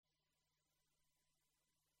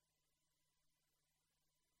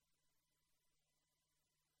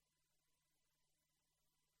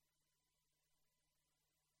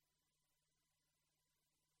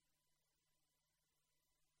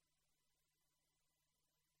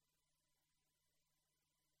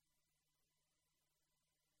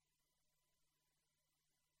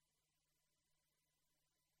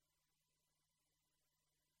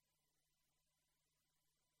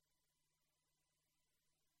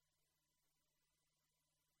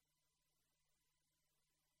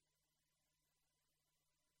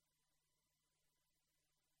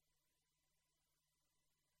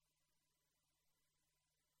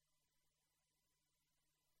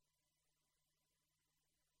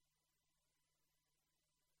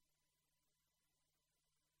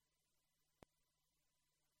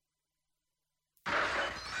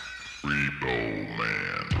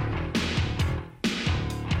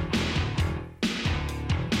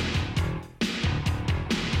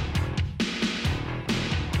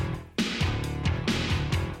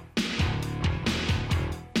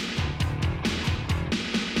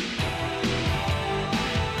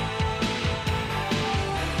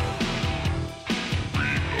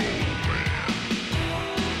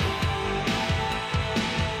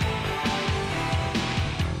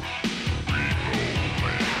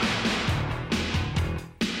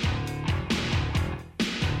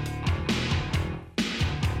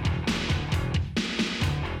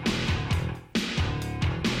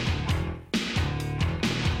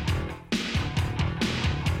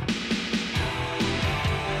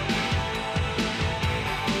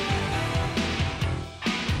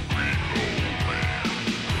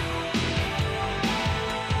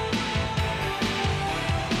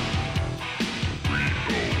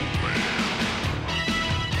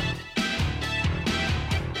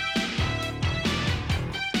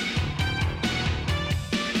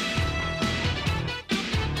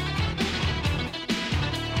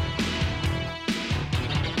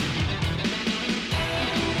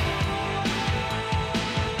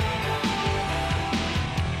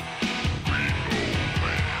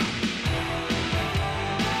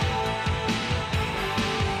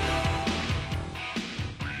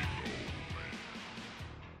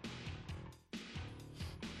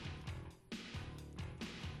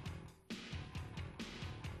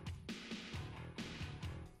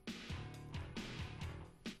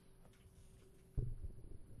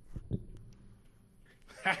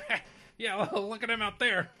Yeah, look at him out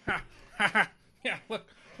there. Yeah, look.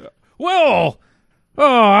 Well,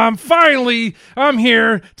 I'm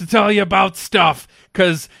here to tell you about stuff.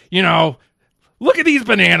 Because, look at these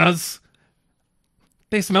bananas.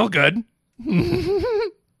 They smell good.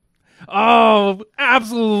 Oh,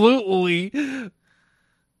 absolutely.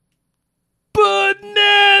 Bananas!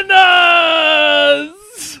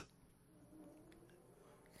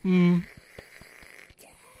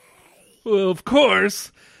 Well, of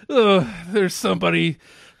course. There's somebody.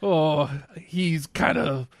 Oh, he's kind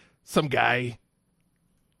of some guy.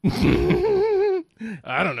 I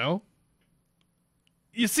don't know.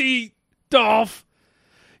 You see, Dolph,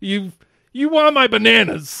 you want my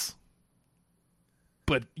bananas,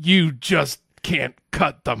 but you just can't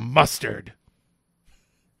cut the mustard.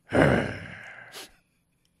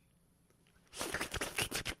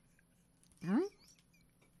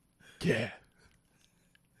 Yeah.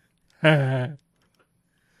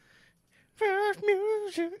 First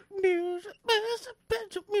music,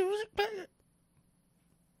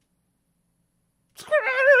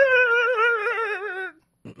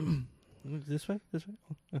 This way?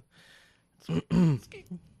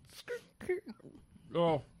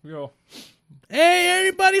 Oh, yeah. Hey,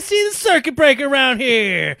 anybody see the circuit breaker around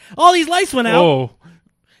here? All these lights went out. Oh.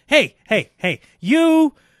 Hey,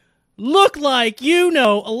 you look like you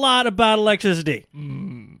know a lot about electricity.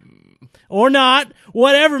 Or not.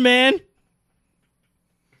 Whatever, man.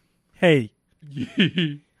 Hey.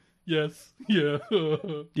 Yes. Yeah.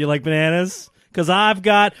 Do you like bananas? Because I've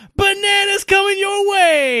got bananas coming your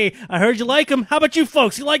way. I heard you like them. How about you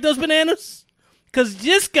folks? You like those bananas? Because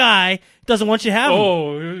this guy doesn't want you to have them.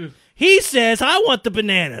 Oh. He says, I want the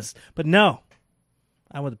bananas. But no.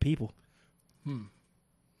 I want the people.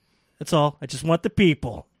 That's all. I just want the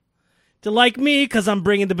people to like me because I'm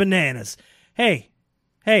bringing the bananas. Hey,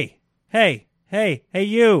 you.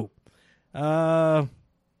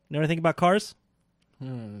 Know anything about cars?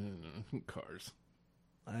 Cars.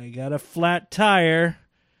 I got a flat tire,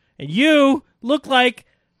 and you look like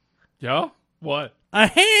Yeah? What? a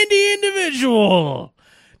handy individual.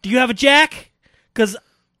 Do you have a jack? Because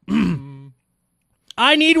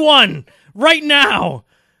I need one right now.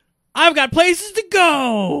 I've got places to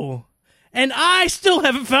go, and I still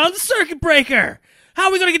haven't found the circuit breaker. How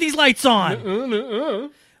are we going to get these lights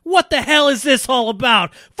on? What the hell is this all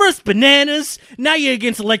about? First bananas, now you're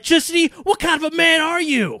against electricity. What kind of a man are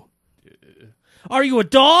you? Are you a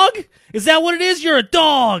dog? Is that what it is? You're a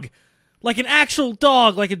dog. Like an actual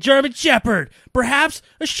dog, like a German Shepherd. Perhaps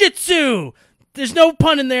a Shih Tzu. There's no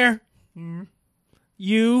pun in there.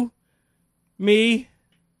 You, me,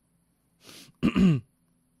 and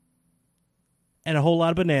a whole lot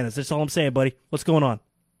of bananas. That's all I'm saying, buddy. What's going on?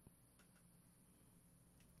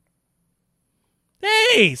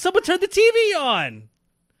 Hey, someone turned the TV on.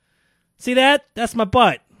 See that? That's my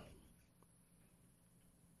butt.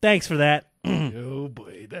 Thanks for that. Oh,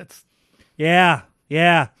 boy. That's... Yeah.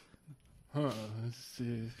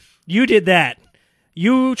 You did that.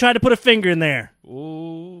 You tried to put a finger in there.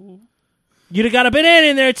 Oh. You'd have got a banana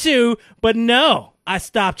in there, too. But no, I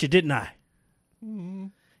stopped you, didn't I?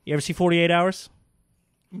 You ever see 48 Hours?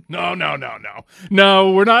 No.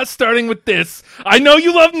 No, we're not starting with this. I know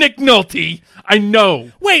you love Nick Nolte. I know.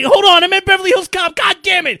 Wait, hold on. I meant Beverly Hills Cop. God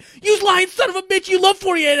damn it. You lying son of a bitch. You love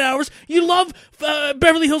 48 Hours. You love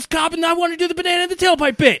Beverly Hills Cop, and I want to do the banana in the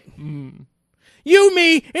tailpipe bit. You,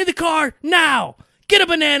 me, in the car, now. Get a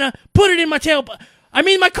banana, put it in my tailpipe. I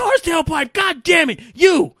mean my car's tailpipe. God damn it.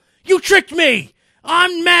 You tricked me.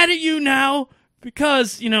 I'm mad at you now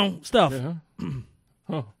because, stuff. Yeah.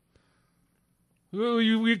 Oh. Well,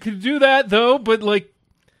 we could do that, though, but, like,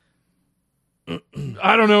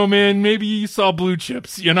 I don't know, man. Maybe you saw Blue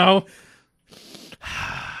Chips, Hey.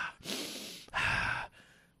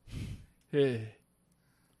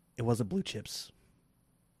 It wasn't Blue Chips.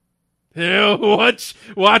 Hey,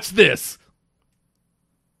 watch this.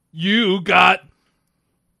 You got...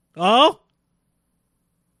 Oh?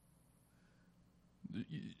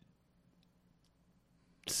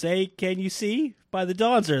 Say, can you see? By the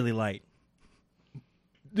dawn's early light.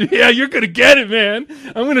 Yeah, you're gonna get it, man.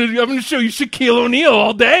 I'm gonna show you Shaquille O'Neal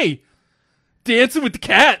all day. Dancing with the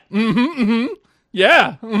cat.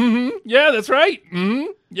 Yeah. Yeah, that's right.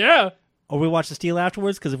 Yeah. Or we watch the Steel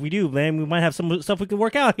afterwards, because if we do, man, we might have some stuff we can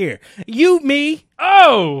work out here. You, me.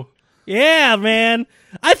 Oh. Yeah, man.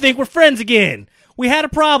 I think we're friends again. We had a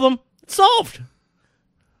problem. It's solved.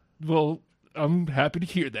 Well, I'm happy to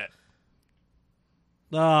hear that.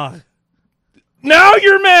 Now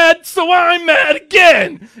you're mad, so I'm mad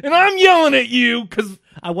again. And I'm yelling at you because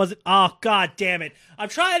I wasn't. Oh, God damn it. I'm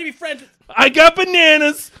trying to be friends with I got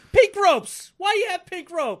bananas. pink ropes. Why do you have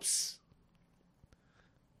pink ropes?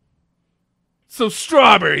 So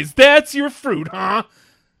strawberries, that's your fruit, huh?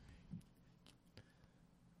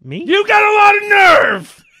 Me? You got a lot of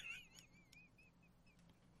nerve.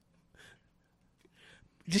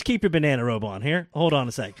 Just keep your banana robe on here. Hold on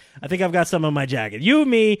a sec. I think I've got some on my jacket. You and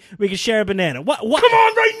me, we can share a banana. What? Come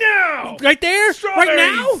on right now. Right there? Strawberries. Right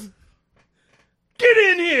now? Get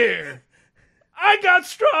in here. I got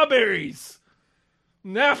strawberries.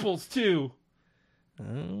 And apples, too.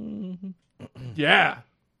 Yeah.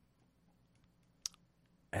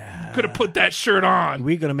 Could have put that shirt on.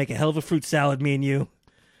 We're going to make a hell of a fruit salad, me and you.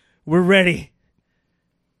 We're ready.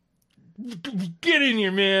 Get in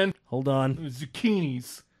here, man. Hold on.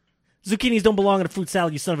 Zucchinis. Zucchinis don't belong in a fruit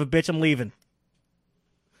salad, you son of a bitch. I'm leaving.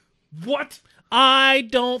 What? I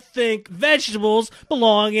don't think vegetables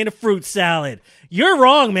belong in a fruit salad. You're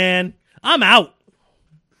wrong, man. I'm out.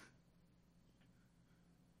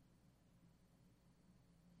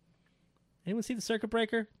 Anyone see the circuit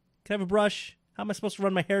breaker? Can I have a brush? How am I supposed to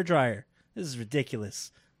run my hair dryer? This is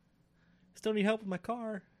ridiculous. Still need help with my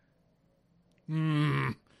car.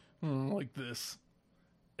 I don't like this.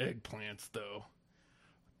 Eggplants, though.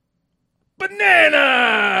 Bananas!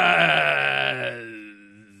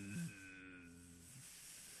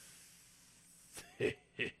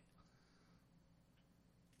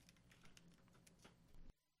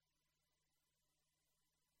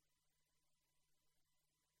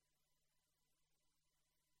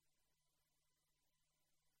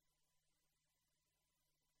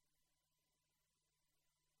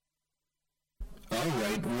 All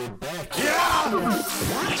right, we're back.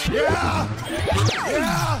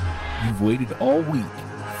 You've waited all week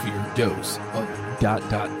for your dose of ...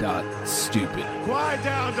 stupid. Quiet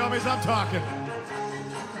down, dummies. I'm talking.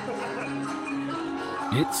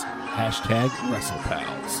 It's hashtag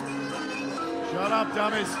WrestlePals. Shut up,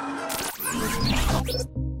 dummies.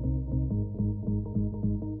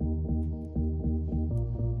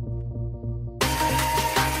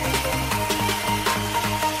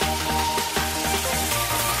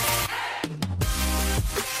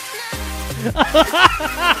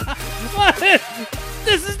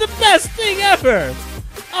 This is the best thing ever.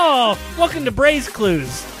 Oh, welcome to Bray's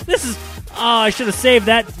Clues. This is... Oh, I should have saved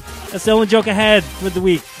that. That's the only joke I had for the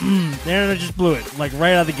week. There, I just blew it, like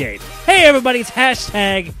right out of the gate. Hey, everybody, it's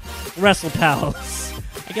hashtag WrestlePals.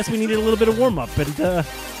 I guess we needed a little bit of warm-up, and I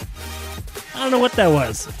don't know what that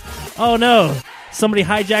was. Oh, no. Somebody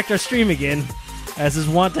hijacked our stream again, as is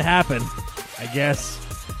wont to happen, I guess.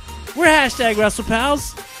 We're hashtag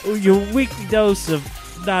WrestlePals, your weekly dose of ...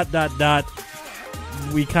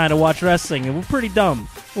 We kind of watch wrestling, and we're pretty dumb.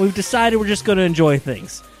 We've decided we're just going to enjoy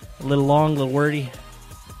things. A little long, a little wordy,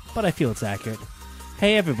 but I feel it's accurate.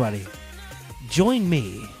 Hey, everybody. Join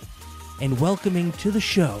me in welcoming to the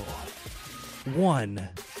show one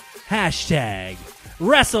hashtag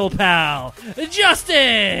WrestlePal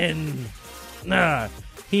Justin.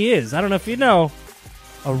 He is, I don't know if you know,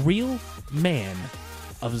 a real man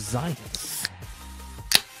of science.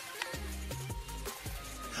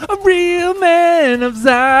 A real man of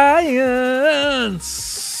science.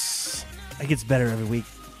 It gets better every week.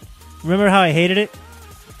 Remember how I hated it?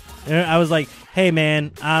 I was like, hey,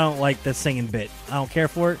 man, I don't like the singing bit. I don't care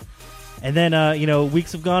for it. And then,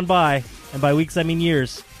 weeks have gone by, and by weeks I mean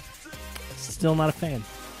years. Still not a fan.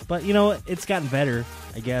 But, it's gotten better,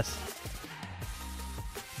 I guess.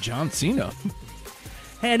 John Cena.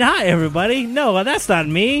 And hi, everybody. No, that's not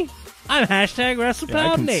me. I'm hashtag WrestlePal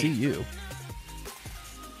Yeah, I can Nate. see you.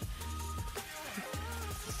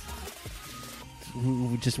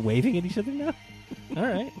 We're just waving at each other now? All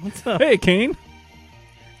right. What's up? Hey, Kane.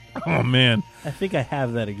 Oh, man. I think I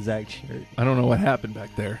have that exact shirt. I don't know what happened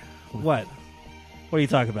back there. What? What are you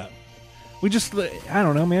talking about? We just, I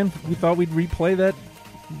don't know, man. We thought we'd replay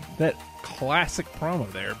that classic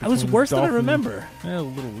promo there. It was between worse than I Dolph and- remember. A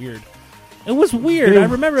little weird. It was weird. I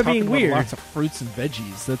remember it being Talking about weird. Lots of fruits and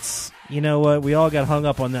veggies. That's. You know what? We all got hung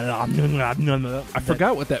up on that. I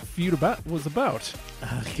forgot what that feud was about.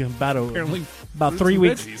 About Apparently, fruits 3 and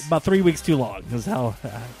weeks. veggies. About 3 weeks too long. Is how.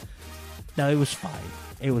 No, it was fine.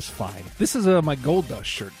 It was fine. This is my Gold Dust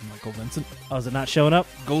shirt, Michael Vincent. Oh, is it not showing up?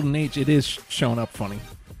 Golden Age. It is showing up funny.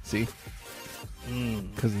 See,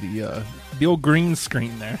 because of the old green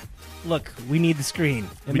screen there. Look, we need the screen.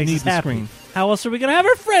 It We makes need us the happy. screen. How else are we gonna have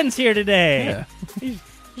our friends here today? Yeah,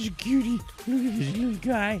 He's a cutie. Look at this little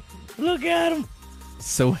guy. Look at him.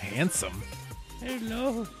 so handsome.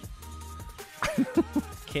 Hello.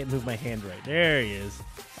 Can't move my hand right. There he is.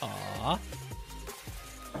 Aw.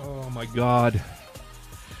 Oh my God.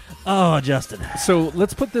 Oh, Justin. So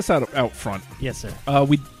let's put this out front. Yes, sir.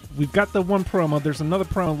 We've got the one promo. There's another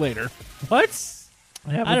promo later. What?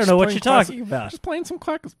 Yeah, I don't know what you're talking about. Just playing some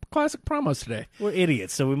classic promos today. We're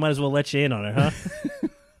idiots, so we might as well let you in on it, huh?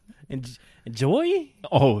 Enjoy?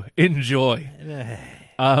 Oh, enjoy.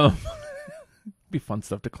 Be fun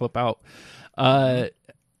stuff to clip out.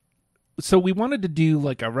 So we wanted to do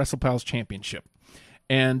like a WrestlePals championship.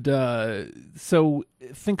 And so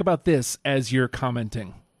think about this as you're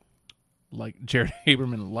commenting. Like Jared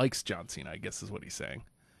Haberman likes John Cena, I guess is what he's saying.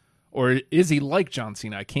 Or is he like John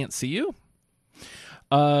Cena? I can't see you.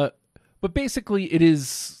 But basically it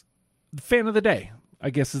is fan of the day, I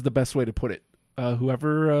guess is the best way to put it.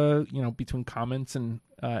 Whoever, between comments and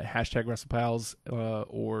hashtag WrestlePals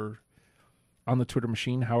or on the Twitter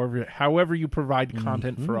machine, however you provide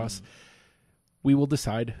content for us, we will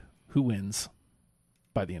decide who wins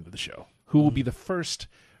by the end of the show. Who will be the first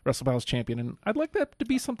WrestlePals champion? And I'd like that to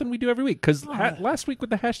be something we do every week because last week with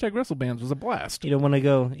the hashtag WrestleBands was a blast. You don't want to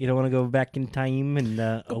go. You don't want to go back in time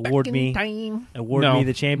and award me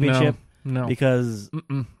the championship. No, because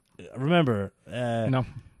remember, no,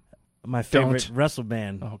 my favorite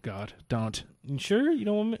WrestleBand. Oh God, don't. You sure you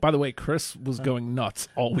don't want me? By the way, Chris was going nuts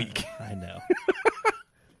all week. I know.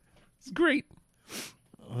 It's great.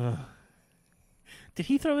 Did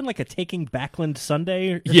he throw in like a Taking Backland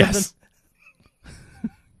Sunday? Or yes.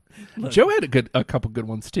 Look, Joe had a couple good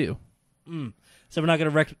ones too. So we're not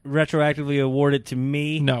going to retroactively award it to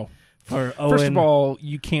me. No. For Owen. First of all,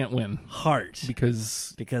 you can't win Hart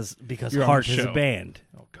because Hart is a band.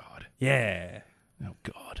 Oh God. Yeah. Oh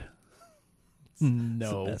God.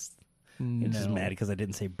 No. I'm just mad because I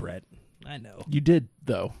didn't say Brett. I know. You did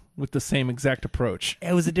though, with the same exact approach.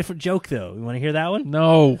 It was a different joke though. You want to hear that one?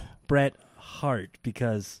 No. Bret Hart,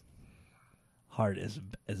 because Hart is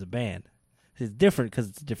a band. It's different because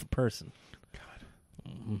it's a different person. God.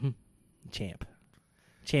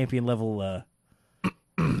 Champion level.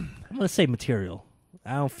 I'm gonna say material.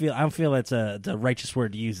 I don't feel that's a righteous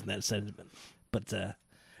word to use in that sentiment, but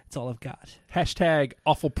it's all I've got. Hashtag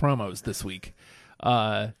awful promos this week.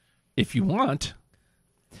 If you want,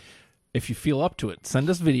 if you feel up to it, send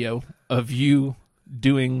us video of you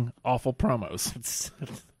doing awful promos. It's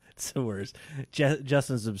the worst.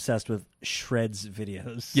 Justin's obsessed with Shreds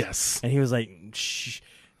videos. Yes. And he was like, shh.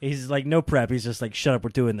 He's like, no prep. He's just like, shut up, we're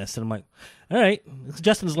doing this. And I'm like, all right.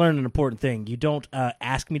 Justin's learned an important thing. You don't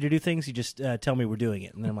ask me to do things. You just tell me we're doing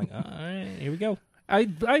it. And then I'm like, all right, here we go.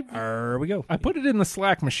 Here we go. I put it in the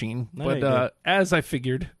Slack machine, but as I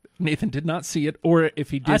figured, Nathan did not see it, or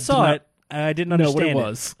if he did, I saw it. I didn't understand what it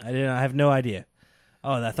was. I have no idea.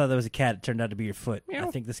 Oh, I thought that was a cat. It turned out to be your foot. Meow.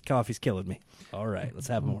 I think this coffee's killing me. All right, let's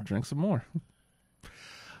have more. Drink some more.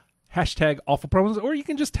 Hashtag awful promos, or you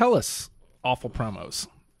can just tell us awful promos.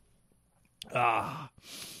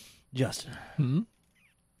 Justin.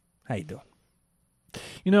 How you doing?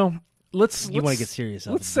 Let's want to get serious.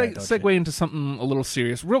 Let's segue into something a little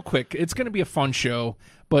serious real quick. It's going to be a fun show,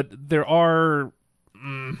 but there are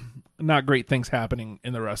not great things happening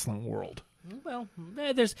in the wrestling world. Well,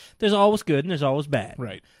 there's always good and there's always bad.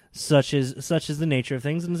 Right. Such is the nature of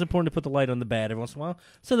things, and it's important to put the light on the bad every once in a while,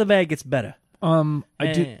 so the bad gets better.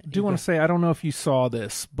 I do want to say, I don't know if you saw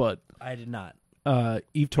this, but I did not.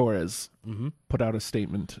 Eve Torres put out a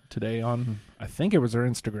statement today on, I think it was her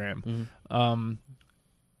Instagram,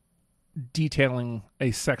 detailing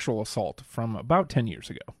a sexual assault from about 10 years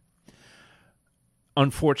ago.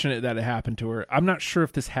 Unfortunate that it happened to her. I'm not sure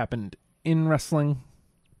if this happened in wrestling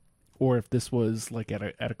or if this was like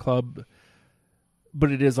at a club,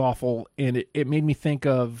 but it is awful. And it made me think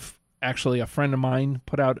of, actually, a friend of mine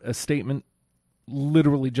put out a statement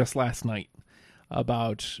literally just last night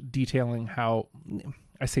about detailing how,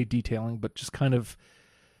 I say detailing, but just kind of,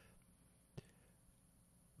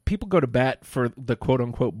 people go to bat for the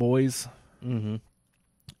quote-unquote boys, and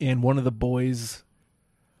one of the boys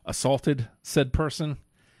assaulted said person,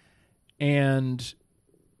 and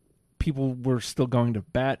people were still going to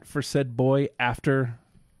bat for said boy after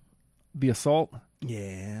the assault.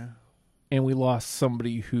 Yeah. And we lost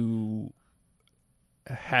somebody who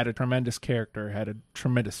had a tremendous character, had a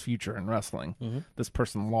tremendous future in wrestling. This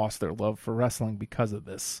person lost their love for wrestling because of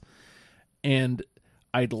this. And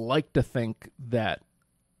I'd like to think that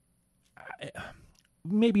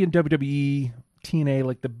maybe in WWE, TNA,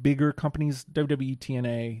 like the bigger companies, WWE,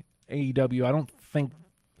 TNA, AEW, I don't think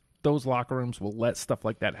those locker rooms will let stuff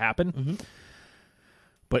like that happen.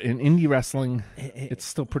 But in indie wrestling, it's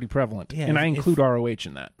still pretty prevalent. Yeah, and I include ROH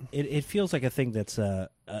in that. It feels like a thing that's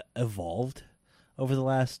evolved over the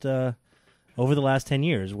last 10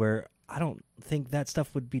 years, where I don't think that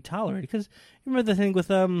stuff would be tolerated. Because you remember the thing with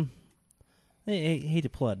I hate to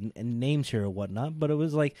pull out names here or whatnot, but it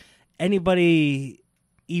was like anybody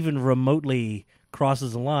even remotely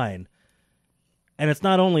crosses a line, and it's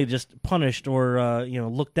not only just punished or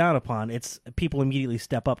looked down upon. It's people immediately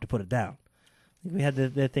step up to put it down. We had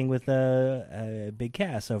the thing with Big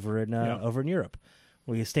Cass over in Europe,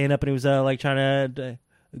 where you stand up and he was like trying to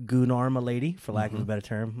goon arm a lady, for lack of a better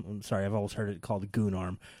term. I'm sorry, I've always heard it called a goon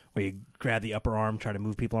arm, where you grab the upper arm, try to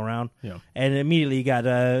move people around. Yeah. And immediately you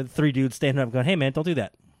got 3 dudes standing up going, "Hey man, don't do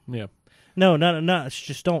that." Yeah. No,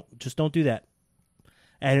 just don't do that.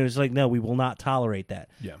 And it was like, no, we will not tolerate that.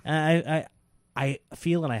 Yeah. And I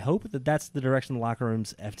feel and I hope that that's the direction the locker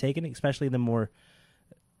rooms have taken, especially the more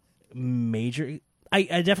major. I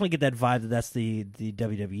definitely get that vibe that that's the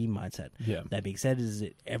WWE mindset. Yeah. That being said, is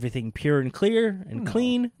it everything pure and clear and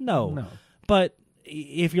clean? No. But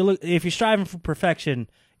if you're striving for perfection,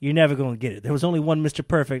 you're never going to get it. There was only one Mr.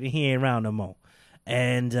 Perfect, and he ain't around no more.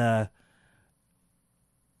 And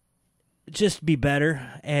just be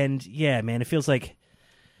better. And yeah, man, it feels like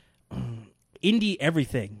indie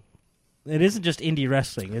everything. It isn't just indie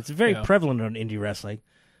wrestling. It's very prevalent on indie wrestling.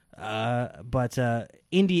 But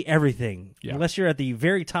indie everything. Yeah. Unless you're at the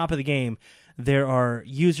very top of the game, there are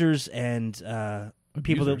users and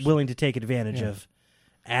people that are willing to take advantage of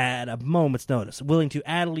at a moment's notice, willing to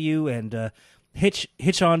addle you and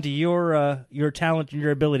hitch onto your talent and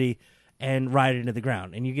your ability and ride it into the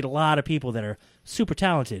ground. And you get a lot of people that are super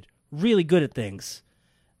talented, really good at things,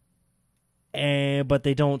 but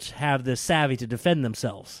they don't have the savvy to defend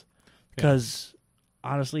themselves. Because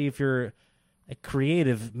honestly, if you're a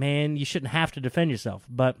creative man, you shouldn't have to defend yourself.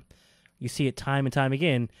 But you see it time and time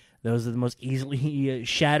again. Those are the most easily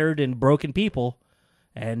shattered and broken people.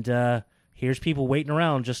 And here's people waiting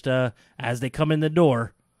around just as they come in the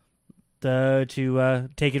door to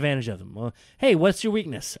take advantage of them. Well, hey, what's your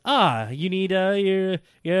weakness? You need you're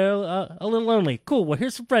a little lonely. Cool. Well,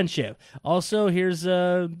 here's some friendship. Also, here's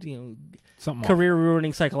Something career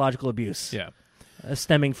ruining psychological abuse. Yeah.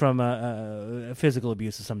 Stemming from physical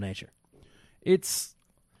abuse of some nature. It's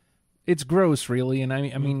gross, really, and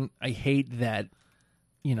I mean, I hate that,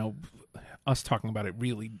 us talking about it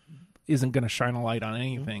really isn't going to shine a light on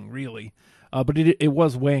anything, really. But it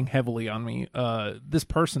was weighing heavily on me. This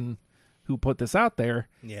person who put this out there,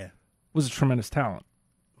 was a tremendous talent,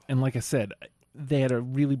 and like I said, they had a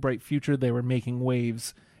really bright future. They were making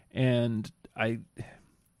waves, and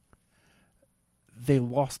they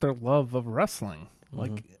lost their love of wrestling.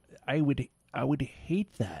 Like I would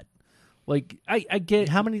hate that. Like I get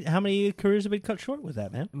how many careers have been cut short with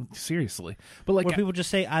that, man. Seriously, but like where people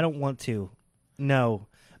just say, "I don't want to." No,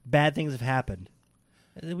 bad things have happened.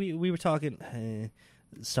 We were talking.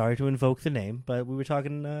 Sorry to invoke the name, but we were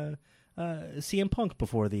talking CM Punk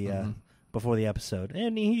before the episode,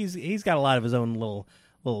 and he's got a lot of his own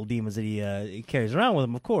little demons that he carries around with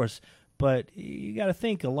him, of course. But you got to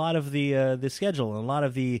think a lot of the schedule and a lot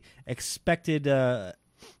of the expected the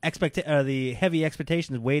heavy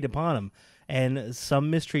expectations weighed upon him, and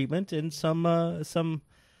some mistreatment and some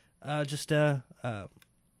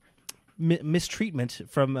mistreatment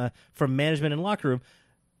from management and locker room,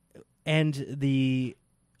 and the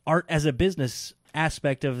art as a business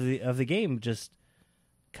aspect of the game just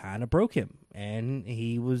kind of broke him, and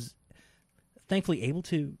he was thankfully able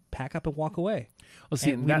to pack up and walk away. Well,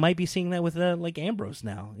 see, we might be seeing that with like Ambrose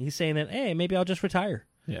now. He's saying that, hey, maybe I'll just retire.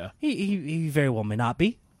 Yeah, he very well may not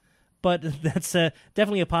be, but that's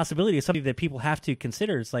definitely a possibility. It's something that people have to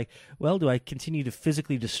consider. It's like, well, do I continue to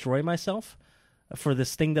physically destroy myself for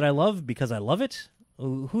this thing that I love because I love it?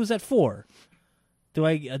 Who's that for? Do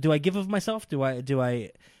I give of myself? Do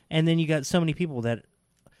I? And then you got so many people that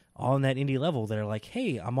on that indie level that are like,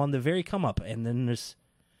 hey, I'm on the very come up, and then there's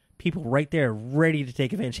people right there ready to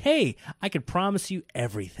take advantage. Hey, I could promise you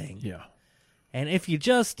everything. Yeah. And if you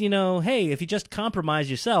just, if you just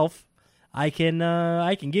compromise yourself, I can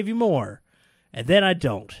give you more. And then I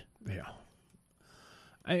don't.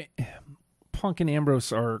 Yeah. Punk and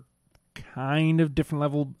Ambrose are kind of different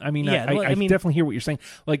level. I mean, yeah, I definitely hear what you're saying.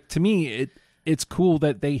 Like, to me, it's cool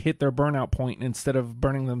that they hit their burnout point, and instead of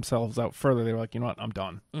burning themselves out further, they were like, you know what, I'm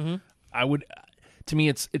done. Mm-hmm. To me,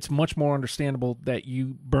 it's much more understandable that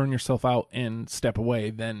you burn yourself out and step away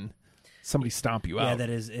than somebody stomp you out. Yeah, that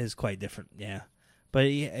is quite different. Yeah, but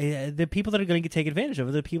the people that are going to take advantage of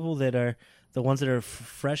it, the people that are the ones that are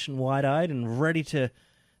fresh and wide-eyed and ready to,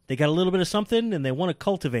 they got a little bit of something and they want to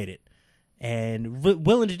cultivate it and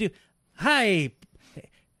willing to do. Hi,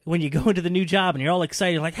 when you go into the new job and you're all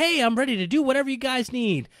excited, like, hey, I'm ready to do whatever you guys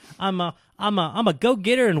need. I'm a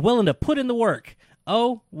go-getter and willing to put in the work.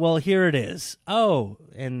 Oh, well, here it is. Oh,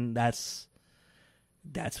 and that's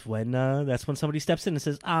that's when somebody steps in and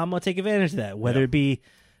says, I'm gonna take advantage of that, whether it be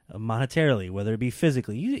monetarily, whether it be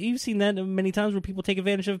physically. You've seen that many times where people take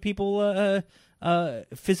advantage of people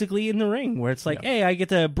physically in the ring, where it's like, hey, I get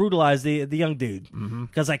to brutalize the young dude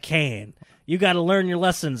because I can. You got to learn your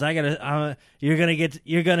lessons. You're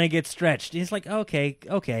gonna get stretched. It's like,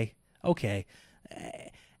 okay.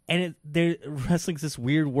 And wrestling's this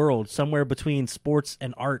weird world somewhere between sports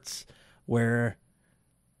and arts, where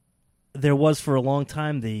there was for a long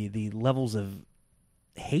time the levels of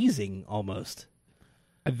hazing almost.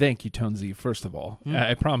 Thank you, Tonesy, first of all.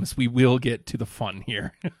 I promise we will get to the fun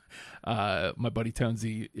here. My buddy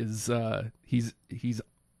Tonesy is he's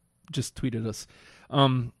just tweeted us.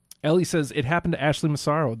 Ellie says, it happened to Ashley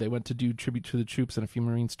Massaro. They went to do tribute to the troops, and a few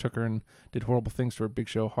Marines took her and did horrible things to her. Big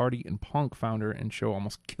Show, Hardy, and Punk found her, and Show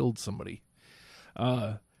almost killed somebody.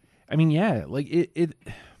 I mean, yeah, like it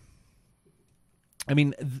I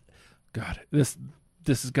mean, God, this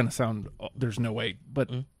is going to sound, there's no way, but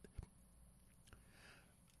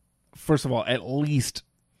first of all, at least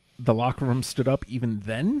the locker room stood up even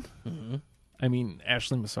then. I mean,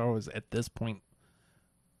 Ashley Massaro was at this point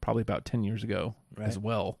probably about 10 years ago as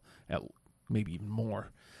well, at maybe even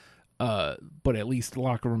more. But at least the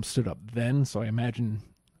locker room stood up then, so I imagine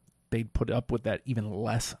they'd put up with that even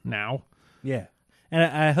less now. Yeah, and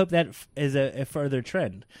I hope that is a further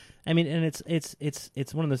trend. I mean, and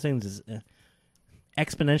it's one of those things is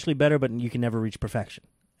exponentially better, but you can never reach perfection.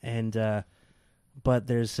 And but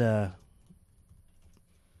there's going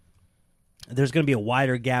to be a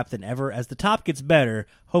wider gap than ever as the top gets better.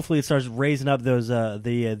 Hopefully, it starts raising up those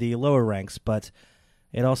the lower ranks, but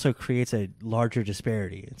it also creates a larger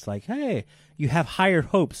disparity. It's like, hey, you have higher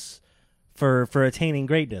hopes for attaining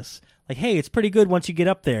greatness. Like, hey, it's pretty good once you get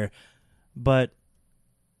up there, but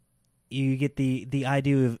you get the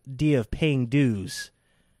idea of paying dues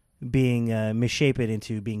being misshapen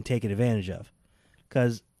into being taken advantage of.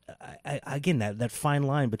 Because again, that fine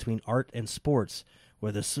line between art and sports,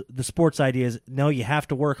 where the sports idea is, no, you have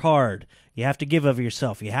to work hard, you have to give of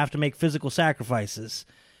yourself, you have to make physical sacrifices,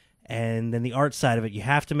 and then the art side of it, you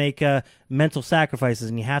have to make mental sacrifices,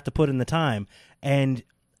 and you have to put in the time, and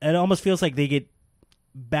it almost feels like they get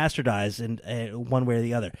bastardized in one way or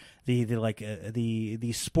the other.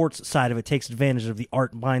 The sports side of it takes advantage of the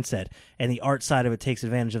art mindset, and the art side of it takes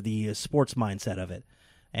advantage of the sports mindset of it,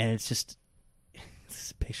 and it's just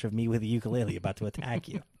this picture of me with a ukulele about to attack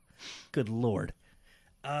you. Good Lord.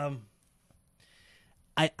 I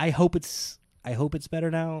hope it's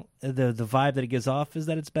better now. The vibe that it gives off is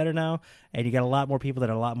that it's better now, and you got a lot more people that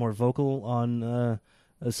are a lot more vocal on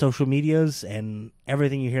social medias, and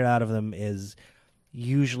everything you hear out of them is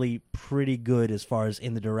usually pretty good as far as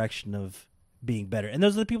in the direction of being better. And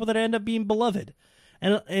those are the people that end up being beloved.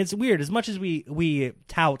 And it's weird, as much as we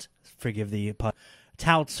tout, forgive the pun,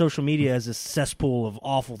 tout social media as a cesspool of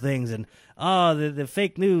awful things, and the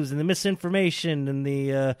fake news and the misinformation and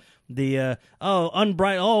the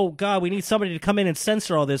oh God, we need somebody to come in and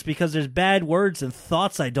censor all this because there's bad words and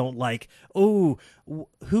thoughts I don't like. Ooh,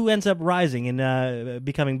 who ends up rising and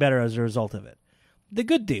becoming better as a result of it? The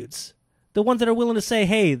good dudes, the ones that are willing to say,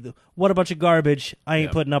 "Hey, what a bunch of garbage! I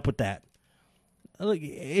ain't putting up with that." Look,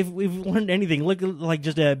 if we've learned anything, look like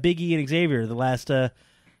just Big E and Xavier the last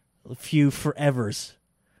few forevers,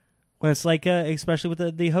 when it's like especially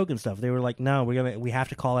with the Hogan stuff, they were like, no, we have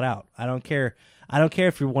to call it out. I don't care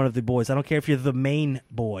if you're one of the boys, I don't care if you're the main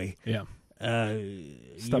boy,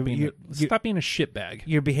 stop being a shitbag.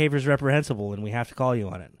 Your behavior is reprehensible and we have to call you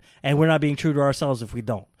on it, and we're not being true to ourselves if we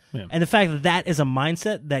don't. And the fact that is a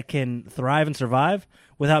mindset that can thrive and survive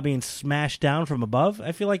without being smashed down from above,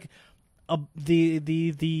 I feel like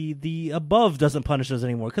the above doesn't punish us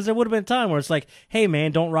anymore, because there would have been a time where it's like, hey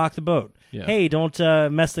man, don't rock the boat. Hey, don't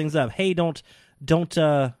mess things up. Hey, don't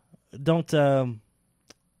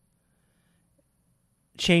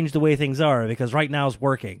change the way things are, because right now is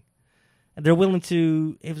working. And they're willing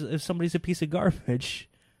to, if somebody's a piece of garbage,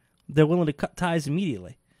 they're willing to cut ties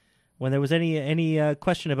immediately. When there was any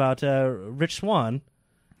question about Rich Swann,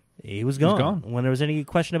 he was gone. When there was any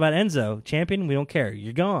question about Enzo, champion, we don't care,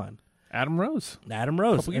 you're gone. Adam Rose. A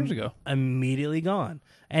couple years ago. Immediately gone.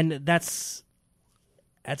 And that's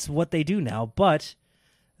what they do now. But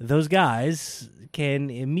those guys can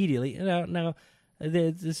immediately... Now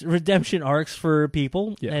there's redemption arcs for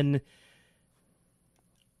people. Yeah. And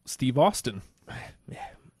Steve Austin.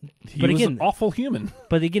 He was an awful human.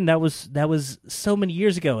 But again, that was so many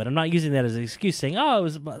years ago, and I'm not using that as an excuse, saying, it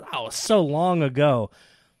was so long ago.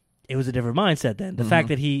 It was a different mindset then. The fact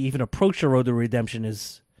that he even approached a road to redemption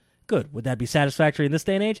is Good. Would that be satisfactory in this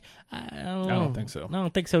day and age? I don't know. I don't think so. I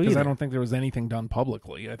don't think so Because either. I don't think there was anything done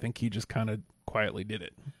publicly. I think he just kind of quietly did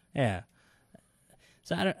it. Yeah.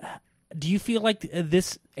 So do you feel like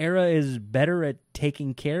this era is better at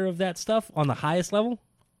taking care of that stuff on the highest level?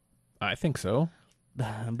 I think so.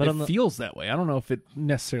 But on it the, feels that way. I don't know if it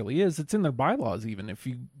necessarily is. It's in their bylaws even. If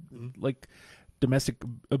you like domestic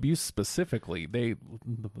abuse specifically, they're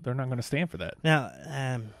not going to stand for that.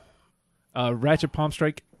 now, Ratchet Palm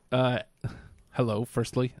Strike, hello,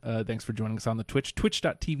 firstly. Thanks for joining us on the Twitch.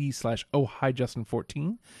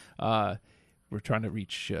 Twitch.tv/ohhijustin14. We're trying to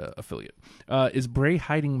reach affiliate. Is Bray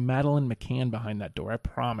hiding Madeline McCann behind that door? I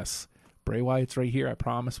promise. Bray Wyatt's right here. I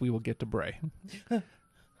promise we will get to Bray.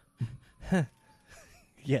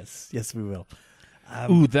 yes, we will.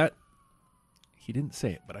 Ooh, that... He didn't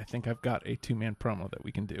say it, but I think I've got a two-man promo that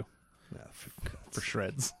we can do for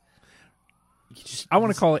shreds. I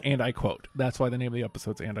want to call it And I Quote. That's why the name of the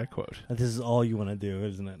episode's And I Quote. This is all you want to do,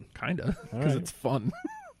 isn't it? Kind of, because right. it's fun.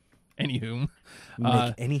 Anywho.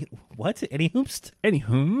 Make any what? Any hoopst?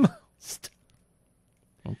 Anywho.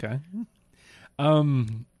 Okay.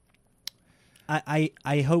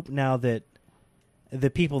 I hope now that the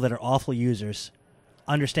people that are awful users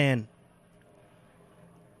understand.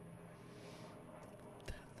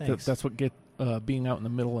 Thanks. That's what being out in the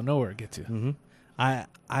middle of nowhere gets you. Mm-hmm.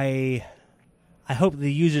 I hope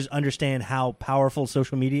the users understand how powerful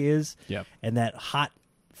social media is. Yep. And that hot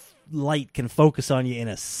light can focus on you in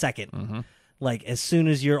a second. Mm-hmm. Like, as soon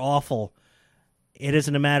as you're awful, it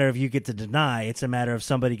isn't a matter of you get to deny. It's a matter of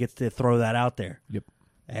somebody gets to throw that out there. Yep.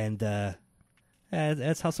 And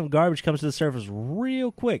that's how some garbage comes to the surface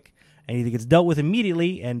real quick. And either gets dealt with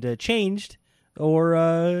immediately and changed,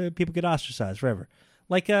 or people get ostracized forever.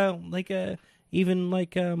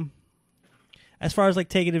 As far as like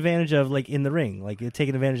taking advantage of like in the ring, like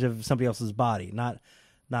taking advantage of somebody else's body, not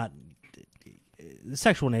the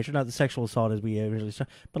sexual nature, not the sexual assault as we originally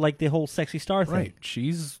started, but like the whole sexy star thing. Right.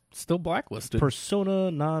 She's still blacklisted.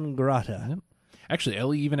 Persona non grata. Yep. Actually,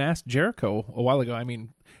 Ellie even asked Jericho a while ago. I mean,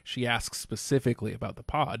 she asked specifically about the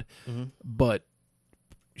pod, but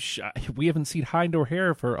we haven't seen hide nor hair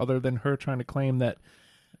of her other than her trying to claim that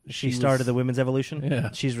She started the women's evolution. Yeah.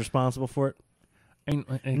 She's responsible for it. I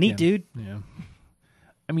mean, Neat, dude. Yeah.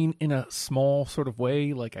 I mean, in a small sort of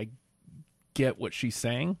way, like I get what she's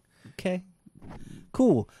saying. Okay.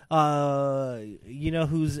 Cool. You know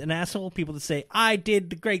who's an asshole? People that say, I did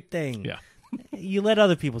the great thing. Yeah. You let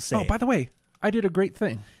other people say Oh, it. by the way, I did a great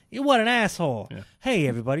thing. What an asshole. Yeah. Hey,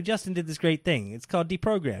 everybody. Justin did this great thing. It's called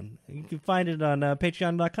Deprogrammed. You can find it on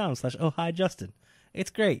patreon.com/ohhijustin. It's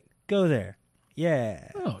great. Go there. Yeah.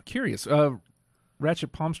 Oh, curious.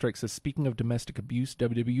 Ratchet Palm Strike says, speaking of domestic abuse,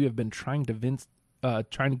 WWE have been trying to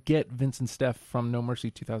get Vince and Steph from No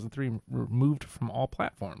Mercy 2003 removed from all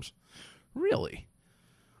platforms. Really?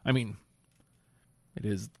 I mean, it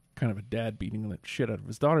is kind of a dad beating the shit out of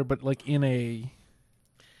his daughter, but like in a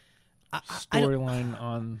storyline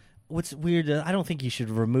on... What's weird, I don't think you should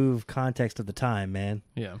remove context of the time, man.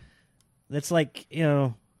 Yeah. That's like, you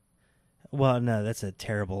know... Well, no, that's a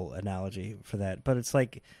terrible analogy for that. But it's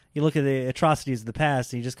like you look at the atrocities of the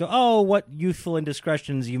past and you just go, oh, what youthful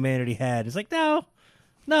indiscretions humanity had. It's like, no,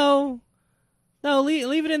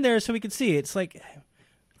 leave it in there so we can see it. It's like,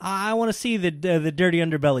 I want to see the dirty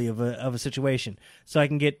underbelly of a situation so I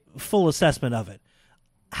can get full assessment of it.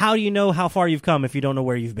 How do you know how far you've come if you don't know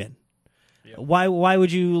where you've been? Yep. Why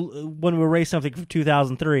would you, when we erase something from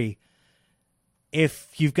 2003, if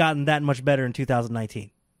you've gotten that much better in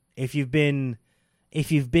 2019? If you've been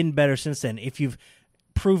better since then, if you've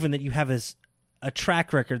proven that you have a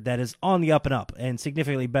track record that is on the up and up and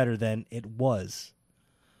significantly better than it was,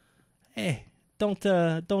 don't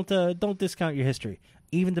discount your history,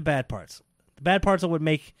 even the bad parts. The bad parts are what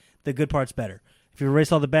make the good parts better. If you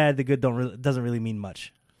erase all the bad, the good doesn't really mean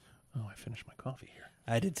much. Oh, I finished my coffee here.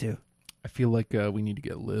 I did too. I feel like we need to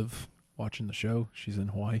get Liv watching the show. She's in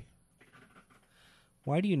Hawaii.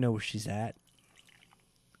 Why do you know where she's at?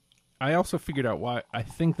 I also figured out why. I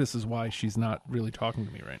think this is why she's not really talking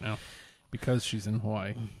to me right now. Because she's in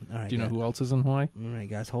Hawaii. All right, do you know who else is in Hawaii? All right,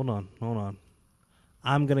 guys, hold on.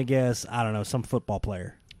 I'm going to guess, I don't know, some football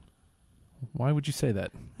player. Why would you say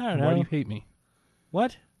that? I don't know. Why do you hate me?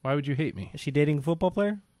 What? Why would you hate me? Is she dating a football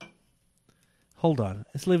player? Hold on.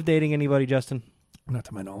 Is Liv dating anybody, Justin? Not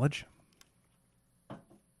to my knowledge.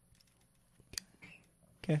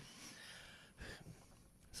 Okay.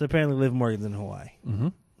 So apparently Liv Morgan's in Hawaii. Mm-hmm.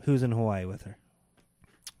 Who's in Hawaii with her?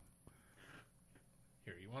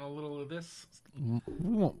 Here, you want a little of this? We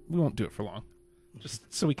won't do it for long.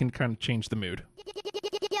 Just so we can kind of change the mood.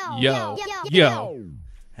 Yo.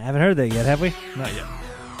 I haven't heard that yet, have we? Not yet.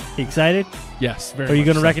 You excited? Yes, very Are you much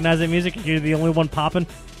going to so. recognize that music? You're the only one popping?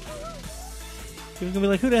 You're going to be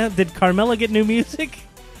like, who the hell? Did Carmella get new music?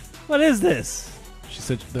 What is this? She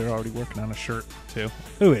said they're already working on a shirt, too.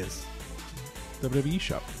 Who is? WWE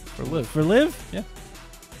shop for Liv. For Liv? Yeah.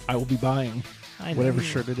 I will be buying I know whatever you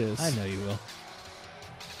shirt will. it is. I know you will.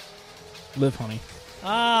 Liv, honey.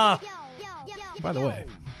 Ah! By the way,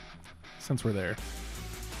 since we're there,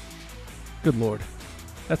 good Lord.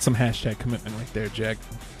 That's some hashtag commitment right there, Jack.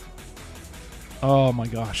 Oh, my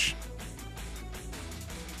gosh.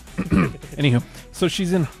 Anywho, so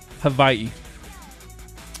she's in Hawaii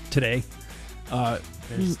today.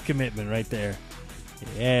 There's commitment right there.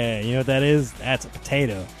 Yeah, you know what that is? That's a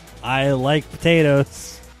potato. I like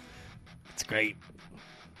potatoes. It's great.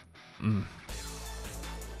 All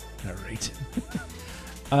right.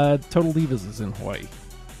 Total Divas is in Hawaii.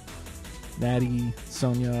 Natty,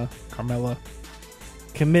 Sonia, Carmella.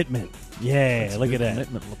 Commitment. Yeah, That's look good at that.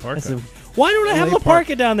 commitment, La That's Parka. why don't I have LA La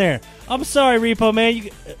Parka down there? I'm sorry, Repo Man.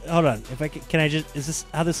 You hold on. If I can I just? Is this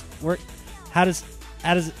how this work? How does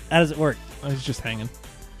it work? He's just hanging.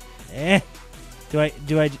 Do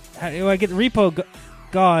I how do I get Repo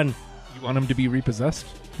gone? You want him to be repossessed?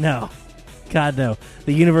 No, God no.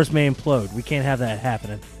 The universe may implode. We can't have that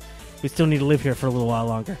happening. We still need to live here for a little while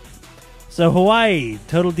longer. So Hawaii,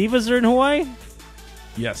 Total Divas are in Hawaii,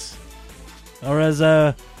 Yes. or as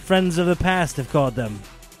friends of the past have called them,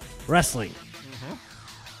 wrestling.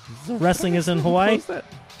 So wrestling is in Hawaii. Close that.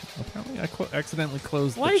 Apparently, I accidentally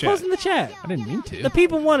closed Why are the you chat. closing the chat? I didn't mean to. The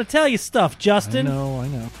people want to tell you stuff, Justin. I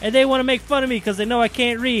know. And they want to make fun of me because they know I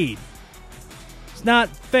can't read. It's not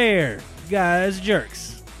fair. You guys are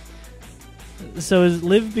jerks. So is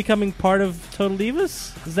Liv becoming part of Total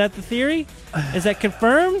Divas? Is that the theory? Is that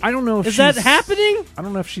confirmed? I don't know if Is that she's- happening? I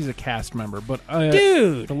don't know if she's a cast member, but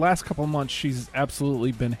Dude. the last couple of months she's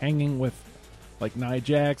absolutely been hanging with like Nia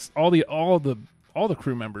Jax, all the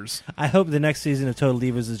crew members. I hope the next season of Total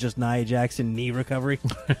Divas is just Nia Jackson knee recovery.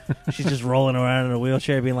 She's just rolling around in a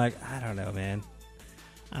wheelchair being like, I don't know, man.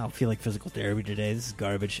 I don't feel like physical therapy today. This is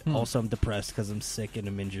garbage. Also, I'm depressed because I'm sick and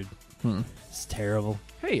I'm injured. It's terrible.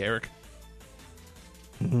 Hey, Eric.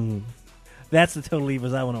 That's the Total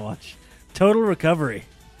Divas I want to watch. Total Recovery.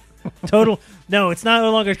 Total. No, it's not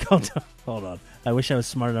no longer called. Hold on. I wish I was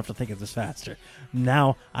smart enough to think of this faster.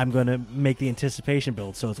 Now I'm going to make the anticipation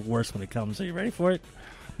build so it's worse when it comes. Are you ready for it?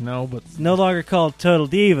 No, but It's no longer called Total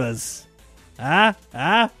Divas.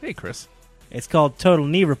 hey, Chris. It's called Total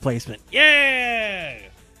Knee Replacement. Yeah.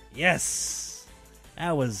 Yes.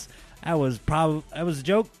 That was a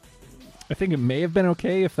joke. I think it may have been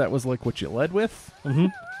okay if that was like what you led with.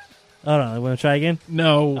 Hold on. I want to try again.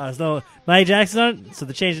 No. There's no Nia Jackson on it, so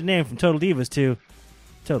they changed the name from Total Divas to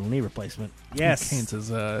Total Knee Replacement. Yes. Kane says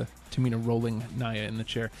Tamina rolling Nia in the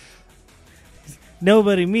chair.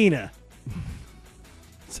 Nobody meaner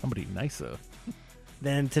Somebody nicer.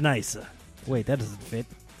 than Tanisa. Wait, that doesn't fit.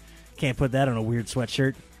 Can't put that on a weird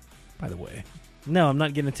sweatshirt. By the way, No, I'm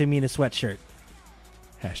not getting a Tamina sweatshirt.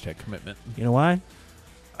 hashtag commitment. You know why?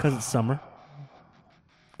 Because it's summer.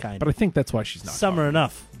 Kind But I think that's why she's not. Summer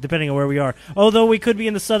enough, depending on where we are. Although we could be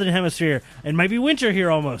in the southern hemisphere. It might be winter here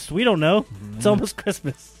almost. We don't know. It's almost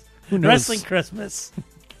Christmas. Who knows? Wrestling Christmas.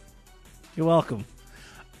 You're welcome.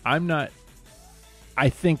 I'm not. I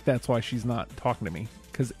think that's why she's not talking to me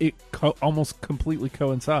because it almost completely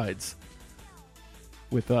coincides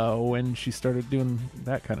with when she started doing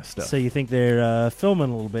that kind of stuff. So you think they're filming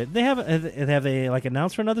a little bit? They have they like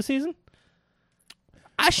announced for another season?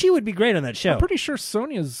 She would be great on that show. I'm pretty sure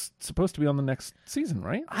Sonia's supposed to be on the next season,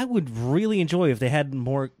 right? I would really enjoy if they had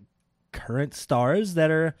more current stars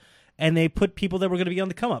that are, and they put people that were going to be on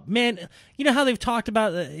the come up. Man, you know how they've talked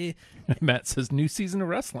about, Matt says new season of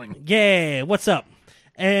wrestling. yeah, what's up?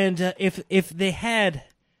 And if they had,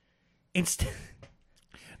 instead,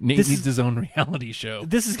 Nate This needs is- his own reality show.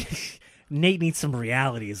 this is Nate needs some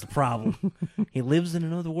reality is the problem. He lives in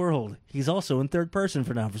another world. He's also in third person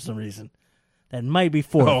for now for some reason. That might be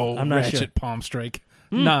fourth. Oh, I'm not Ratchet sure. Palm Strike.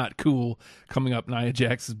 Not cool. Coming up, Nia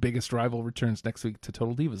Jax's biggest rival returns next week to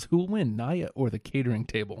Total Divas. Who will win, Nia or the catering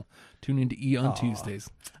table? Tune into E on Tuesdays.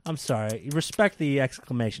 I'm sorry. Respect the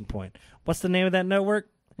exclamation point. What's the name of that network?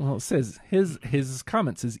 Well, it says his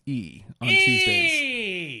comment says E on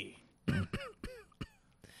Tuesdays.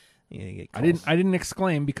 I didn't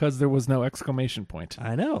exclaim because there was no exclamation point.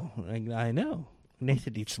 I know. I know.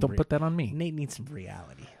 Nate needs some Don't put that on me. Nate needs some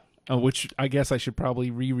reality. Oh, which I guess I should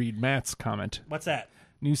probably reread Matt's comment. What's that?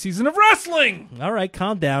 New season of wrestling. All right,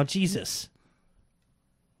 calm down, Jesus.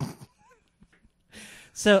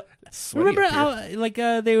 So Sweaty Remember up here. how like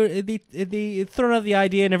they thrown out the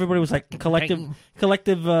idea and everybody was like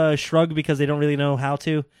collective shrug because they don't really know how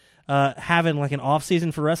to having like an off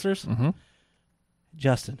season for wrestlers. Mhm.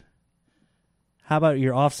 Justin, how about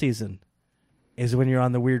your off season is when you're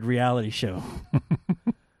on the weird reality show?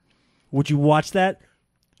 Would you watch that?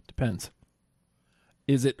 Depends.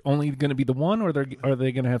 Is it only going to be the one, or are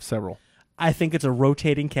they going to have several? I think it's a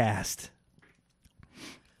rotating cast.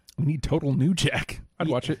 We need Total New Jack. I'd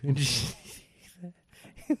watch it.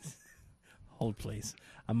 Hold, please.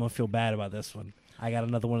 I'm gonna feel bad about this one. I got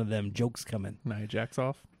another one of them jokes coming. Nia Jax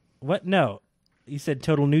off. What? No, you said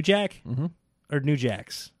Total New Jack Mm-hmm. or New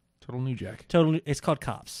Jacks? Total New Jack. Total. It's called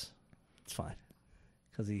Cops. It's fine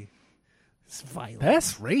because he's violent.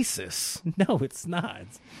 That's racist. No, it's not.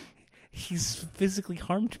 He's physically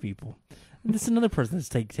harmed people. And this is another person that's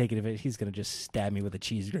taking it. He's gonna just stab me with a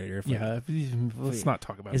cheese grater. If Let's not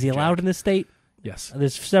talk about. is he Jack. allowed in this state? Yes.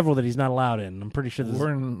 There's several that he's not allowed in. I'm pretty sure.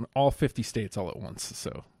 We're in all 50 states all at once,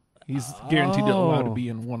 so he's guaranteed allowed to be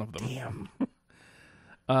in one of them. Damn.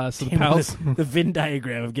 So the pals. The Venn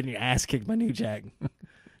diagram of getting your ass kicked by New Jack.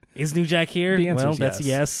 Is New Jack here? The answer Well, is that's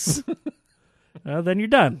yes. yes. Well, then you're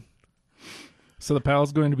done. So the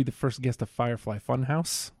pal's going to be the first guest of Firefly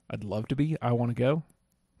Funhouse. I'd love to be. I want to go.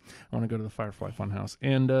 I want to go to the Firefly Funhouse.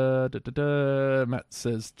 And Matt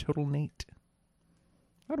says Total Nate.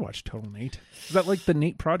 I'd watch Total Nate. Is that like the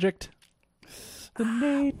Nate Project? The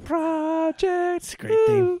Nate Project. It's a great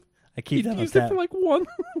theme. I keep that on used it tap. for like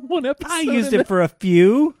one episode. I used it for a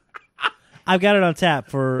few. I've got it on tap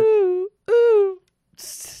for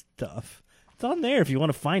stuff. It's on there if you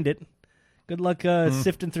want to find it. Good luck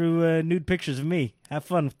sifting through nude pictures of me. Have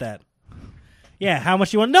fun with that. Yeah, how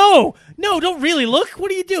much you want? No, don't really look. What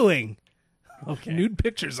are you doing? Okay, Nude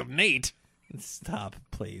pictures of Nate. stop,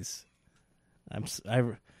 please. I'm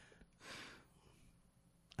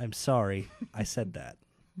sorry. I said that.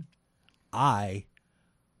 I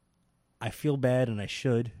feel bad, and I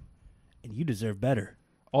should, and you deserve better.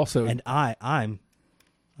 Also, And I'm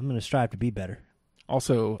going to strive to be better.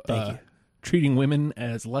 also, Thank you. treating women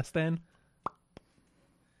as less than.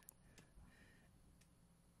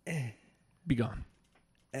 Be gone.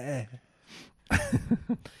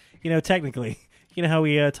 Technically, you know how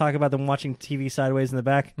we talk about them watching TV sideways in the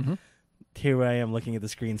back? Mhm. Here I am looking at the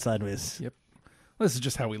screen sideways. Yep. This is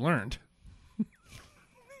just how we learned.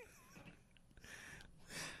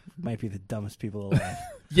 Might be the dumbest people alive.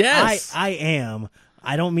 Yes. I am.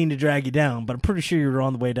 I don't mean to drag you down, but I'm pretty sure you're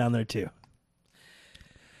on the way down there too.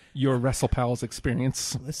 Your WrestlePals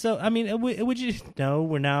experience. So, I mean, would you... No,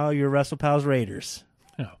 we're now your WrestlePals Raiders.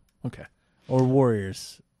 Oh, okay. Or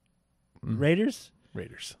Warriors. Raiders?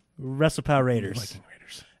 Raiders. WrestlePal Raiders. Viking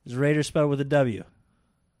Raiders. Is Raiders spelled with a W?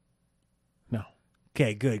 No.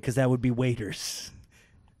 Okay, good, because that would be waiters.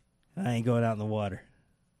 I ain't going out in the water.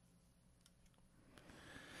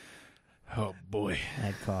 Oh, boy. I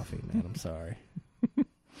had coffee, man. I'm sorry.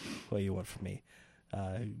 What do you want from me?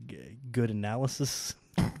 Good analysis?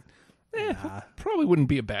 Nah. Probably wouldn't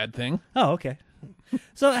be a bad thing. Oh, okay.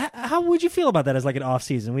 So how would you feel about that as like an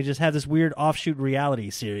off-season? We just have this weird offshoot reality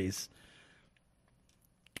series.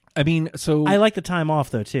 I mean, so... I like the time off,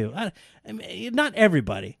 though, too. I mean, not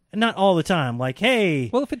everybody. Not all the time. Like, hey...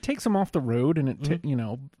 Well, if it takes them off the road and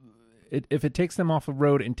if it takes them off the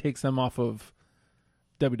road and takes them off of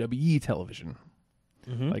WWE television,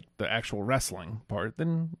 like the actual wrestling part,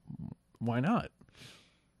 then why not?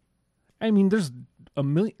 I mean, there's a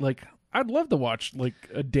million... Like, I'd love to watch, like,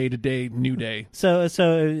 a day-to-day New Day. So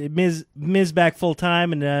Miz back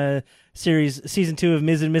full-time, and season 2 of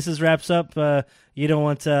Miz and Mrs. wraps up. You don't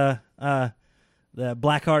want the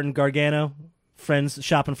Blackheart and Gargano, friends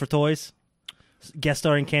shopping for toys? Guest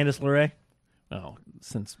starring Candice LeRae? Oh,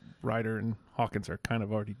 since Ryder and Hawkins are kind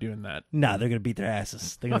of already doing that. No, they're going to beat their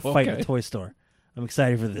asses. They're going to Oh, fight in okay. a toy store. I'm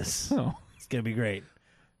excited for this. Oh. It's going to be great.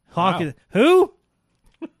 Hawkins... Who?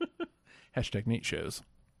 Hashtag Nate shows.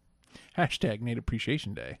 Hashtag Nate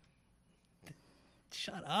Appreciation Day.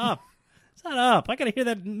 Shut up. Shut up. I got to hear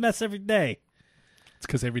that mess every day. It's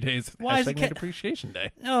because every day is Why is hashtag it Nate Appreciation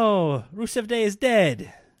Day. No, Rusev Day is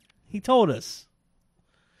dead. He told us.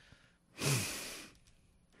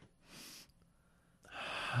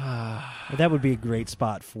 That would be a great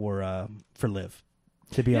spot for Liv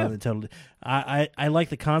to be on the Total. I like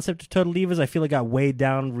the concept of Total Divas. I feel it got weighed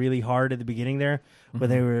down really hard at the beginning there, where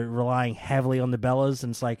they were relying heavily on the Bellas,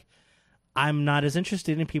 and it's like I'm not as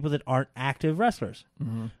interested in people that aren't active wrestlers,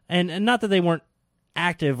 and not that they weren't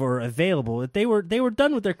active or available. They were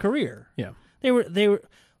done with their career. Yeah.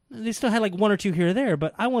 They still had like one or two here or there,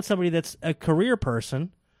 but I want somebody that's a career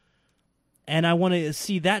person And I want to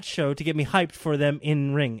see that show to get me hyped for them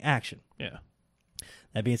in-ring action. Yeah.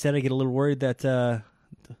 That being said, I get a little worried that...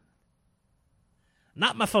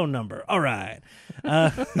 not my phone number. All right.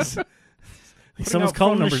 Someone's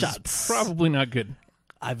calling the shots. Probably not good.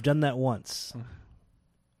 I've done that once.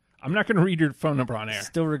 I'm not going to read your phone number on air.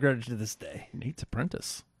 Still regret it to this day. Nate's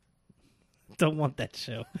Apprentice. Don't want that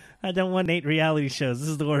show. I don't want Nate reality shows. This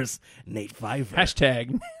is the worst. Nate Pfeiffer.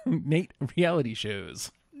 Hashtag Nate reality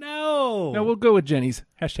shows. No. No, we'll go with Jenny's.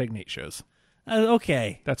 Hashtag Nate shows.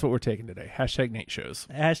 Okay. That's what we're taking today. Hashtag Nate shows.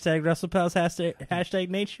 Hashtag WrestlePals. Hashtag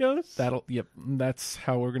Nate shows. Yep. That's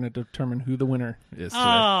how we're going to determine who the winner is today.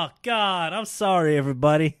 Oh, God. I'm sorry,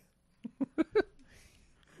 everybody.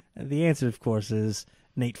 And the answer, of course, is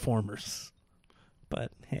Nate Formers.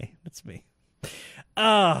 But, hey, that's me.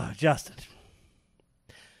 Oh, Justin.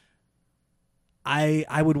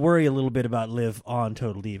 I would worry a little bit about Liv on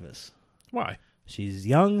Total Divas. Why? She's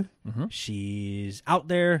young. Mm-hmm. She's out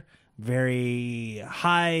there. Very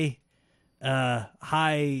high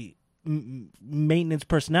maintenance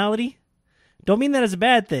personality. Don't mean that as a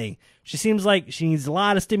bad thing. She seems like she needs a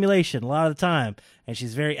lot of stimulation a lot of the time, and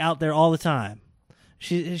she's very out there all the time.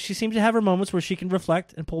 She seems to have her moments where she can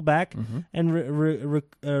reflect and pull back and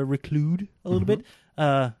reclude a little bit.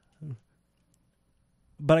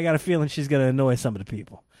 But I got a feeling she's going to annoy some of the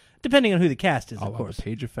people, depending on who the cast is, of course. The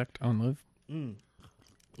Page effect on Liv.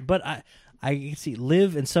 But I can see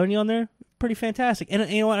Liv and Sonya on there, pretty fantastic. And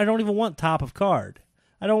you know what? I don't even want top of card.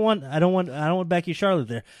 I don't want Becky Charlotte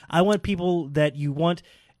there. I want people that you want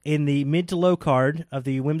in the mid to low card of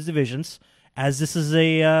the women's divisions, as this is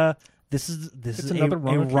a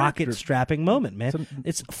rocket strapping moment, man.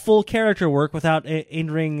 It's full character work without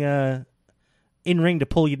in ring to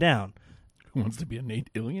pull you down. Who wants to be a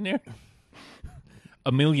Nate Illionaire?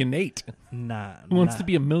 A million Nate. Nah. Who wants to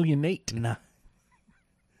be a million Nate? Nah.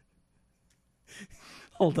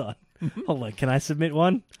 Hold on. Can I submit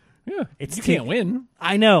one? Yeah. You can't win.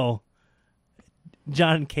 I know.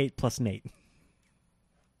 John and Kate plus Nate.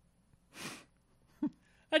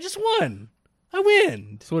 I just won. I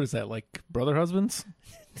win. So what is that, like brother husbands?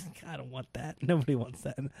 I don't want that. Nobody wants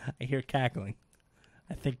that. I hear cackling.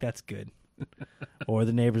 I think that's good. Or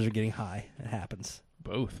the neighbors are getting high. It happens.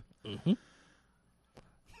 Both. Mm-hmm.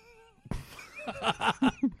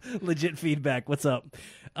 Legit feedback. What's up?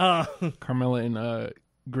 Carmella and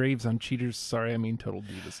Graves on Cheaters. Sorry, I mean Total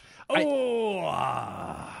Divas. I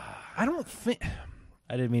don't think...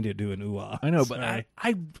 I didn't mean to do an ooh-ah. I know, Sorry. but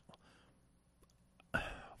I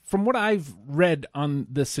from what I've read on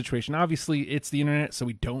this situation, obviously it's the internet, so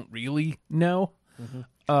we don't really know.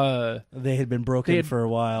 They had been broken for a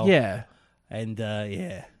while. Yeah. And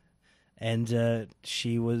and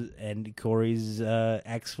she was, and Corey's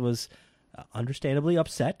ex was understandably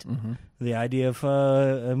upset. The idea of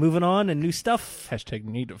moving on and new stuff. Hashtag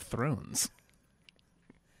Nate of Thrones.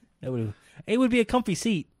 It would be a comfy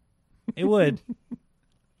seat. It would.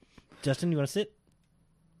 Justin, you want to sit?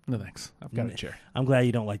 No thanks. I've got a chair. I'm glad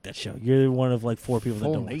you don't like that show. You're one of like 4 people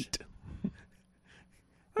that don't Nate.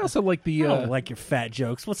 I also like the. I don't like your fat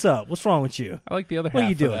jokes. What's up? What's wrong with you? I like the other What half are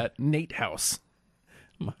you doing? of that. Nate House.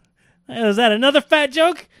 Is that another fat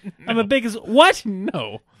joke? I'm a big as what?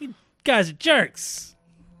 No. You guys are jerks.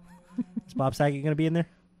 Is Bob Saget going to be in there?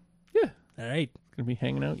 Yeah. All right. Gonna be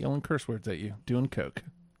hanging out, yelling curse words at you, doing coke.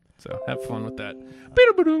 So have fun with that.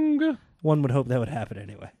 Ba-da-ba-dunga. One would hope that would happen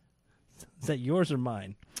anyway. Is that yours or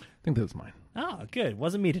mine? I think that was mine. Oh, good.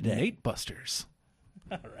 Wasn't me today. Nate Busters.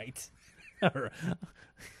 All right. All right.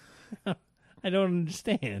 I don't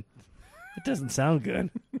understand. It doesn't sound good.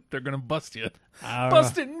 They're gonna bust you.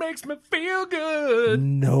 Busting makes me feel good.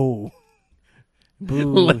 No.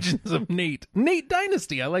 Boo. Legends of Nate. Nate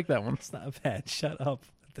Dynasty. I like that one. It's not bad. Shut up.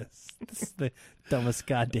 This is the dumbest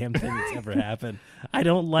goddamn thing that's ever happened. I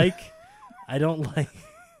don't like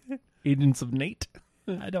Agents of Nate.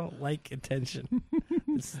 I don't like attention.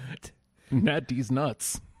 Natty's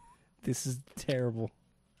nuts. This is terrible.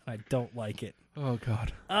 I don't like it. Oh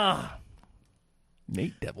God.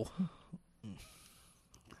 Nate Devil.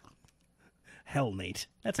 Hell, Nate.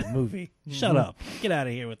 That's a movie. Shut up. Get out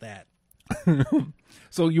of here with that.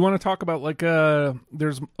 So you want to talk about like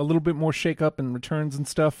there's a little bit more shakeup and returns and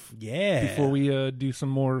stuff? Yeah. Before we do some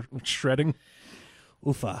more shredding.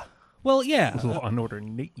 Oofa. Well, yeah. A little unorder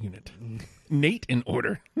Nate unit. Nate in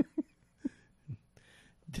order.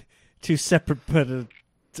 2 separate, but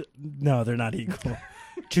no, they're not equal.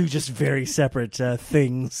 2 just very separate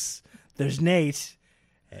things. There's Nate,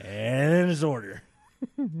 and there's Order.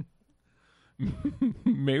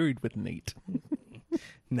 Married with Nate.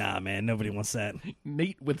 Nah, man, nobody wants that.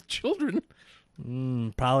 Nate with children.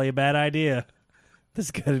 Probably a bad idea. There's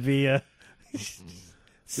got to be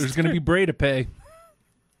There's going to be Bray to pay.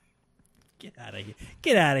 Get out of here.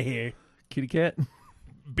 Get out of here. Kitty cat.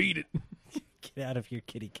 Beat it. Get out of here,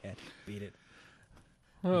 kitty cat. Beat it.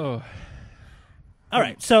 Oh. All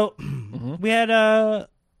right, so we had a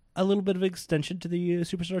little bit of extension to the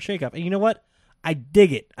Superstar Shakeup. And you know what? I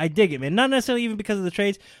dig it. I dig it, man. Not necessarily even because of the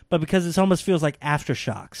trades, but because it almost feels like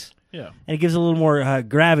aftershocks. Yeah. And it gives a little more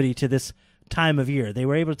gravity to this time of year. They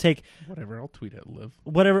were able to take Whatever. I'll tweet at Liv.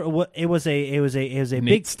 whatever. It was a big.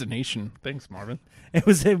 Nate's the nation. Thanks, Marvin. It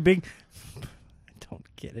was a big. I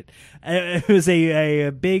don't get it. It was a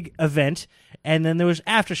big event, and then there was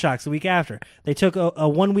aftershocks the week after. They took a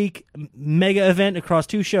 1 week mega event across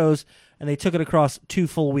 2 shows, and they took it across 2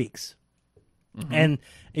 full weeks, and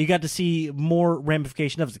you got to see more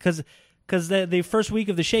ramification of it because the first week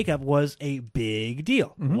of the shakeup was a big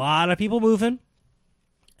deal. A lot of people moving,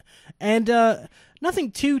 and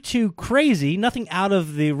nothing too crazy, nothing out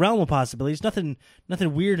of the realm of possibilities, nothing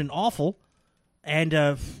weird and awful. And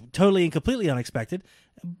totally and completely unexpected.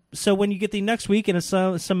 So when you get the next week and it's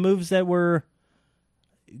some moves that were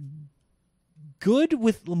good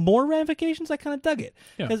with more ramifications, I kind of dug it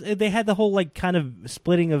because they had the whole like kind of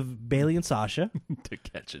splitting of Bailey and Sasha. To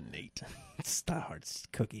catch a Nate. It's not hard. It's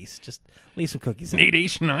cookies. Just leave some cookies.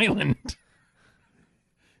 Nation Island.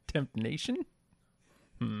 Tempt Nation?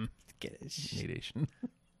 Get it. Nation.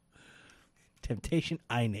 Temptation.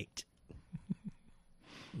 I Nate.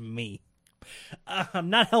 Me. I'm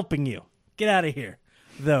not helping you. Get out of here.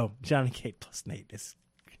 Though Johnny Cage plus Nate is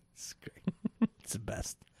great. It's the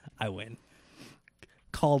best. I win.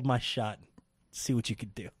 Called my shot. See what you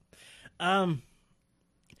could do. So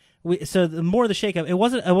the more of the shakeup, it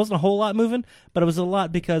wasn't a whole lot moving, but it was a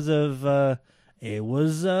lot because of it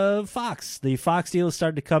was Fox. The Fox deal is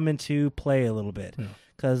starting to come into play a little bit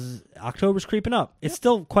because October's creeping up. It's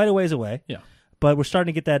still quite a ways away. Yeah. But we're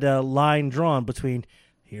starting to get that line drawn between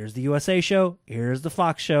here's the USA show, here's the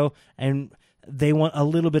Fox show, and they want a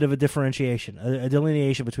little bit of a differentiation, a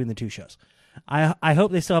delineation between the 2 shows. I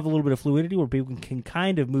hope they still have a little bit of fluidity where people can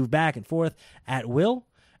kind of move back and forth at will,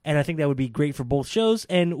 and I think that would be great for both shows,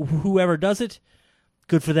 and whoever does it,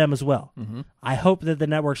 good for them as well. I hope that the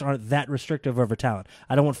networks aren't that restrictive over talent.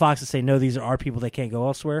 I don't want Fox to say, no, these are our people, they can't go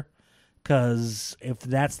elsewhere, because if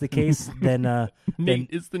that's the case, then Nate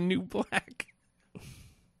is the new black.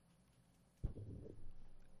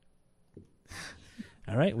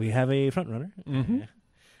 All right, we have a front runner.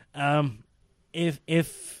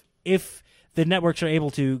 If the networks are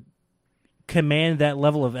able to command that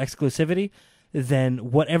level of exclusivity,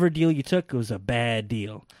 then whatever deal you took was a bad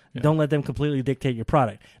deal. Yeah. Don't let them completely dictate your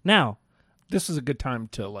product. Now, this is a good time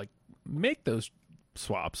to like make those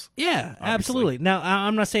swaps. Yeah, obviously. Absolutely. Now,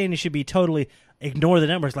 I'm not saying you should be totally ignore the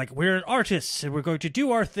networks. Like we're artists and we're going to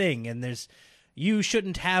do our thing, and you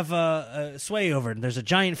shouldn't have a sway over it. And there's a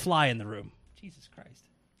giant fly in the room. Jesus Christ.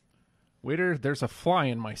 Waiter, there's a fly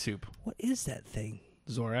in my soup. What is that thing?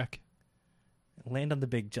 Zorak. Land on the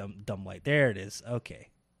big dumb light. There it is. Okay.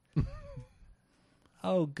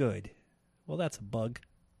 Oh, good. Well, that's a bug.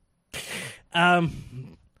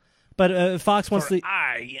 But Fox wants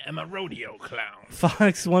I am a rodeo clown.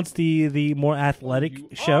 Fox wants the more athletic you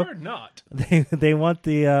show. Are not. They want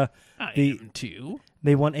I am too.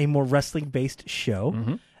 They want a more wrestling based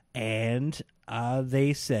show, and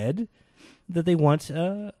they said that they want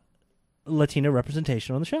Latino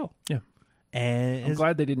representation on the show. Yeah, and I'm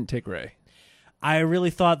glad they didn't take Ray. I really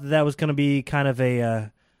thought that was going to be kind of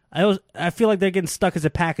a. I feel like they're getting stuck as a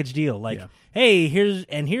package deal. Like, hey, here's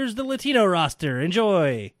the Latino roster.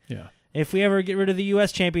 Enjoy. Yeah. If we ever get rid of the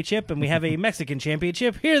U.S. championship and we have a Mexican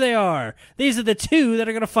championship, here they are. These are the 2 that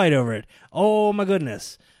are going to fight over it. Oh my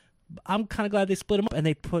goodness! I'm kind of glad they split them up and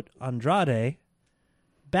they put Andrade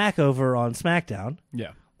back over on SmackDown.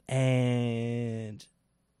 Yeah. And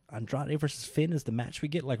Andrade versus Finn is the match we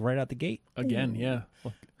get like right out the gate. Again, yeah.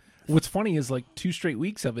 Look, what's funny is like 2 straight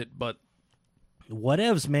weeks of it, but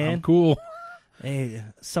whatevs, man. I'm cool. Hey,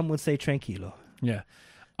 some would say tranquilo. Yeah.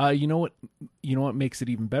 You know what makes it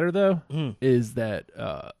even better though is that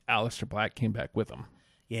Aleister Black came back with him.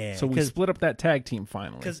 Yeah. So we split up that tag team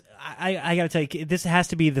finally. Because I got to tell you, this has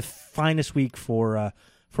to be the finest week for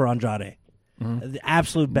Andrade. The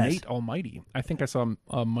absolute best. Nate Almighty. I think I saw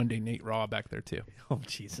Monday Nate Raw back there too. Oh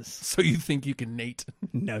Jesus! So you think you can Nate?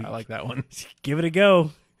 No, I like that one. Give it a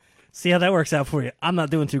go. See how that works out for you. I'm not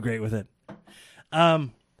doing too great with it.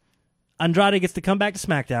 Andrade gets to come back to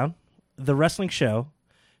SmackDown, the wrestling show.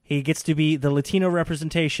 He gets to be the Latino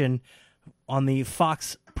representation on the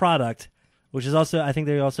Fox product, which is also, I think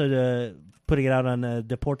they're also putting it out on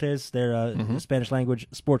Deportes, their Spanish language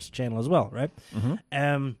sports channel as well, right?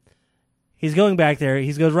 He's going back there.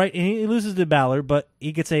 He goes right, and he loses to Balor, but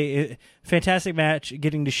he gets a fantastic match,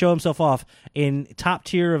 getting to show himself off in top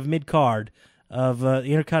tier of mid card of the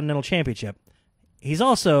Intercontinental Championship. He's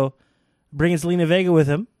also bringing Zelina Vega with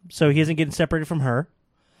him, so he isn't getting separated from her.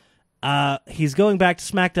 He's going back to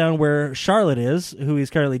SmackDown where Charlotte is, who he's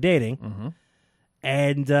currently dating,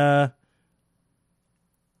 and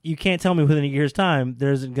you can't tell me within a year's time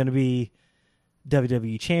there isn't going to be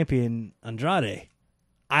WWE Champion Andrade.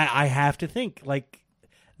 I have to think like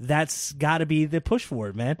that's got to be the push for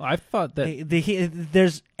it, man. I thought that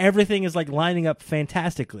there's everything is like lining up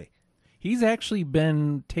fantastically. he's actually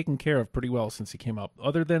been taken care of pretty well since he came up.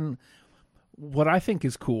 Other than what I think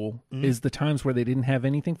is cool is the times where they didn't have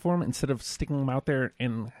anything for him. Instead of sticking him out there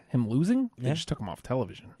and him losing, they just took him off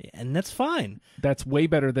television. And that's fine. That's way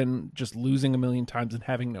better than just losing a million times and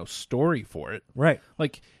having no story for it. Right.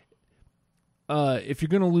 Like, if you're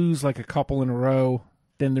going to lose like a couple in a row,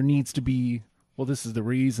 then there needs to be, well, this is the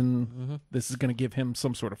reason. This is going to give him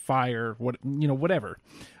some sort of fire, whatever.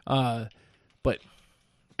 But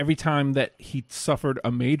every time that he suffered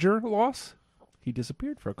a major loss, he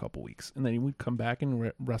disappeared for a couple weeks, and then he would come back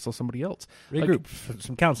and wrestle somebody else. Regroup for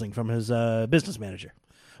some counseling from his business manager.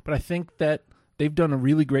 But I think that they've done a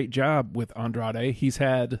really great job with Andrade. He's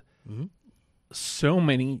had so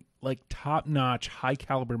many like top-notch,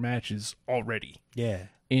 high-caliber matches already. Yeah.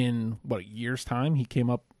 In, a year's time? He came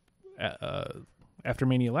up after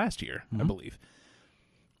Mania last year, I believe.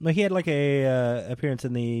 No, he had like a appearance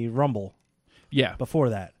in the Rumble Yeah, before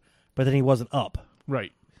that, but then he wasn't up.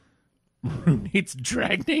 right. It's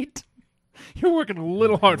Dragnate. You're working a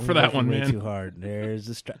little hard for that one, Way man. too hard. There's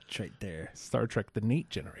a stretch right there. Star Trek: The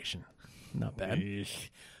Nate Generation. Not bad.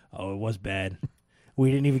 Oh, it was bad.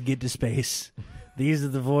 We didn't even get to space. These are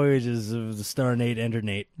the voyages of the Star Nate, Ender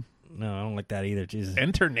Nate. No, I don't like that either. Jesus.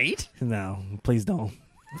 Enter Nate? No, please don't.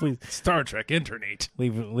 Please Star Trek Enter Nate.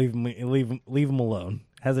 leave him alone.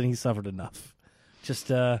 Hasn't he suffered enough?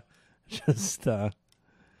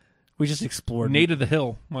 We just explored Nate of the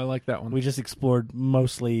Hill. I like that one. We just explored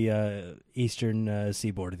mostly eastern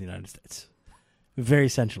seaboard of the United States. Very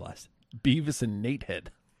centralized. Beavis and Nate Head.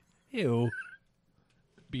 Ew.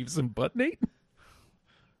 Beavis and Butt Nate?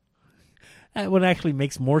 That one actually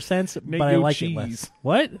makes more sense, Nate but I Yo like Cheese. it less.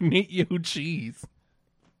 What? Nate Yo Cheese.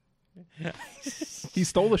 He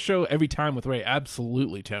stole the show every time with Ray.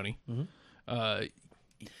 Absolutely, Tony.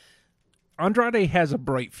 Andrade has a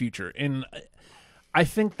bright future, and I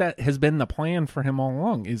think that has been the plan for him all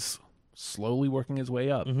along, is slowly working his way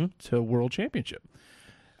up to World Championship.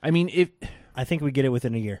 I mean, I think we get it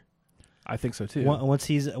within a year. I think so too. Once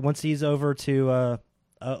he's over to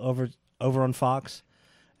over on Fox,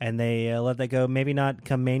 and they let that go. Maybe not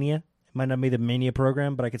come Mania. It might not be the Mania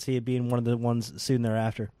program, but I could see it being one of the ones soon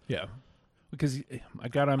thereafter. Yeah, because I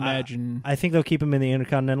gotta imagine. I think they'll keep him in the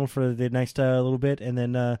Intercontinental for the next little bit, and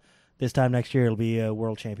then this time next year it'll be a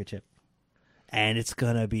World Championship, and it's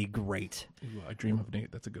gonna be great. Ooh, I Dream of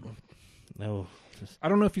Nate. That's a good one. No, I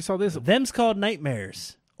don't know if you saw this. them's called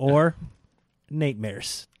nightmares or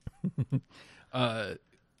Nightmares.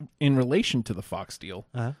 In relation to the Fox deal,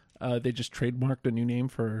 Uh-huh. they just trademarked a new name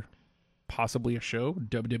for possibly a show,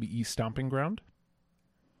 WWE Stomping Ground.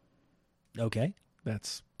 Okay.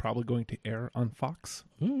 That's probably going to air on Fox.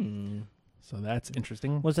 So that's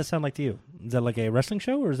interesting. What does that sound like to you? Is that like a wrestling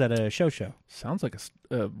show or is that a show? Sounds like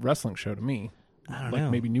a wrestling show to me. I don't like know.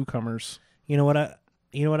 maybe newcomers. You know what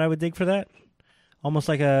I would dig for that? Almost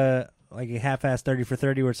like a half-ass 30 for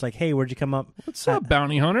 30 where it's like, hey, where'd you come up? What's up,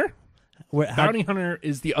 Bounty Hunter? How, Bounty Hunter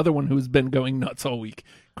is the other one who's been going nuts all week.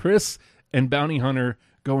 Chris and Bounty Hunter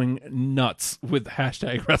going nuts with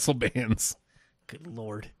hashtag WrestleBands. good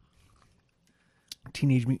Lord.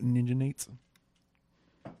 Teenage Mutant Ninja Nates.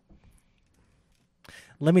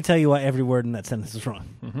 Let me tell you why every word in that sentence is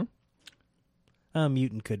wrong.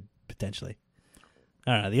 Mutant could potentially.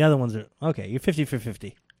 I don't know. The other ones are okay. You're 50 for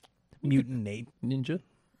 50. Mutant Nate. Ninja.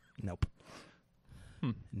 Nope.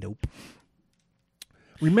 Nope.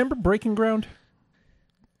 Remember Breaking Ground?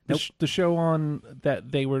 Nope. The show on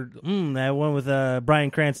that they were That one with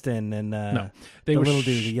Bryan Cranston and no the they were little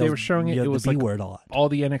dude. they were showing it. It was the B like word a lot. all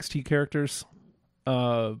the NXT characters,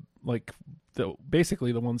 like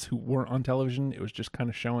basically the ones who weren't on television. It was just kind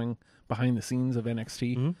of showing behind the scenes of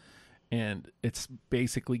NXT, and it's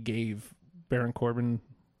basically gave Baron Corbin,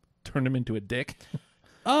 turned him into a dick.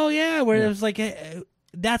 Oh yeah, where it was like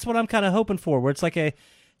that's what I'm kind of hoping for. Where it's like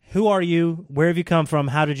who are you? Where have you come from?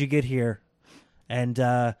 How did you get here? And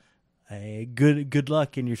good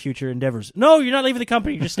luck in your future endeavors. No, you're not leaving the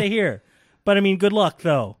company. Just stay here. But I mean, good luck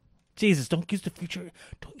though. Jesus, don't use the future.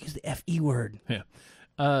 Don't use the FE word. Yeah.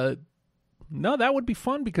 No, that would be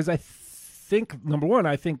fun because I think, number one,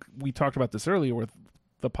 I think we talked about this earlier with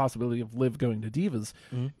the possibility of Liv going to Divas,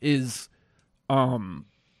 is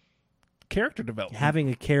character development. Having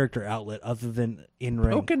a character outlet other than in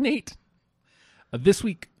ring. Poke Nate. This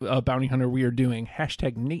week, Bounty Hunter, we are doing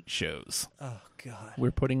hashtag Nate shows. Oh, God.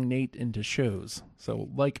 We're putting Nate into shows. So,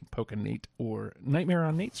 like Poke Nate or Nightmare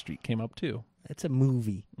on Nate Street came up too. It's a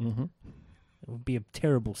movie. Mm-hmm. It would be a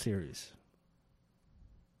terrible series.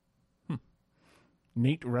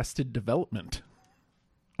 Nate Arrested Development.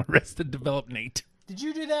 Arrested Develop Nate. Did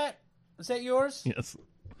you do that? Was that yours? Yes.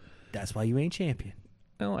 That's why you ain't champion.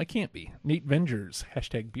 No, I can't be. Nate Vengers.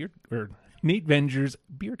 Hashtag beard. Or Nate Vengers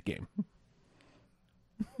beard game.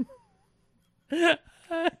 The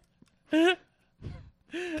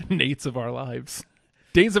Nates of our lives.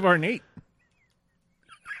 Days of our Nate.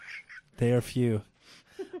 They are few.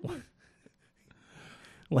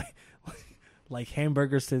 like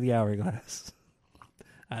hamburgers through the hourglass.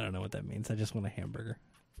 I don't know what that means. I just want a hamburger.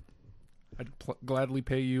 I'd gladly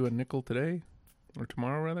pay you a nickel today, or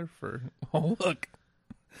tomorrow rather, for... Oh, look.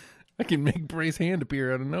 I can make Bray's hand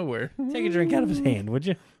appear out of nowhere. Take a drink out of his hand, would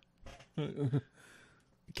you?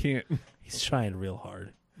 Can't. He's trying real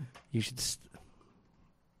hard. You should...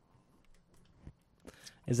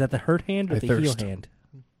 Is that the hurt hand or I the heel thirst. hand?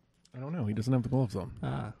 I don't know. He doesn't have the gloves on.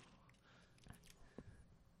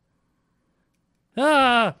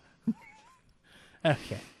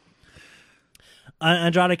 Okay.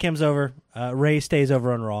 Andrade comes over. Ray stays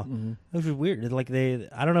over on Raw. Which is weird. Like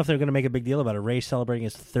I don't know if they're going to make a big deal about it. Ray celebrating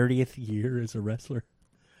his 30th year as a wrestler.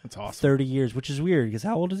 That's awesome. 30 years, which is weird because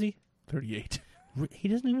how old is he? 38. He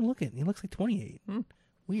doesn't even look it. He looks like 28.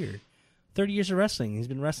 Weird. 30 years of wrestling. He's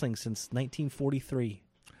been wrestling since 1943.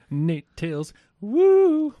 Nate Tails.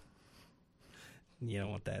 Woo! You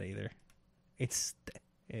don't want that either. It's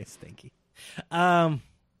stinky.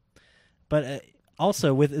 But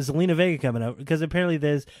also with Zelina Vega coming out, because apparently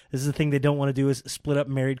this is the thing they don't want to do is split up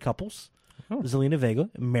married couples. Zelina Vega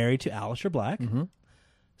married to Aleister Black.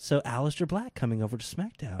 So Aleister Black coming over to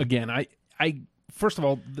SmackDown. Again, I first of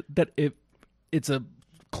all, it's a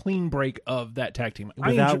clean break of that tag team.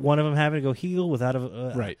 Without one of them having to go heel, without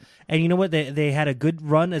right. And you know what? They had a good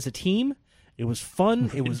run as a team. It was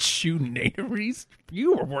fun. It was shooting Nateries.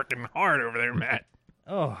 You were working hard over there, Matt.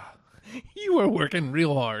 Oh, you were working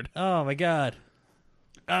real hard. Oh my God.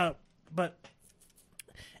 But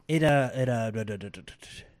it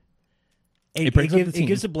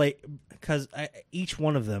gives a Blake because each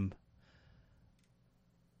one of them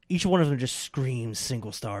just screams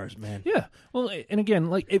single stars, man. Yeah. Well, and again,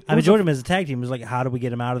 like I enjoyed him as a tag team. It was like, how do we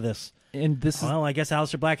get him out of this? And this well, I guess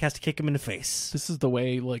Aleister Black has to kick him in the face. This is the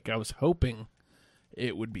way, like I was hoping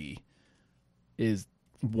it would be. Is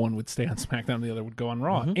one would stay on SmackDown, the other would go on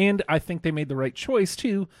Raw, and I think they made the right choice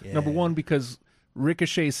too. Yeah. Number one, because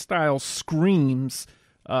Ricochet's style screams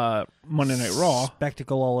Monday Night Raw,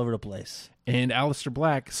 spectacle all over the place, and Aleister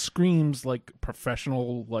Black screams like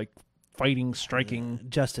professional, like fighting, striking.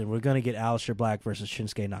 Justin, we're gonna get Aleister Black versus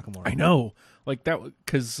Shinsuke Nakamura. I know, like that,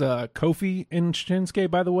 because Kofi and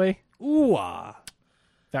Shinsuke, by the way,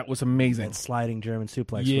 that was amazing. That sliding German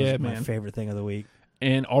suplex was my favorite thing of the week.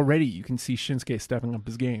 And already you can see Shinsuke stepping up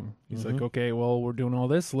his game. He's like, okay, well, we're doing all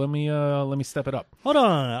this. Let me step it up. Hold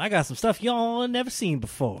on, I got some stuff y'all never seen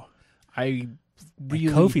before.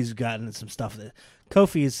 Kofi's gotten some stuff that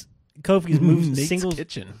Kofi's moves Nate's singles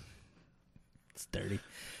kitchen. It's dirty.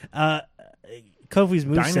 Kofi's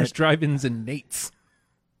moves Diners, drive-ins, and Nate's.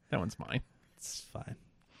 That one's mine. It's fine.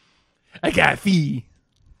 I got a fee.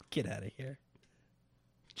 Get out of here.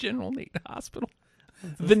 General Nate Hospital.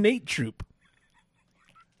 The Nate Troop.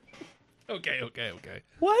 Okay.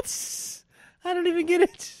 What? I don't even get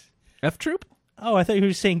it. F Troop? Oh, I thought you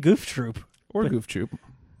were saying Goof Troop. Or Goof Troop.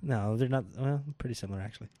 No, they're not. Well, pretty similar,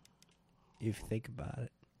 actually. If you think about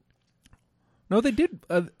it. No, they did.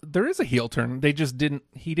 There is a heel turn. They just didn't.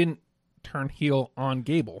 He didn't turn heel on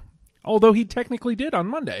Gable. Although he technically did on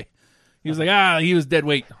Monday. He was like, he was dead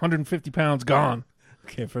weight. 150 pounds gone.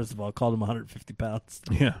 Okay, first of all, I called him 150 pounds.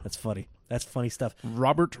 Yeah. That's funny. That's funny stuff.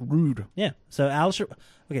 Robert Roode. Yeah. So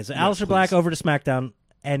Aleister Black over to SmackDown,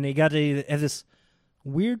 and they got to have this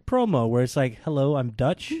weird promo where it's like, "Hello, I'm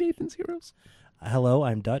Dutch." Nathan's Heroes. Hello,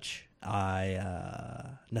 I'm Dutch.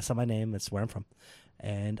 That's not my name. That's where I'm from,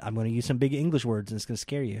 and I'm going to use some big English words, and it's going to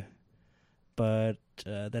scare you, but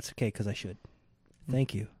that's okay because I should.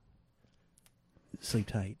 Thank you. Sleep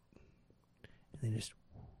tight. And then just.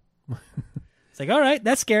 It's like, all right,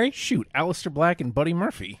 that's scary. Shoot, Aleister Black and Buddy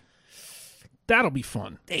Murphy. That'll be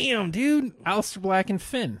fun. Damn, dude. Aleister Black and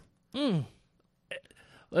Finn.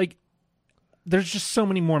 Like, there's just so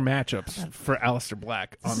many more matchups for Aleister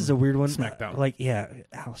Black. This is a weird one. SmackDown.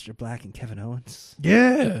 Aleister Black and Kevin Owens.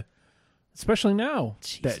 Yeah. Especially now.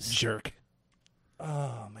 That Jesus. jerk.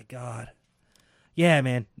 Oh my God. Yeah,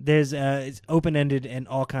 man. There's it's open ended and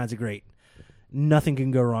all kinds of great. Nothing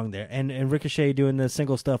can go wrong there. And Ricochet doing the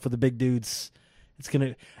single stuff with the big dudes.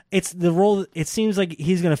 It's the role. It seems like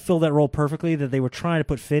he's gonna fill that role perfectly that they were trying to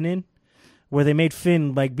put Finn in, where they made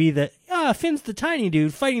Finn be Finn's the tiny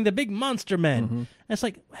dude fighting the big monster men. And it's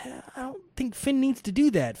like, I don't think Finn needs to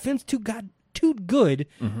do that. Finn's too good,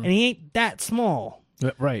 and he ain't that small.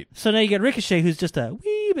 Right. So now you get Ricochet, who's just a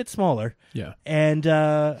wee bit smaller, Yeah. and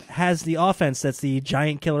has the offense that's the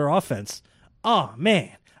giant killer offense. Oh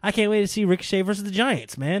man, I can't wait to see Ricochet versus the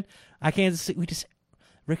Giants, man. I can't see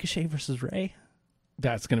Ricochet versus Ray.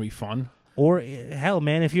 That's going to be fun. Or hell,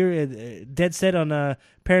 man, if you're dead set on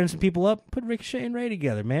pairing some people up, put Ricochet and Ray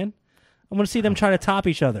together, man. I want to see them try to top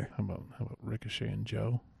each other. How about Ricochet and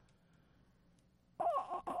Joe?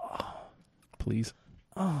 Please.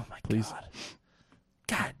 Oh my Please.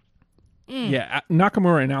 God. Yeah,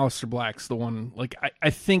 Nakamura and Aleister Black's the one. Like, I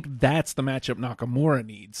think that's the matchup Nakamura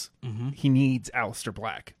needs. He needs Aleister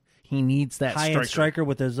Black. He needs that High-end striker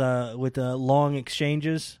with those with long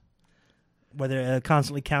exchanges, where they're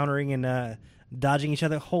constantly countering and dodging each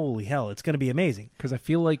other. Holy hell, it's going to be amazing. Because I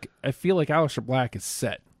feel like Aleister Black is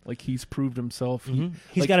set. Like, he's proved himself.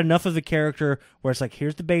 He's got enough of the character where it's like,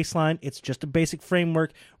 here's the baseline. It's just a basic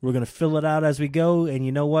framework. We're going to fill it out as we go, and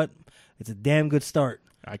you know what? It's a damn good start.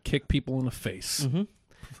 I kick people in the face.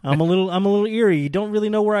 I'm a little eerie. You don't really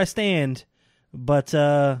know where I stand, but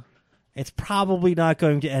it's probably not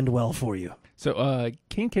going to end well for you. So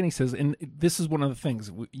Kane Kenny says, and this is one of the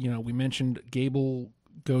things, we mentioned Gable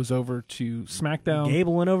goes over to SmackDown.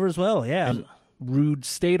 Gable went over as well, yeah. And Rude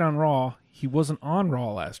stayed on Raw. He wasn't on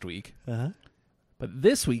Raw last week. But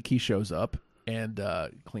this week he shows up and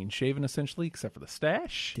clean shaven essentially, except for the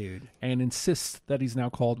stash. Dude. And insists that he's now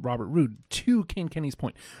called Robert Roode. To Kane Kenny's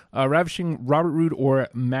point, ravishing Robert Roode or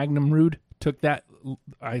Magnum Roode took that,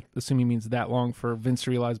 I assume he means that long for Vince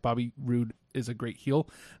to realize Bobby Roode is a great heel.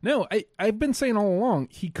 No, I've been saying all along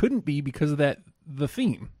he couldn't be because of the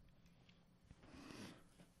theme.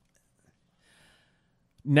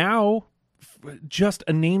 Now, just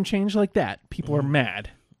a name change like that, people are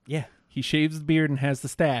mad. Yeah. He shaves the beard and has the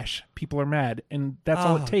stash. People are mad, and that's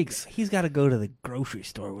all it takes. He's got to go to the grocery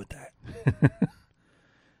store with that.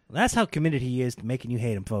 That's how committed he is to making you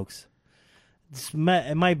hate him, folks. It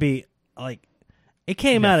might be like it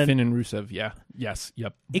came out of Finn and Rusev. Yeah. Yes.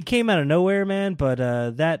 Yep. It came out of nowhere, man. But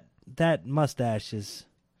that mustache is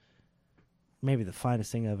maybe the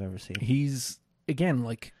finest thing I've ever seen. He's again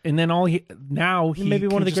and then he maybe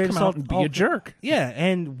one of the just greatest come out and be a jerk. Yeah,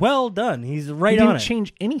 and well done. He's right He on didn't it.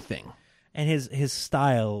 change anything. And his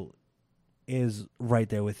style is right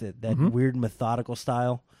there with it. That weird methodical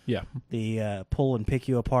style. Yeah. The pull and pick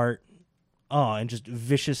you apart. Oh, and just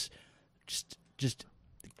vicious, just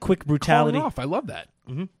quick brutality. Calling off. I love that.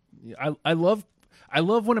 I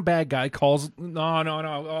love when a bad guy calls. No.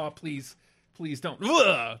 Oh, please don't.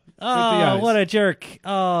 Ugh. Oh, what a jerk!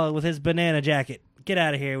 Oh, with his banana jacket. Get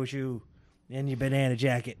out of here with you and your banana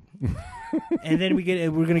jacket. And then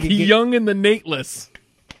we're gonna get Young and the Nateless.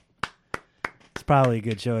 It's probably a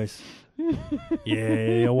good choice.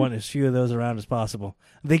 Yeah, I want as few of those around as possible.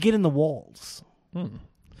 They get in the walls.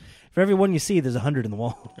 For every one you see, there's 100 in the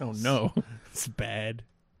wall. Oh no, it's bad.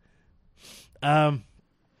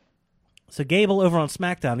 So Gable over on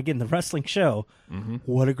SmackDown, again, the wrestling show.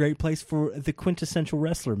 What a great place for the quintessential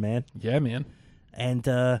wrestler, man. Yeah, man. And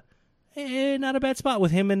not a bad spot with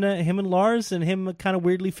him and Lars, and him kind of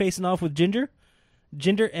weirdly facing off with Jinder.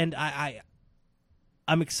 And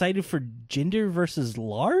I'm excited for Jinder versus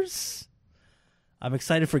Lars. I'm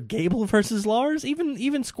excited for Gable versus Lars.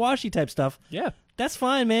 Even squashy type stuff. Yeah, that's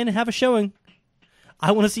fine, man. Have a showing.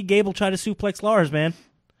 I want to see Gable try to suplex Lars, man.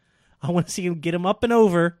 I want to see him get him up and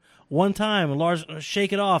over one time, and Lars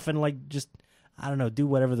shake it off and just I don't know, do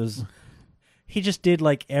whatever those. He just did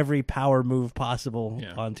every power move possible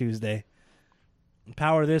on Tuesday.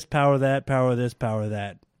 Power this, power that, power this, power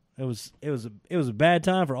that. It was a bad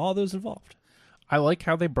time for all those involved. I like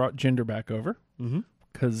how they brought Jinder back over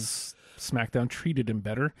because SmackDown treated him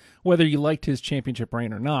better. Whether you liked his championship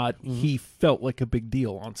reign or not, he felt like a big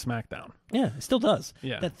deal on SmackDown. Yeah, it still does.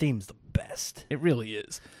 Yeah. That theme's the best. It really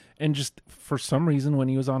is. And just for some reason, when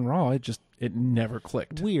he was on Raw, it never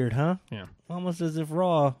clicked. Weird, huh? Yeah. Almost as if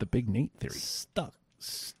Raw The Big Nate theory. stuck.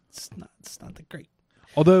 It's not that great.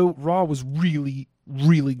 Although Raw was really,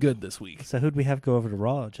 really good this week. So who'd we have go over to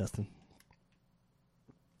Raw, Justin?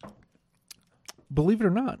 Believe it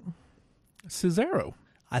or not, Cesaro.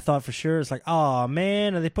 I thought for sure it's like, oh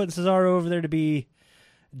man, are they putting Cesaro over there to be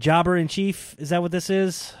jobber in chief? Is that what this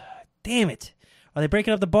is? Damn it! Are they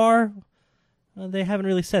breaking up the bar? They haven't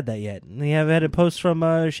really said that yet. And they have had a post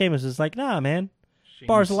from Sheamus. It's like, nah, man,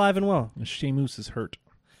 bar's alive and well. Sheamus is hurt.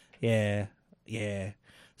 Yeah.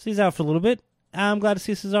 So he's out for a little bit. I'm glad to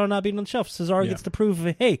see Cesaro not being on the shelf. Cesaro gets to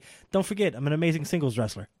prove, hey, don't forget, I'm an amazing singles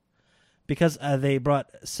wrestler. Because they brought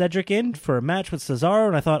Cedric in for a match with Cesaro,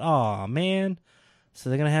 and I thought, oh man. So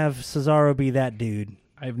they're going to have Cesaro be that dude.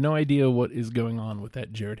 I have no idea what is going on with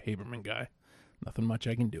that Jared Haberman guy. Nothing much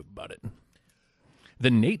I can do about it. The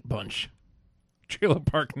Nate Bunch. Trailer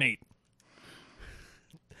Park Nate.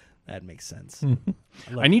 That makes sense.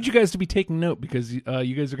 I need you guys to be taking note because you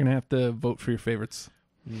guys are going to have to vote for your favorites.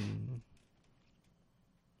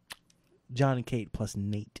 John and Kate plus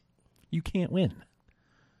Nate. You can't win.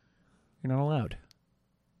 You're not allowed.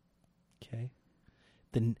 Okay.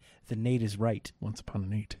 The Nate is right. Once upon a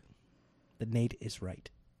Nate. The Nate is right.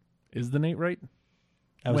 Is the Nate right?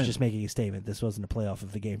 I was When? just making a statement. This wasn't a playoff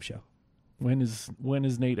of the game show. When is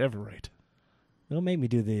Nate ever right? Don't make me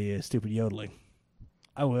do the stupid yodeling.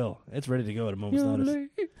 I will. It's ready to go at a moment's notice.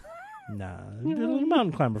 Nah. Little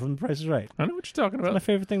mountain climber from The Price is Right. I know what you're talking It's my about.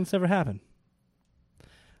 favorite thing that's ever happened.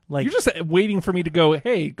 Like, You're just waiting for me to go,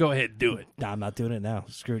 hey, go ahead, do it. nah, I'm not doing it now.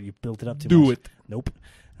 Screw it. You built it up too Do much. it. Nope.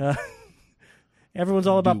 Everyone's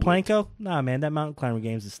all about Do it. Planko. Nah, man, that mountain climber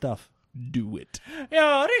game's is stuff. Do it.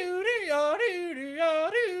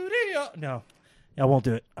 No. I won't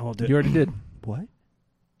do it. You already did. What?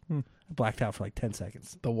 I blacked out for like 10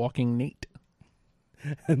 seconds. The Walking Nate.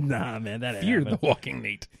 Nah, man, that ain't Fear happening. the Walking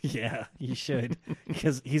Nate. Yeah, you should.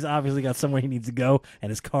 Because he's obviously got somewhere he needs to go, and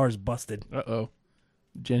his car's busted. Uh-oh.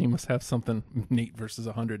 Jenny must have something. Nate versus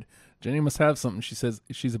 100. Jenny must have something. She says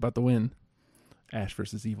she's about to win. Ash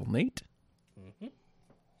versus Evil Nate.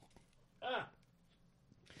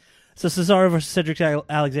 So Cesaro versus Cedric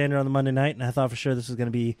Alexander on the Monday night, and I thought for sure this was going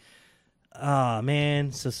to be,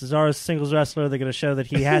 man. So Cesaro's a singles wrestler. They're going to show that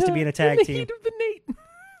he has to be in a tag In the team. heat of the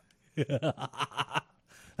Nate.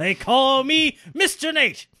 They call me Mr.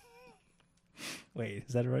 Nate. Wait,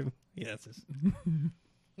 is that right? Yeah, that's this.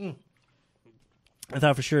 I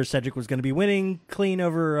thought for sure Cedric was going to be winning clean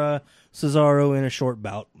over Cesaro in a short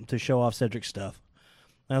bout to show off Cedric's stuff.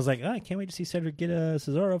 And I was like, I can't wait to see Cedric get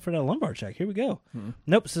Cesaro up for that lumbar check. Here we go.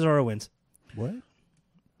 Nope, Cesaro wins. What?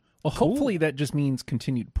 Well, hopefully that just means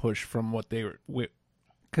continued push from what they were.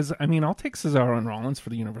 Because, I mean, I'll take Cesaro and Rollins for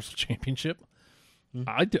the Universal Championship.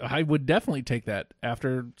 I would definitely take that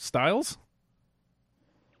after Styles.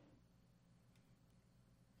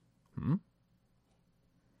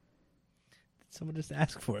 Someone just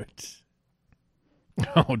asked for it.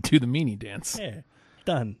 Oh, do the meanie dance. Yeah,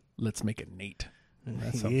 done. Let's make it Nate.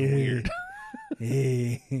 That's something Yeah. weird.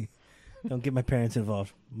 Hey. Don't get my parents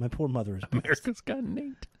involved. My poor mother is. America's got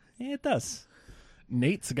Nate. Yeah, it does.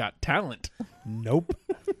 Nate's got talent. Nope.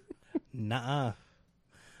 Nuh-uh.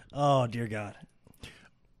 Oh, dear God.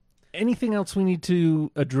 Anything else we need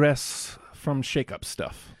to address from Shake-Up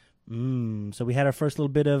stuff? So we had our first little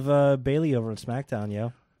bit of Bailey over on SmackDown,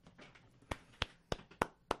 yo.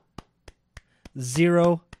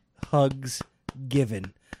 0 hugs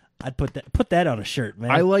given. I'd put that on a shirt,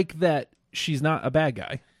 man. I like that she's not a bad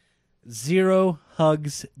guy. 0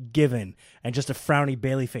 hugs given, and just a frowny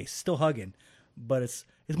Bailey face, still hugging, but it's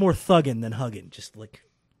more thugging than hugging. Just like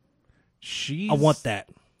I want that.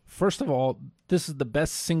 First of all, this is the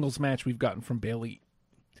best singles match we've gotten from Bailey,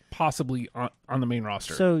 possibly on the main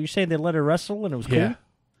roster. So you're saying they let her wrestle and it was cool? yeah.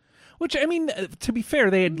 Which, I mean, to be fair,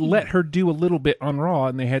 they had let her do a little bit on Raw,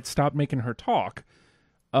 and they had stopped making her talk.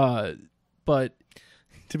 But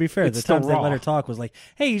To be fair, It's the still times they Raw. let her talk was like,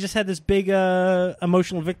 "Hey, you just had this big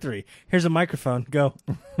emotional victory. Here's a microphone. Go."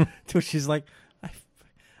 To which she's like, "I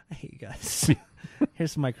hate you guys.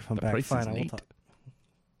 Here's the microphone back. price Fine, is I will Nate. talk."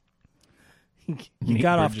 You Nate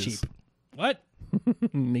got off Bridges. cheap. What?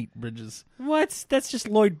 Nate Bridges What? That's just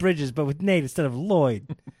Lloyd Bridges, but with Nate instead of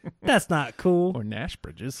Lloyd. That's not cool. or Nash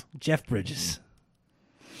Bridges. Jeff Bridges.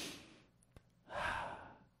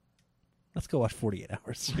 Let's go watch 48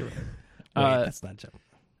 Hours. You're right. Wait, that's not Jeff.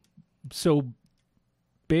 So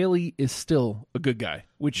Bailey is still a good guy,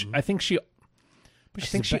 which I think she. I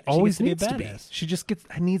think she always needs to be. She just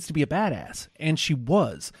needs to be a badass, and she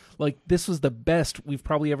was. Like, this was the best we've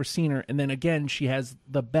probably ever seen her. And then again, she has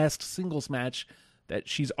the best singles match that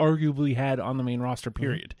she's arguably had on the main roster.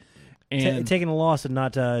 Period. And Taking a loss and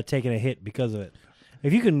not taking a hit because of it.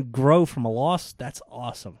 If you can grow from a loss, that's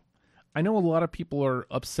awesome. I know a lot of people are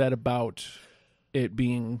upset about it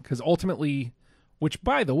being, because ultimately, which,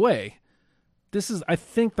 by the way, this is, I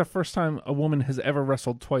think, the first time a woman has ever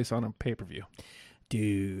wrestled twice on a pay-per-view.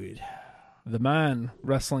 Dude. The man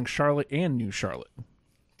wrestling Charlotte and New Charlotte.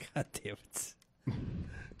 God damn it.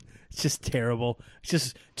 It's just terrible.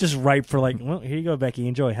 It's just ripe for like, well, here you go, Becky.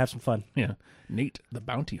 Enjoy. Have some fun. Yeah. Nate the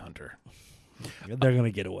Bounty Hunter. They're going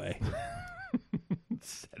to get away.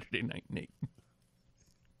 Saturday Night Nate.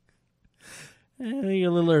 You're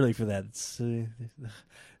a little early for that.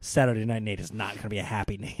 Saturday Night Nate is not going to be a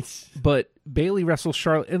happy Nate. But Bayley wrestles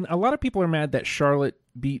Charlotte, and a lot of people are mad that Charlotte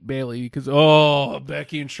beat Bayley because,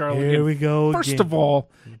 Becky and Charlotte. Here we go. First again. of all,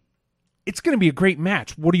 it's going to be a great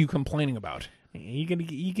match. What are you complaining about? You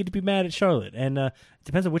get to be mad at Charlotte, and it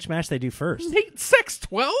depends on which match they do first. Nate sex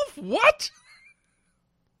 12? What?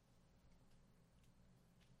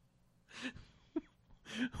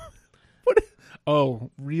 What? Oh,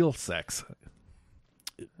 real sex.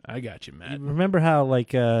 I got you, Matt. Remember how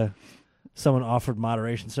like someone offered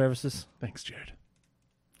moderation services? Thanks, Jared.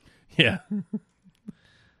 Yeah.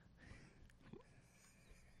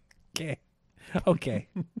 Okay.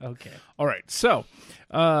 All right. So,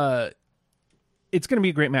 it's going to be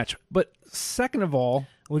a great match. But second of all,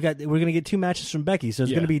 We're going to get 2 matches from Becky, so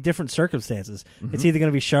it's Yeah. going to be different circumstances. It's either going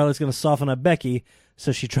to be Charlotte's going to soften up Becky,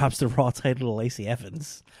 so she drops the Raw title to Lacey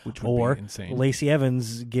Evans, Which would or be insane. Lacey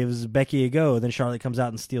Evans gives Becky a go, then Charlotte comes out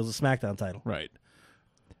and steals the SmackDown title. right.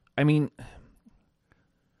 I mean,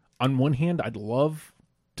 on one hand, I'd love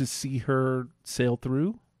to see her sail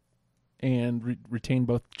through and retain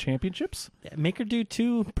both championships. Make her do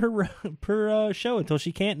 2 per show until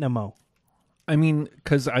she can't no more. I mean,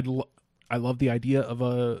 because I love the idea of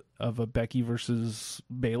a Becky versus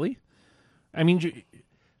Bayley. I mean,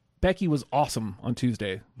 Becky was awesome on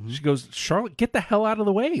Tuesday. She goes, Charlotte, get the hell out of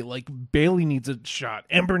the way. Like, Bayley needs a shot.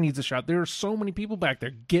 Ember needs a shot. There are so many people back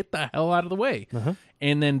there. Get the hell out of the way.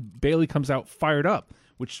 And then Bayley comes out fired up,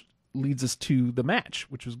 which leads us to the match,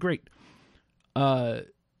 which was great.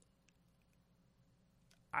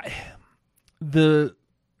 The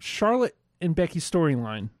Charlotte and Becky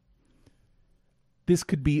storyline, this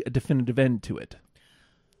could be a definitive end to it.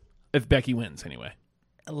 If Becky wins, anyway.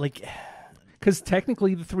 Like, Because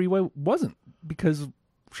technically the 3-way wasn't, because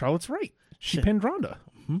Charlotte's right. She pinned Ronda.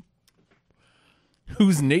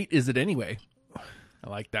 Whose Nate is it anyway? I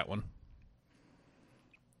like that one.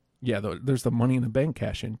 Yeah, there's the Money in the Bank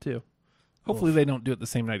cash in, too. Hopefully they don't do it the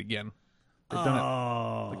same night again. They've done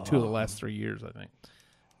it like 2 of the last 3 years, I think.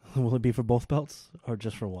 will it be for both belts or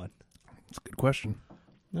just for one? It's a good question.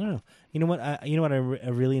 I don't know. You know what? I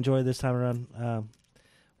really enjoyed this time around.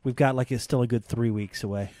 We've got still a good 3 weeks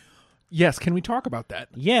away. Yes, can we talk about that?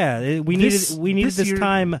 Yeah, we This needed this year-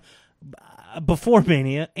 time before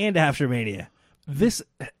Mania and after Mania. This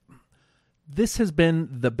has been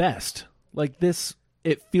the best. Like this,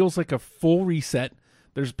 it feels like a full reset.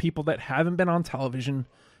 There's people that haven't been on television.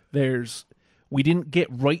 We didn't get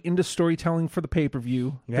right into storytelling for the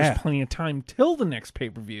pay-per-view. Yeah. There's plenty of time till the next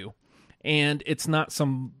pay-per-view. And it's not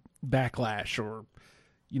some backlash or,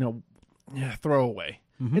 throwaway.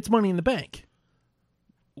 It's Money in the Bank,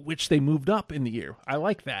 which they moved up in the year. I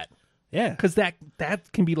like that. Yeah, Because that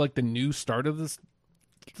can be like the new start of the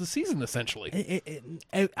season, essentially.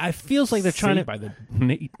 I feels like they're trying Saved by the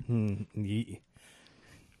Nate. It's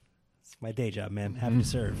my day job, man. Happy to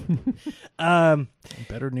serve.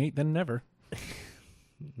 Better Nate than never.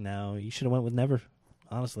 No, you should have went with never.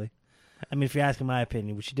 Honestly, I mean, if you're asking my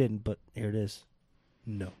opinion, which you didn't, but here it is.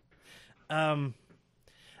 No.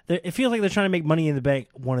 It feels like they're trying to make Money in the Bank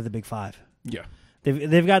one of the big 5. Yeah.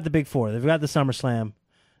 They've got the big 4. They've got the SummerSlam.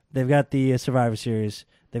 They've got the Survivor Series.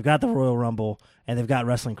 They've got the Royal Rumble, and they've got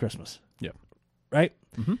Wrestling Christmas. Yeah. Right?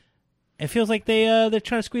 Mhm. It feels like they're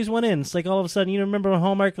trying to squeeze one in. It's like all of a sudden, remember when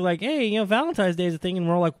Hallmark were like, hey, Valentine's Day is a thing, and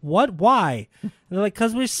we're all like, what? Why? And they're like,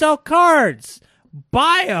 because we sell cards.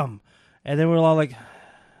 Buy them. And then we're all like, can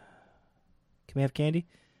we have candy?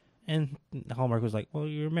 And Hallmark was like, well,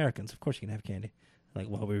 you're Americans. Of course you can have candy. Like,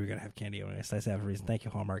 well, we were going to have candy anyway. So that's have a reason. Thank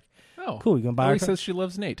you, Hallmark. Oh. Cool, you gonna buy Ellie our says she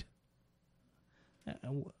loves Nate.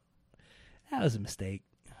 That was a mistake.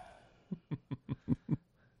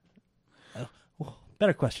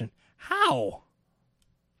 Better question. How?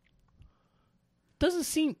 Doesn't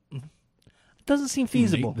seem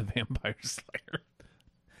feasible. Nate the Vampire Slayer.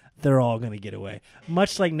 They're all going to get away.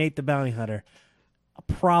 Much like Nate the Bounty Hunter.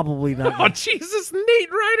 Probably not. Oh, Jesus, Nate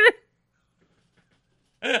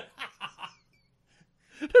Ryder.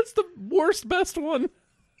 That's the worst, best one.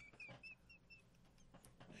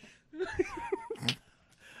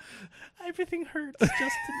 Everything hurts, Justin.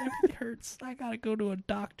 Everything hurts. I got to go to a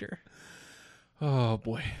doctor. Oh,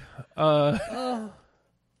 boy. Oh,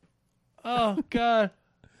 God.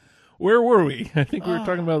 Where were we? I think we were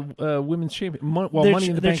talking about women's champion. Money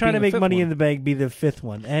in the they're Bank. trying to make Money one. in the Bank be the fifth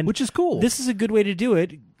one, and Which is cool. This is a good way to do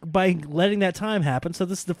it by letting that time happen. So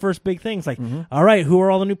this is the first big thing. It's like, Mm-hmm. all right, who are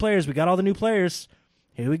all the new players? We got all the new players.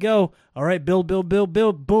 Here we go. All right, build.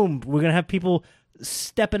 Boom. We're gonna have people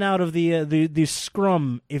stepping out of the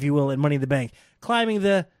scrum, if you will, in Money in the Bank, climbing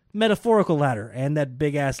the metaphorical ladder and that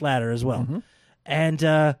big ass ladder as well. Mm-hmm.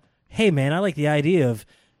 And hey, man, I like the idea of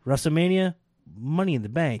WrestleMania, Money in the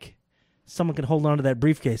Bank. Someone can hold on to that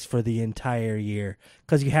briefcase for the entire year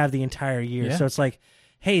because you have the entire year. Yeah. So it's like,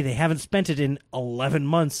 hey, they haven't spent it in 11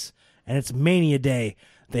 months and it's Mania Day.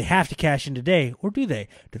 They have to cash in today, or do they?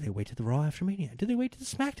 Do they wait to the Raw after Mania? Do they wait to the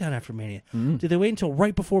SmackDown after Mania? Do they wait until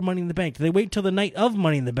right before Money in the Bank? Do they wait until the night of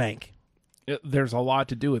Money in the Bank? There's a lot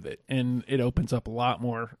to do with it, and it opens up a lot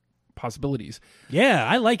more possibilities. Yeah,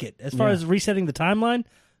 I like it. As far Yeah. as resetting the timeline,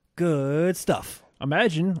 good stuff.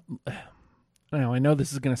 Imagine, now I know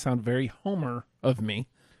this is going to sound very Homer of me.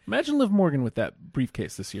 Imagine Liv Morgan with that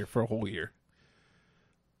briefcase this year for a whole year.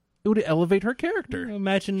 It would elevate her character.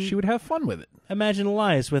 Imagine She would have fun with it. Imagine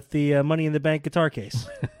Elias with the Money in the Bank guitar case.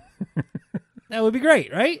 That would be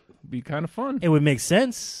great, right? Be kind of fun. It would make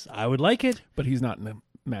sense. I would like it. But he's not in the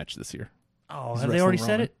match this year. Oh, He's have they already wrestling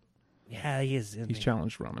said Roman. it? Yeah, he is. He's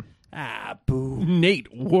challenged Roman. Boo.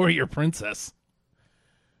 Nate, Warrior Princess.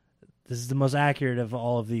 This is the most accurate of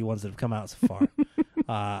all of the ones that have come out so far.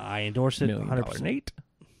 I endorse it $1 million 100%. Nate.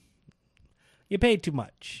 You paid too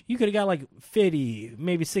much. You could have got like 50,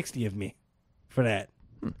 maybe 60 of me for that.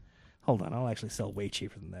 Hold on, I'll actually sell way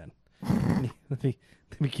cheaper than that. let me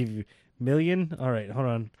give you $1 million. All right, hold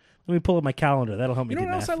on. Let me pull up my calendar. That'll help me You know do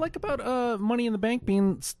what else I math. like about Money in the Bank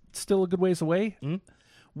being still a good ways away?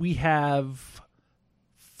 We have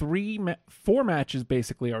 4 matches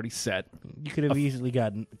basically already set. You could have easily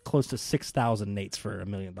gotten close to 6,000 Nates for $1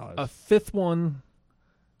 million. A 5th one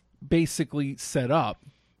basically set up.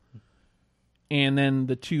 And then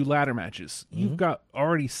the 2 ladder matches. You've got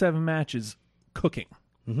already 7 matches cooking.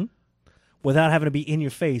 Without having to be in your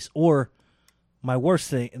face, or my worst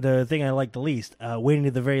thing, the thing I like the least, waiting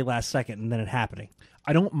to the very last second and then it happening.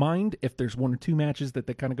 I don't mind if there's 1 or 2 matches that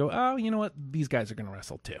they kind of go, oh, you know what? These guys are going to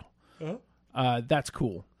wrestle too. That's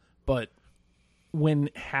cool. But when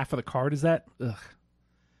half of the card is that, ugh.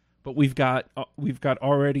 But we've got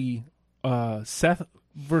already Seth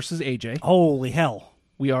versus AJ. Holy hell.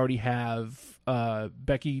 We already have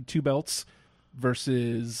Becky 2 belts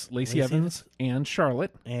versus Lacey Lacey Evans and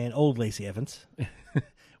Charlotte. And old Lacey Evans.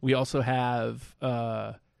 We also have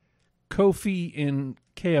Kofi and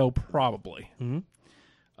KO probably.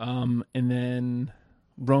 And then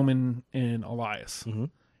Roman and Elias.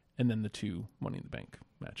 And then the 2 Money in the Bank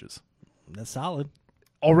matches. That's solid.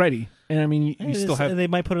 Already. And I mean, you still have... They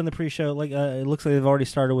might put in the pre-show. Like it looks like they've already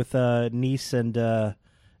started with Nice and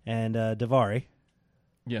Davari.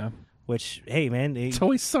 Yeah. Which, hey, man. It's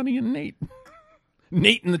always Sonny and Nate.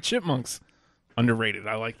 Nate and the Chipmunks. Underrated.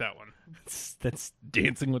 I like that one. That's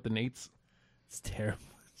Dancing with the Nates. it's terrible.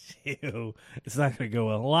 Ew. It's not going to go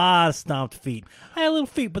well. A lot of stomped feet. I have little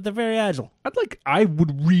feet, but they're very agile. I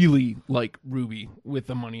would really like Ruby with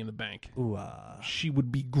the Money in the Bank. Ooh, She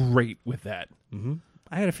would be great with that.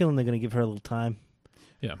 I got a feeling they're going to give her a little time.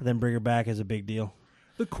 Yeah. Then bring her back as a big deal.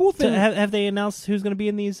 The cool So thing have they announced who's going to be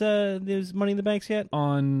in these Money in the Banks yet?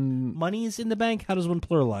 on Money's in the Bank? How does one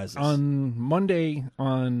pluralize this? on Monday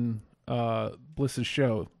on Bliss's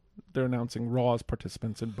show, they're announcing Raw's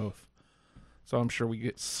participants in both. So I'm sure we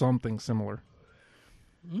get something similar.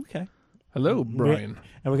 Okay. Hello, Brian.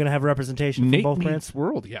 And we're going to have representation from Nate both meets brands?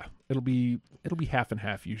 World. Yeah, it'll be half and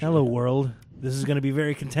half usually. Hello, world. This is going to be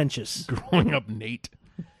very contentious. Growing up, Nate.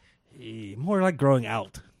 More like growing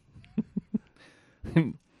out.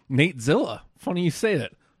 Nate Zilla. Funny you say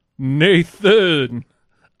that. Nathan.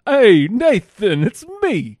 Hey, Nathan, it's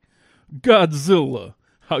me, Godzilla.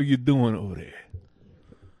 How you doing over there?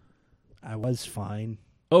 I was fine.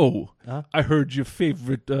 Oh, Huh? I heard your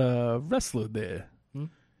favorite wrestler there.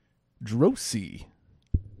 Drosy.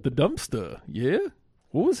 The dumpster, yeah?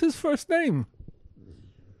 What was his first name?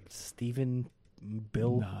 Stephen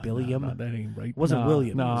Billiam? Nah, that ain't right. Wasn't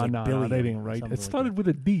William, it was Nah, like nah, Billiam that ain't or right. something It like started that. with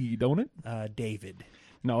a D, don't it? David.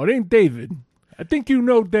 No, it ain't David. I think you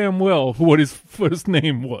know damn well what his first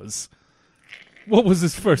name was. What was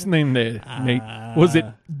his first name there, Nate? Was it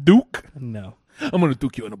Duke? No. I'm gonna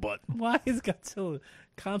duke you in the butt. Why is Godzilla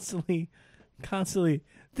constantly?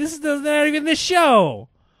 This is not even the show.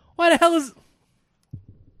 Why the hell is?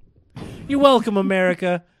 You're welcome,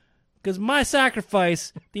 America. Because my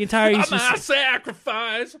sacrifice, the entire Eastern. My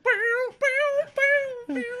sacrifice.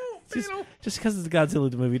 Just because it's a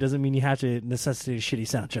Godzilla movie doesn't mean you have to necessitate a shitty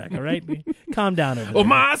soundtrack. All right, Calm down over there. Oh,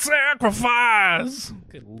 my sacrifice.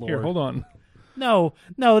 Good Lord. Here, hold on. No,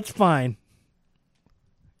 it's fine.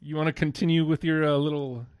 You want to continue with your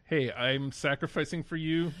little, hey, I'm sacrificing for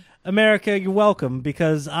you? America, you're welcome,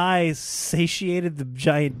 because I satiated the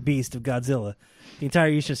giant beast of Godzilla. The entire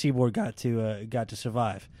Eastern Seaboard got to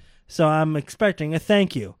survive. So I'm expecting a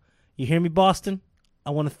thank you. You hear me, Boston? I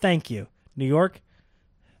want to thank you. New York?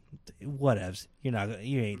 Whatevs. You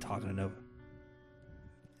ain't talking to no.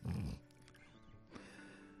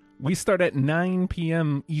 We start at 9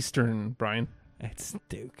 p.m. Eastern, Brian. It's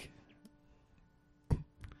Duke.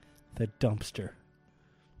 The dumpster.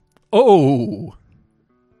 Oh.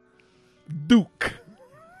 Duke.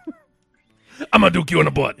 I'm going to duke you in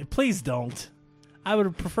the butt. Please don't. I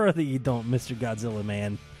would prefer that you don't, Mr. Godzilla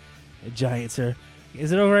Man. Giant, sir.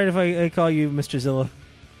 Is it alright if I call you Mr. Zilla?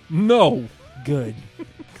 No. Good.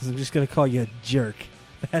 Because I'm just going to call you a jerk.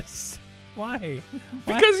 That's... Why?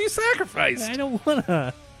 Because you sacrificed. I don't want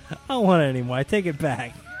to. I don't want it anymore. I take it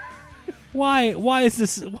back. Why? Why is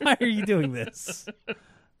this? Why are you doing this?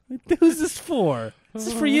 Who's this for? Is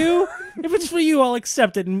this for you? If it's for you, I'll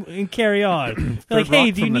accept it and carry on. Like, hey,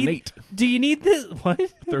 rock do you from the need? Nate. Do you need this? What?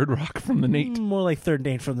 Third rock from the Nate. More like third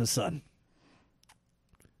Nate from the sun.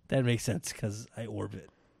 That makes sense because I orbit.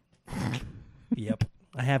 Yep,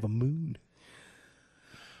 I have a moon.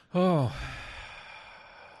 Oh.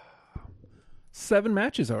 7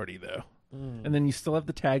 matches already, though. And then you still have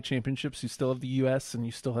the tag championships, you still have the U.S., and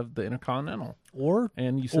you still have the Intercontinental.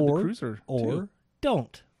 And you said the Cruiser, too.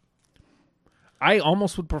 Don't. I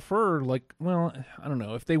almost would prefer, like, well, I don't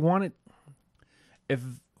know. If they want it,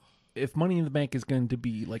 if Money in the Bank is going to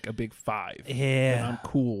be, like, a big 5, then I'm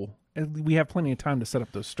cool. And we have plenty of time to set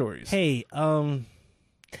up those stories. Hey, I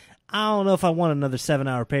don't know if I want another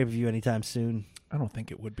 7-hour pay-per-view anytime soon. I don't think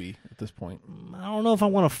it would be at this point. I don't know if I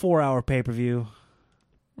want a 4-hour pay-per-view.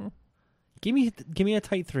 Give me a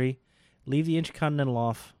tight 3. Leave the Intercontinental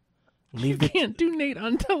off. You can't do Nate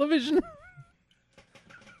on television.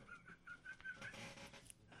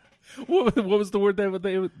 What was the word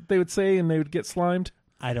they would say and they would get slimed?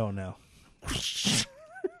 I don't know.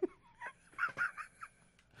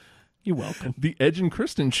 You're welcome. The Edge and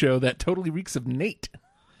Kristen show that totally reeks of Nate.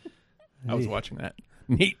 I was watching that.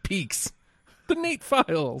 Nate Peaks. The Nate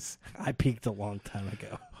Files. I peaked a long time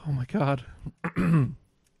ago. Oh my God. I'm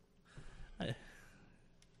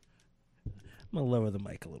going to lower the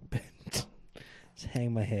mic a little bit. Just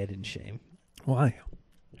hang my head in shame. Why?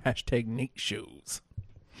 Hashtag Nate shows.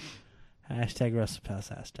 Hashtag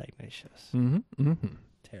WrestlePass, hashtag Nate shows. Mm-hmm. Mm-hmm.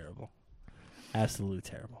 Terrible. Absolutely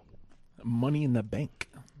terrible. Money in the Bank.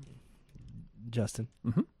 Justin.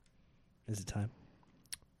 Mm-hmm. Is it time?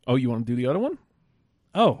 Oh, you want to do the other one?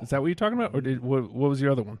 Oh. Is that what you're talking about? Or what was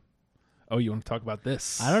your other one? Oh, you want to talk about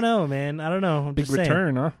this? I don't know, man. I don't know. I'm Big just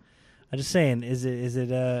return, saying. huh? I'm just saying. Is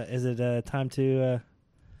it time to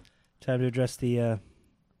address the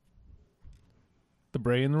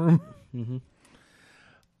Bray in the room? Mm-hmm.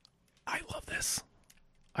 I love this.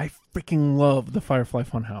 I freaking love the Firefly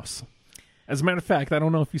Funhouse. As a matter of fact, I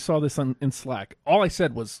don't know if you saw this in Slack. All I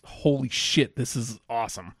said was, holy shit, this is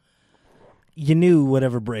awesome. You knew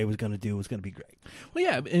whatever Bray was going to do was going to be great. Well,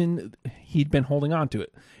 yeah, and he'd been holding on to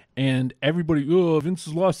it. And everybody, Vince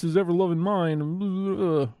has lost his ever-loving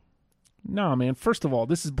mind. Nah, man. First of all,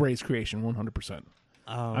 this is Bray's creation, 100%.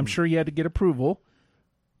 I'm sure he had to get approval,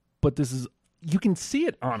 but this is, you can see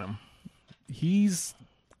it on him. He's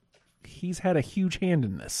had a huge hand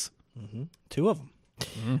in this. Mm-hmm. 2 of them.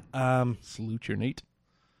 Mm-hmm. Salute your Nate.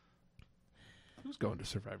 Who's going to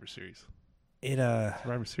Survivor Series?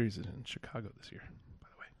 Survivor Series is in Chicago this year, by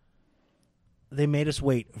the way. They made us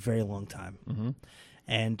wait a very long time. Mm-hmm.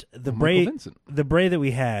 And the Bray that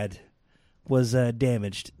we had was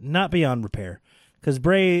damaged, not beyond repair. Because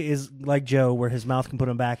Bray is like Joe, where his mouth can put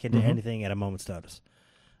him back into anything at a moment's notice.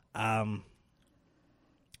 I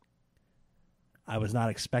was not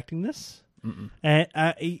expecting this. And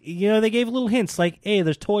they gave little hints like, hey,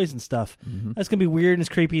 there's toys and stuff. Mm-hmm. That's going to be weird and it's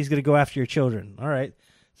creepy. He's going to go after your children. All right.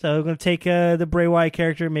 So we're going to take the Bray Wyatt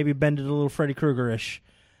character, maybe bend it a little Freddy Krueger-ish.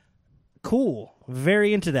 Cool.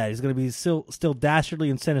 Very into that. He's going to be still dastardly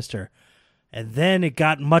and sinister. And then it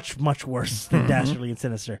got much, much worse than dastardly and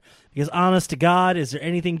sinister. Because honest to God, is there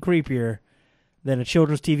anything creepier than a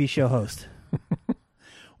children's TV show host?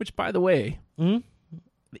 Which, by the way,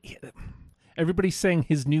 everybody's saying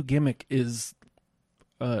his new gimmick is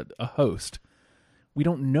a host. We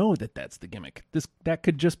don't know that that's the gimmick. That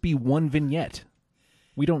could just be one vignette.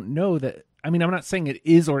 We don't know that. I mean, I'm not saying it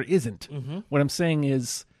is or isn't. Mm-hmm. What I'm saying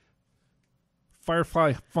is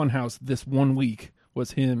Firefly Funhouse this 1 week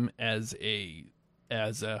was him as a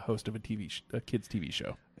as a host of a kids TV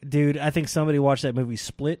show. Dude, I think somebody watched that movie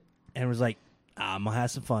Split and was like, I'm gonna have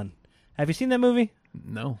some fun. Have you seen that movie?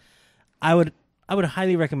 No. I would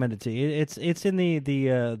highly recommend it to you. It's in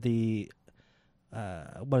the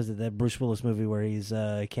what is it, that Bruce Willis movie where he's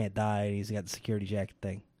can't die and he's got the security jacket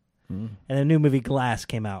thing. And a new movie Glass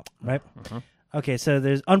came out, right? Okay, so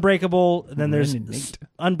there's Unbreakable, then there's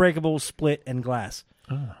Unbreakable, Split, and Glass.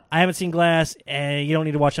 I haven't seen Glass, and you don't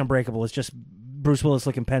need to watch Unbreakable. It's just Bruce Willis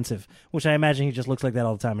looking pensive, which I imagine he just looks like that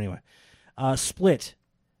all the time anyway. Split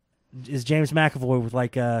is James McAvoy with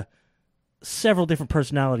like several different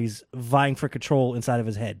personalities vying for control inside of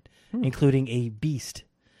his head, including a beast.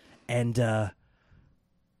 And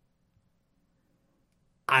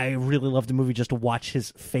I really loved the movie just to watch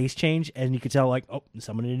his face change, and you could tell, like, oh,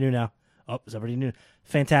 somebody new now. Oh, somebody new.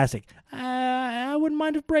 Fantastic. I wouldn't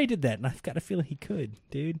mind if Bray did that, and I've got a feeling he could,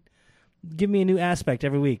 dude. Give me a new aspect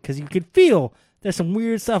every week, because you could feel there's some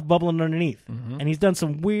weird stuff bubbling underneath. And he's done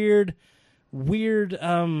some weird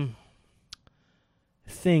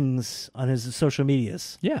things on his social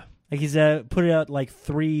medias. Yeah. Like he's put out like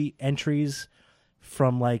 3 entries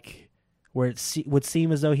from like where it would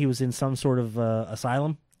seem as though he was in some sort of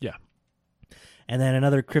asylum. Yeah. And then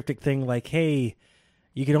another cryptic thing like, hey,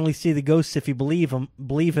 you can only see the ghosts if you believe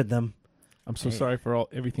in them. I'm so sorry for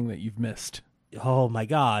everything that you've missed. Oh my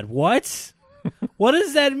God. What? What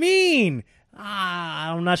does that mean?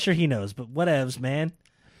 I'm not sure he knows, but whatevs, man.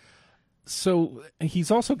 So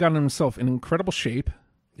he's also gotten himself in incredible shape.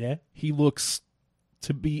 Yeah. He looks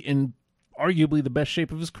to be in arguably the best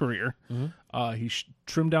shape of his career. He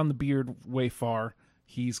trimmed down the beard way far.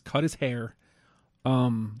 He's cut his hair.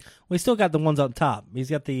 Well, he's still got the ones on top. He's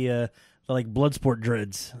got the like Bloodsport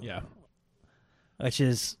dreads. Yeah. Which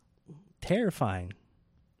is terrifying.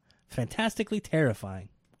 Fantastically terrifying.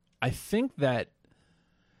 I think that...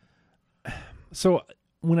 So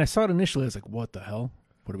when I saw it initially, I was like, what the hell?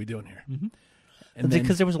 What are we doing here? And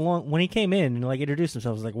because there was a long... When he came in and like introduced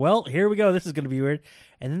himself, I was like, well, here we go. This is going to be weird.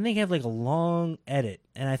 And then they have like a long edit.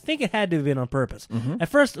 And I think it had to have been on purpose. At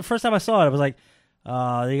first, the first time I saw it, I was like,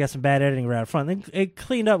 they got some bad editing around front. Then it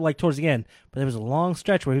cleaned up like towards the end. But there was a long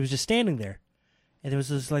stretch where he was just standing there. And there was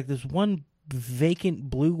this one vacant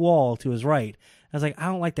blue wall to his right. I was like, I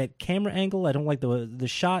don't like that camera angle. I don't like the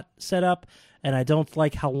shot setup. And I don't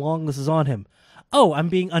like how long this is on him. Oh, I'm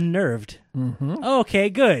being unnerved. Okay,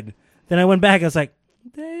 good. Then I went back and I was like,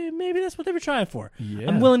 maybe that's what they were trying for. Yeah.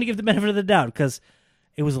 I'm willing to give the benefit of the doubt because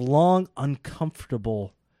it was a long,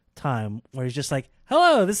 uncomfortable time where he's just like,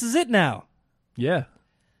 hello, this is it now. Yeah.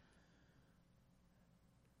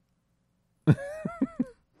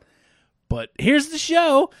 But here's the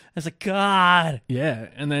show. I was like, God. Yeah,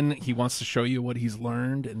 and then he wants to show you what he's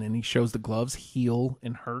learned, and then he shows the gloves heal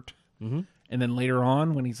and hurt. And then later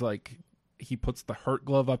on, when he's like, he puts the hurt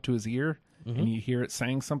glove up to his ear, and you hear it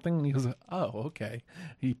saying something, and he goes, oh, okay.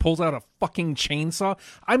 He pulls out a fucking chainsaw.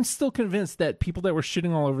 I'm still convinced that people that were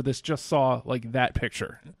shitting all over this just saw, like, that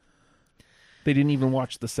picture. They didn't even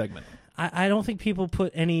watch the segment. I don't think people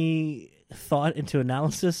put any thought into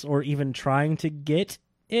analysis or even trying to get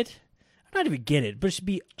it. Not even get it, but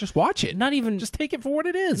just watch it. Not even just take it for what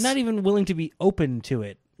it is. Not even willing to be open to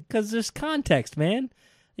it because there's context, man.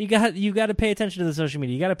 You got to pay attention to the social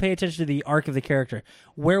media. You got to pay attention to the arc of the character.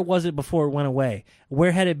 Where was it before it went away?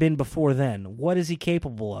 Where had it been before then? What is he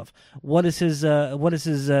capable of? What is his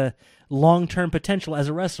long-term potential as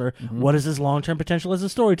a wrestler? What is his long-term potential as a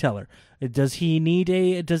storyteller? Does he need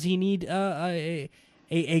a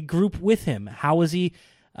group with him? How is he?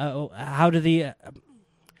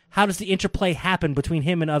 How does the interplay happen between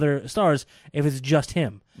him and other stars if it's just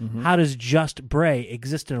him? How does just Bray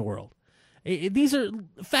exist in a world? These are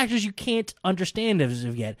factors you can't understand as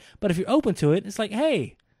of yet. But if you're open to it, it's like,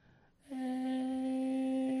 hey,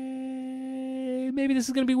 maybe this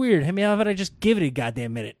is going to be weird. Hey, how about I just give it a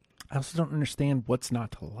goddamn minute? I also don't understand what's not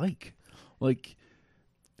to like. Like,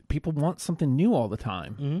 people want something new all the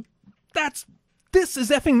time. This is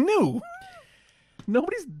effing new.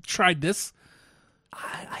 Nobody's tried this.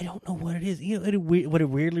 I don't know what it is. You know, what it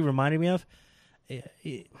weirdly reminded me of?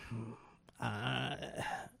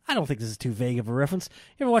 I don't think this is too vague of a reference.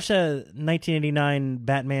 You ever watch 1989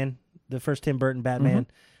 Batman, the first Tim Burton Batman?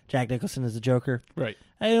 Jack Nicholson as the Joker. Right.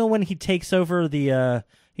 I know when he takes over like the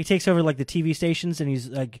TV stations and he's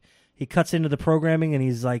like he cuts into the programming and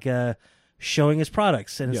he's like showing his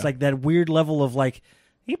products and it's like that weird level of like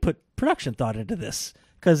he put production thought into this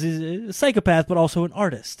because he's a psychopath but also an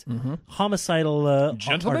artist, homicidal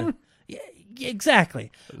gentleman. Yeah,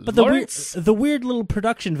 exactly. But the weird little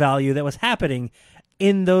production value that was happening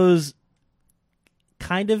in those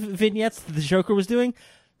kind of vignettes that the Joker was doing,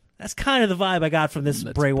 That's kind of the vibe I got from this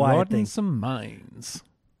Let's Bray Wyatt broaden thing. some minds.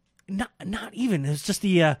 Not even. It's just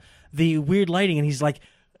the weird lighting, and he's like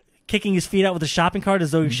kicking his feet out with a shopping cart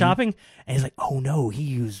as though he's shopping, and he's like, "Oh no, he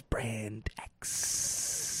used brand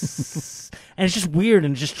X," and it's just weird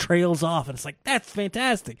and it just trails off, and it's like that's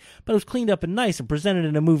fantastic. But it was cleaned up and nice and presented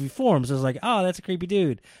in a movie form, so it's like, oh, that's a creepy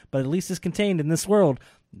dude, but at least it's contained in this world.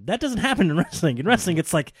 That doesn't happen in wrestling. In wrestling,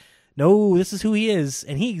 it's like, no, this is who he is,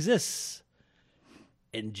 and he exists.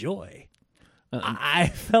 Enjoy. I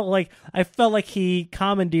felt like he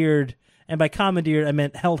commandeered, and by commandeered I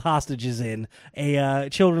meant held hostages in a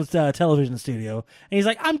children's television studio. And he's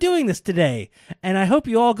like, I'm doing this today, and I hope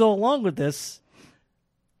you all go along with this.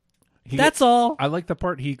 That's all. I like the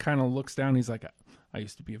part he kind of looks down. He's like, I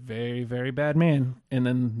used to be a very, very bad man. And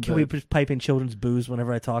then Can we just pipe in children's boos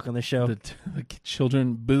whenever I talk on the show? the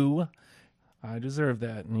children boo. I deserve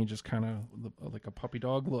that. And he just kind of like a puppy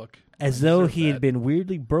dog look. As I though deserve he had that. been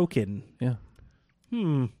weirdly broken. Yeah.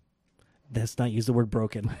 Let's not use the word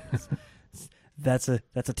broken. That's a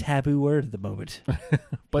taboo word at the moment.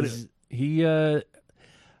 But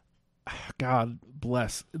God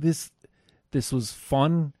bless. This was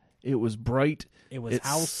fun. It was bright. It was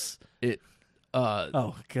house.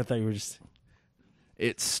 Oh, I thought you were just.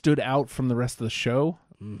 It stood out from the rest of the show.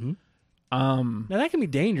 Now that can be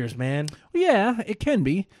dangerous, man. Yeah, it can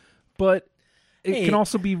be, but it Hey. can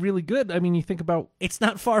also be really good. I mean, you think about It's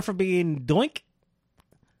not far from being Doink.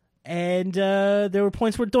 And there were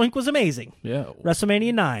points where Doink was amazing.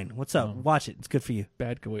 WrestleMania 9. What's up? Watch it. It's good for you.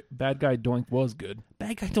 bad guy Doink was good.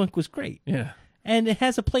 Bad Guy Doink was great. Yeah, And it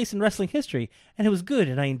has a place in wrestling history. And it was good.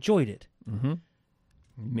 And I enjoyed it.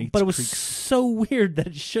 Nate's But it was Creek. so weird that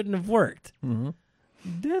it shouldn't have worked.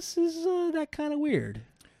 This is that kind of weird.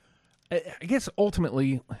 I guess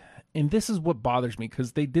ultimately, and this is what bothers me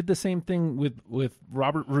because they did the same thing with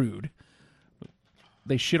Robert Roode.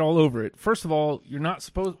 They shit all over it. First of all,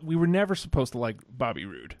 we were never supposed to like Bobby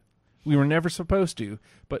Roode. We were never supposed to,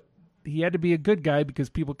 but he had to be a good guy because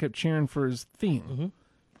people kept cheering for his theme.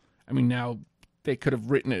 I mean, now they could have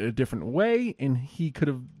written it a different way and he could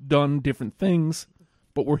have done different things,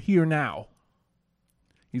 but we're here now.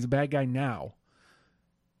 He's a bad guy now.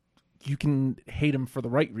 You can hate him for the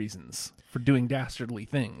right reasons, for doing dastardly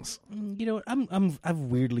things. You know what? I've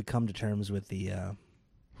weirdly come to terms with the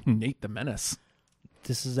Nate the Menace.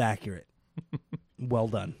 this is accurate. Well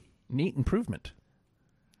done. Neat improvement.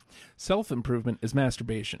 Self-improvement is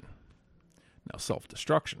masturbation. Now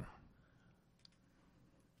self-destruction.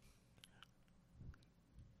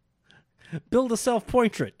 Build a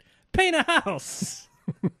self-portrait. Paint a house.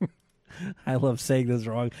 I love saying this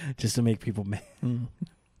wrong just to make people mad.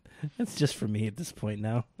 It's just for me at this point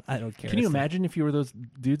now. I don't care. Can you imagine if you were those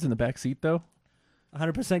dudes in the back seat, though?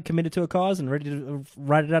 100% committed to a cause and ready to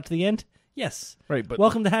ride it out to the end? Yes. Right, but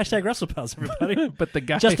Welcome to hashtag WrestlePals, everybody. but the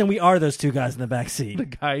guy, Justin, we are those two guys in the back seat. the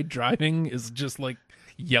guy driving is just like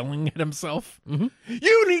yelling at himself.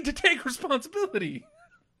 You need to take responsibility.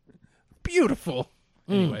 Beautiful.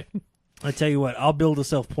 Anyway, I tell you what, I'll build a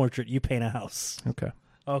self-portrait. You paint a house. okay.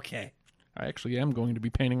 Okay. I actually am going to be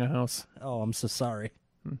painting a house. Oh, I'm so sorry.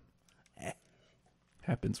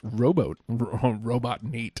 Happens. Robot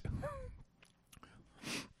Nate.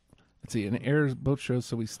 Let's see. It airs both shows,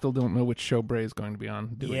 so we still don't know which show Bray is going to be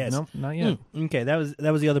on. Do Yes. we? No, not yet. Okay, that was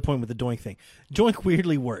the other point with the Doink thing. Doink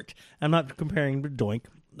weirdly worked. I'm not comparing to Doink.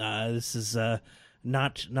 This is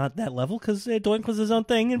not that level because Doink was his own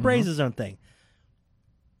thing and Bray's his own thing.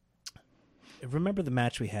 Remember the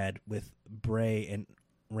match we had with Bray and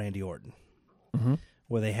Randy Orton,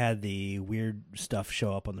 where they had the weird stuff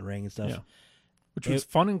show up on the ring and stuff. Yeah. Which was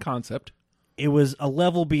fun in concept. It was a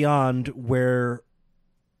level beyond where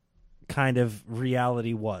kind of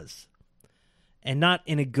reality was. And not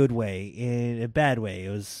in a good way, in a bad way. It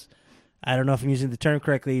was, I don't know if I'm using the term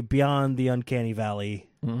correctly, beyond the uncanny valley.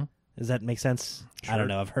 Does that make sense? I don't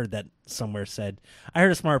know. I've heard that somewhere said. I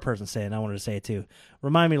heard a smart person say it, and I wanted to say it too.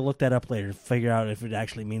 Remind me to look that up later to figure out if it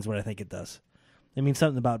actually means what I think it does. It means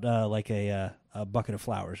something about like a bucket of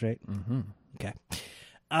flowers, right? Okay.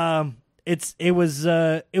 It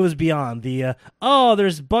was beyond the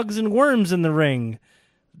there's bugs and worms in the ring.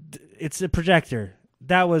 It's a projector.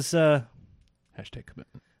 That was Hashtag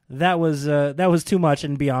commitment. that was too much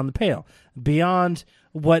and beyond the pale. Beyond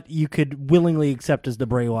what you could willingly accept as the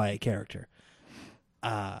Bray Wyatt character.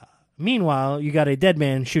 Meanwhile, you got a dead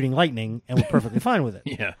man shooting lightning and we're perfectly fine with it.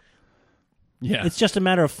 Yeah. Yeah. It's just a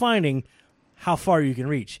matter of finding how far you can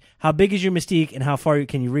reach. How big is your mystique and how far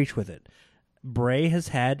can you reach with it? Bray has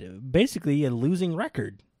had basically a losing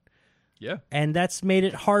record. yeah. And that's made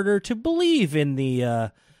it harder to believe in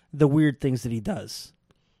the weird things that he does.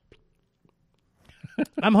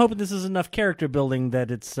 I'm hoping this is enough character building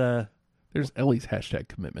that it's. There's Ellie's hashtag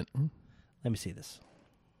commitment. Let me see this.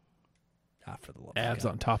 For the love of Abs God.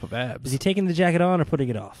 on top of abs. Is he taking the jacket on or putting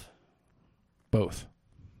it off? Both.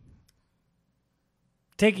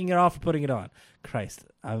 Taking it off or putting it on? Christ,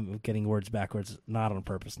 I'm getting words backwards. Not on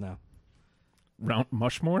purpose now. Mount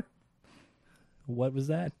Mushmore? What was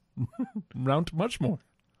that? Mount Mushmore.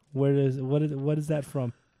 What is that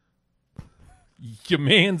from? Your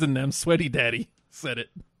man's and them sweaty daddy said it.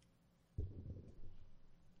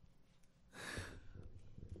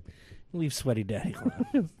 Leave Sweaty Daddy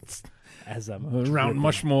alone. As I'm Round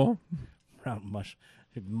Mushmore. round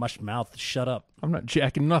mush mouth. Shut up. I'm not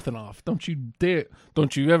jacking nothing off. Don't you dare.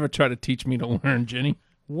 Don't you ever try to teach me to learn, Jenny.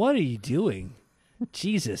 What are you doing?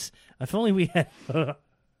 Jesus. If only we had.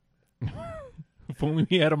 If only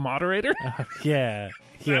we had a moderator. Yeah.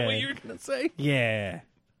 Is that what you were going to say? Yeah.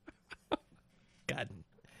 God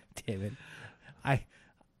damn it.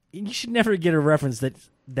 You should never get a reference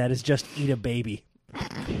that is just eat a baby.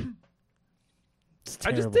 It's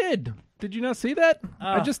I just terrible. did. Did you not see that?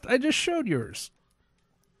 I just showed yours.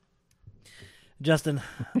 Justin,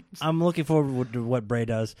 I'm looking forward to what Bray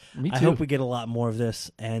does. Me I too. hope we get a lot more of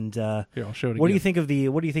this. And Here, I'll show it what do again. you think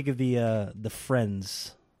of the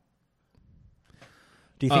Friends?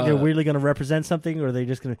 Do you think they're weirdly going to represent something, or are they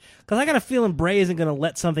just going to? Because I got a feeling Bray isn't going to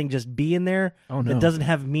let something just be in there Oh, no. that doesn't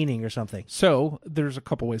have meaning or something. So there's a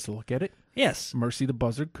couple ways to look at it. Yes. Mercy the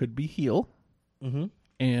Buzzard could be heel, Mm-hmm.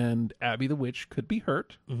 and Abby the Witch could be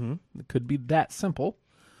hurt. Mm-hmm. It could be that simple.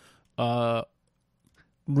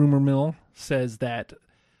 Rumor mill says that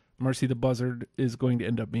Mercy the Buzzard is going to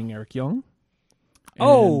end up being Eric Young. And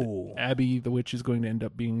Oh. Abby the Witch is going to end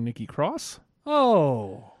up being Nikki Cross.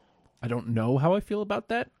 Oh. I don't know how I feel about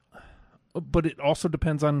that, but it also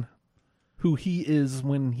depends on who he is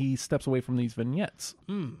when he steps away from these vignettes.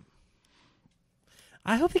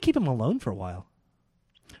 I hope they keep him alone for a while.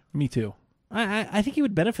 Me too. I think he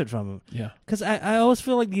would benefit from him. Yeah. Because I always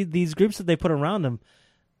feel like these groups that they put around him,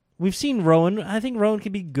 we've seen Rowan. I think Rowan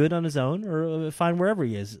can be good on his own or fine wherever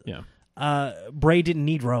he is. Yeah. Bray didn't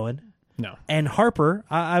need Rowan. No. And Harper,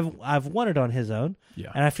 I've wanted on his own.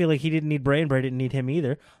 Yeah. And I feel like he didn't need Bray and Bray didn't need him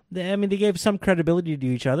either. They gave some credibility to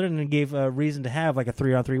each other and then gave a reason to have like a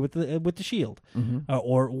 3-on-3 with the Shield.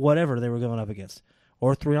 Or whatever they were going up against.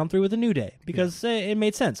 Or 3-on-3 with the New Day. Because it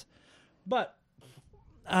made sense. But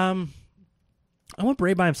I want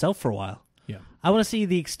Bray by himself for a while. Yeah. I want to see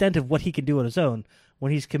the extent of what he can do on his own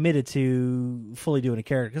when he's committed to fully doing a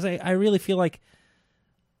character. Because I really feel like...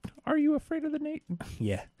 Are you afraid of the Nate?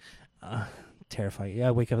 Yeah. Terrifying. Yeah,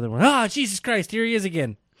 I wake up in the morning. Jesus Christ, here he is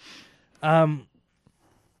again.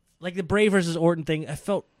 Like the Bray versus Orton thing, it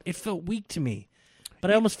felt weak to me.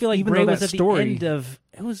 But I almost feel like Even Bray though was that at story- the end of...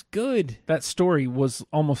 It was good. That story was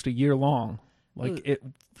almost a year long. Like, it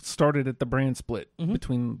started at the brand split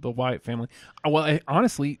between the Wyatt family. Well,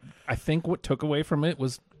 honestly, I think what took away from it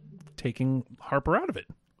was taking Harper out of it.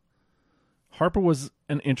 Harper was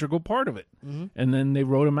an integral part of it. And then they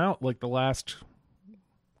wrote him out like the last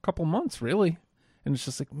couple months, really. And it's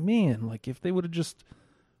just like, man, like if they would have just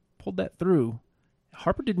pulled that through,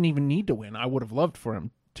 Harper didn't even need to win. I would have loved for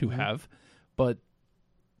him to have, but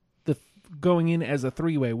the going in as a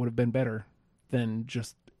three-way would have been better than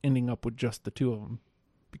just ending up with just the two of them,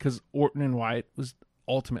 because Orton and Wyatt was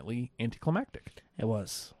ultimately anticlimactic. It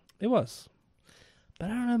was. But I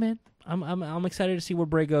don't know, man. I'm excited to see where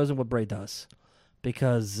Bray goes and what Bray does.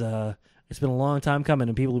 Because it's been a long time coming,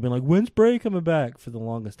 and people have been like, when's Bray coming back? For the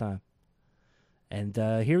longest time. And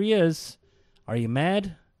here he is. Are you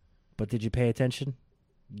mad? But did you pay attention?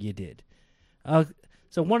 You did.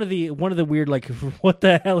 So one of the weird, like, what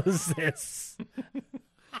the hell is this?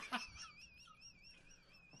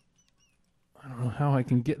 I don't know how I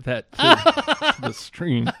can get that to the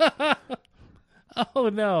stream. Oh,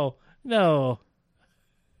 no.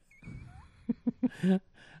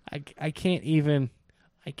 I can't even.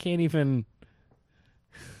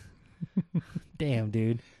 Damn,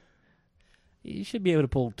 dude. You should be able to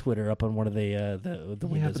pull Twitter up on one of the Yeah, windows. but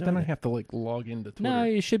then over I there. have to like log into Twitter. No,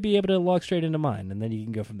 you should be able to log straight into mine, and then you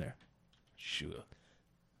can go from there. Sure.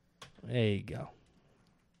 There you go.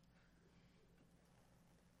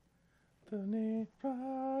 The Nate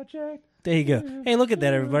Project. There you go. Hey, look at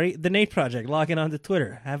that, everybody. The Nate Project, logging onto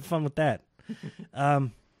Twitter. Have fun with that.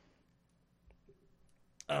 Oh,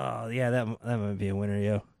 yeah, that might be a winner,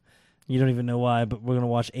 yo. You don't even know why, but we're going to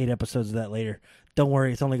watch 8 episodes of that later. Don't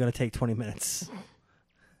worry, it's only going to take 20 minutes.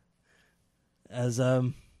 As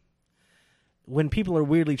when people are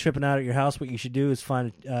weirdly tripping out at your house, what you should do is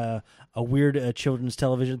find a weird children's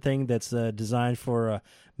television thing that's designed for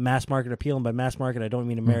mass market appeal. And by mass market, I don't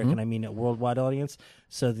mean American; I mean a worldwide audience.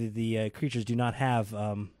 So the creatures do not have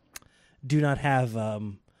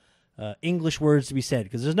English words to be said,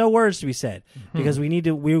 because there's no words to be said, because we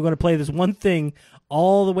were going to play this one thing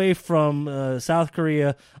all the way from South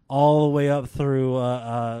Korea all the way up through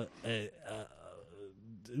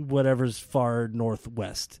whatever's far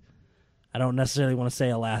northwest. I don't necessarily want to say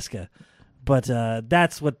Alaska, but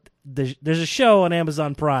that's what there's a show on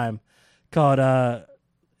Amazon Prime called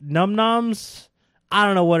Num Noms. I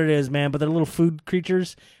don't know what it is, man, but they're little food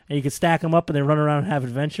creatures, and you can stack them up and they run around and have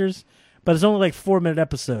adventures. But it's only like 4-minute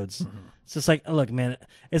episodes. It's just like, look, man,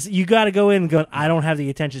 you got to go in and go, I don't have the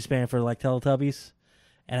attention span for like Teletubbies,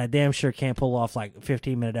 and I damn sure can't pull off like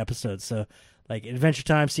 15-minute episodes. So like Adventure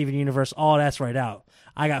Time, Steven Universe, all that's right out.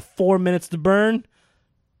 I got 4 minutes to burn.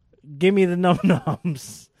 Give me the Num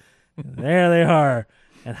Noms. There they are.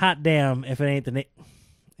 And hot damn if it ain't the Nate.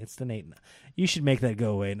 It's the Nate. You should make that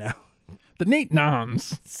go away now. The Nate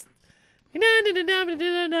Noms.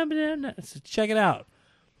 So check it out.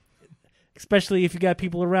 Especially if you got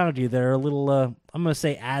people around you that are a little, I'm going to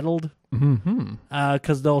say addled.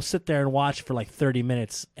 Because they'll sit there and watch for like 30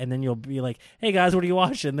 minutes, and then you'll be like, hey guys, what are you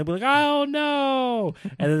watching? And they'll be like, oh no.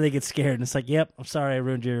 And then they get scared, and it's like, yep, I'm sorry I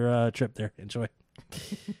ruined your trip there. Enjoy.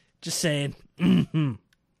 Just saying.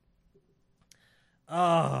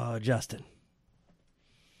 Oh, Justin.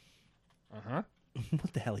 Uh-huh.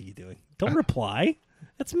 What the hell are you doing? Don't reply.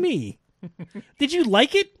 That's me. Did you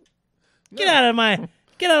like it? Get out of my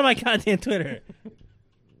goddamn Twitter.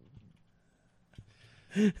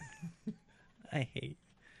 I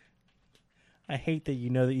hate that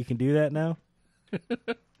you know that you can do that now.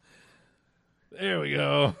 There we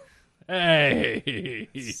go. Hey.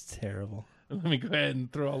 It's terrible. Let me go ahead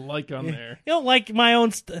and throw a like on there. You don't like my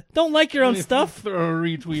own don't like your own stuff? Throw a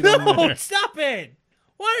retweet on No, there. stop it.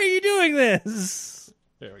 Why are you doing this?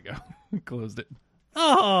 There we go. Closed it.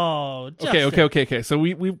 Oh, Justin. Okay. So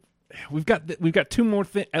we've got two more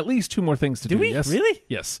at least two more things to do. Do we? Yes? Really?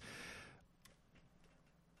 Yes.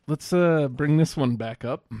 Let's bring this one back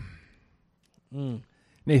up.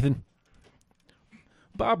 Nathan.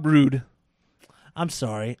 Bob Roode. I'm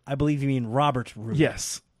sorry. I believe you mean Robert Roode.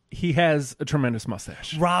 Yes. He has a tremendous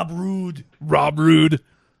mustache. Rob Roode. Rob Roode.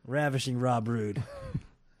 Ravishing Rob Roode.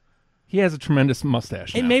 He has a tremendous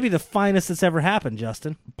mustache. It now. may be the finest that's ever happened,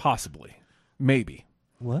 Justin. Possibly. Maybe.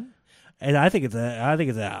 What? And I think it's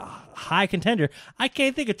a high contender. I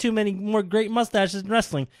can't think of too many more great mustaches in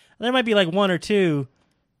wrestling. There might be like one or two.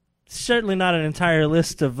 Certainly not an entire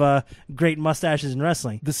list of great mustaches in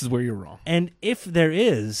wrestling. This is where you're wrong. And if there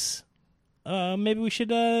is, maybe we should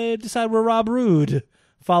decide where Rob Roode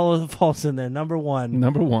falls in there. Number one.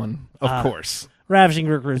 Number one, of course. Ravishing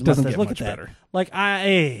Rick Rude's Doesn't mustache. get Look much at that. better. Like,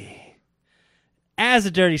 as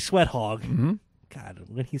a dirty sweat hog, God,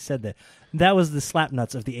 when he said that was the slap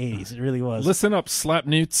nuts of the 80s. It really was. Listen up, slap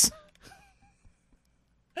newts.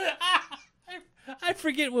 I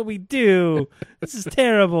forget what we do. This is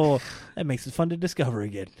terrible. That makes it fun to discover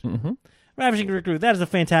again. Ravishing Rick Rude, that is a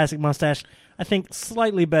fantastic mustache. I think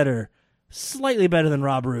slightly better than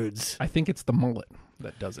Rob Roode's. I think it's the mullet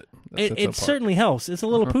that does it. That sets It apart. certainly helps. It's a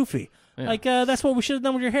little poofy. Yeah. Like, that's what we should have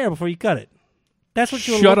done with your hair before you cut it. That's what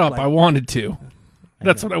you Shut look up. like. I wanted to.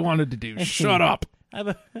 That's what I wanted to do. Shut up.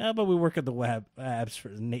 How about we work at the abs for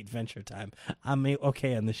Nate Venture time? I'm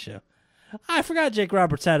okay on this show. I forgot Jake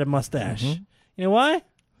Roberts had a mustache. You know why?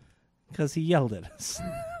 Because he yelled at us.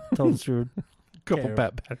 Told us rude. Couple Terrible.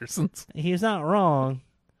 Pat Pattersons. He's not wrong,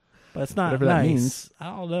 but it's not Whatever nice. that means. I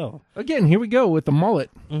don't know. Again, here we go with the mullet.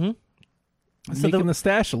 So Making the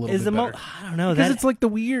stash a little bit better. I don't know. Because it's like the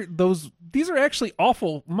weird, these are actually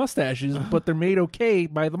awful mustaches, but they're made okay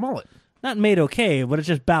by the mullet. not made okay, but it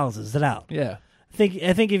just balances it out. Yeah. I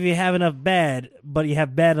think if you have enough bad, but you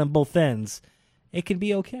have bad on both ends, it can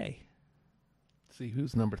be okay. See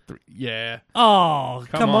who's number 3. Yeah. Oh,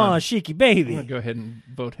 come on, Sheiky I'm baby. going to go ahead and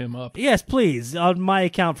vote him up. Yes, please, on my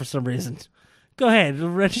account for some reason. Go ahead,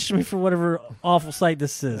 register me for whatever awful site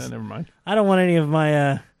this is. Never mind. I don't want any of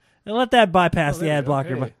my. Let that bypass the ad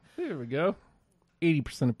blocker. Hey, there we go.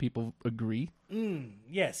 80% of people agree.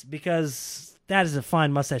 Yes, because that is a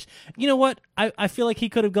fine mustache. You know what? I feel like he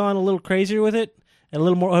could have gone a little crazier with it, and a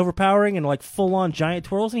little more overpowering, and like full on giant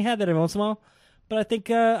twirls. And he had that every once in a while. But I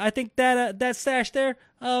think that stash there,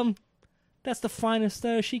 that's the finest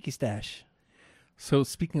Sheiky stash. So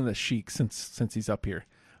speaking of the Sheik, since he's up here,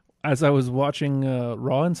 as I was watching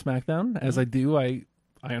Raw and SmackDown, as I do, I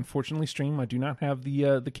unfortunately stream. I do not have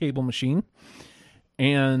the cable machine,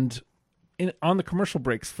 and on the commercial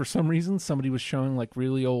breaks, for some reason, somebody was showing like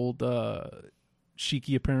really old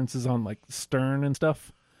Sheiky appearances on like Stern and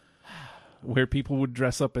stuff, where people would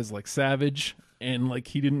dress up as like Savage, and like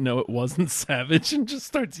he didn't know it wasn't Savage, and just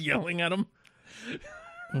starts yelling at him.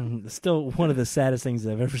 Still, one of the saddest things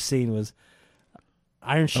I've ever seen was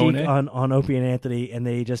Iron Sheik on Opie and Anthony, and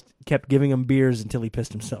they just kept giving him beers until he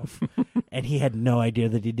pissed himself, and he had no idea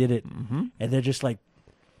that he did it, and they're just like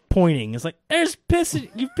pointing. It's like, there's piss,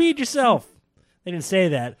 you peed yourself. They didn't say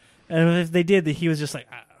that, and if they did, he was just like,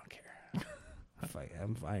 I don't care.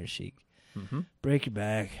 I'm Iron Sheik. Break your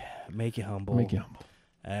back, make you humble.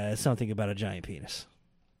 Something about a giant penis.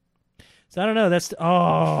 So I don't know. That's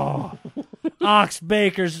Ox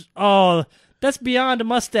Baker's. Oh, that's beyond a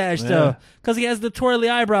mustache though, because he has the twirly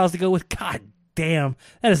eyebrows to go with. God damn,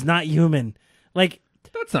 that is not human. Like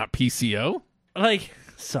that's not PCO. Like,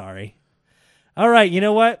 sorry. All right, you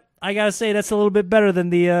know what? I gotta say that's a little bit better than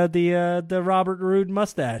the Robert Roode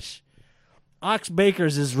mustache. Ox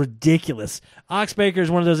Baker's is ridiculous. Ox Baker is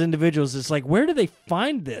one of those individuals. It's like, where do they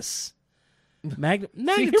find this? Magna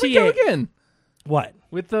See, here we go again. What?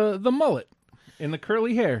 With the mullet and the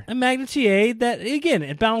curly hair. And Magna TA, that again,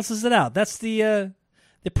 it balances it out. That's the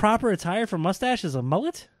proper attire for mustache is a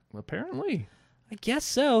mullet? Apparently. I guess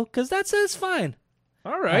so, because that's fine.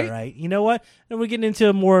 All right. All right. You know what? Then we're getting into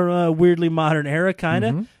a more weirdly modern era, kind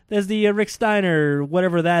of. There's the Rick Steiner,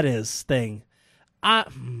 whatever that is, thing.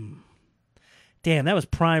 Damn, that was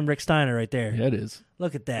prime Rick Steiner right there. Yeah, it is.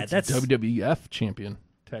 Look at that. That's WWF champion.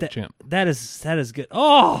 Tag champ. That is good.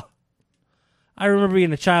 Oh! I remember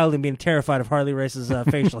being a child and being terrified of Harley Race's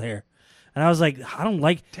facial hair. And I was like, I don't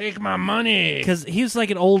like... Take my money! Because he was like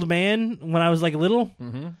an old man when I was like little.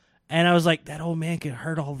 And I was like, that old man can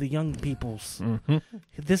hurt all the young peoples.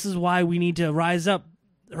 This is why we need to rise up.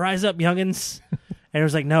 Rise up, youngins. And it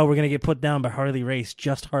was like, no, we're going to get put down by Harley Race.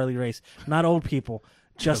 Just Harley Race. Not old people.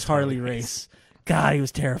 Just Harley Race. God, he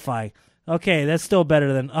was terrifying. Okay, that's still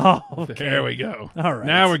better than... Oh, okay. There we go. All right.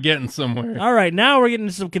 Now we're getting somewhere. All right, now we're getting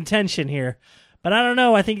into some contention here. But I don't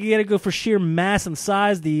know. I think you got to go for sheer mass and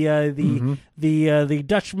size. The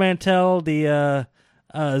Dutch Mantel, the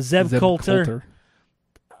Zeb Coulter.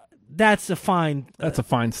 That's a fine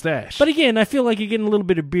stash. But again, I feel like you're getting a little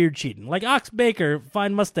bit of beard cheating. Like Ox Baker,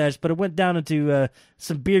 fine mustache, but it went down into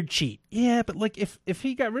some beard cheat. Yeah, but like if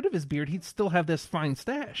he got rid of his beard, he'd still have this fine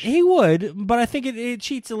stash. He would, but I think it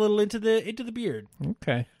cheats a little into the beard.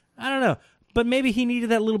 Okay. I don't know. But maybe he needed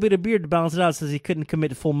that little bit of beard to balance it out since he couldn't commit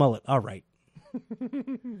to full mullet. All right.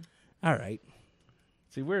 All right.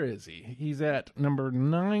 See, where is he? He's at number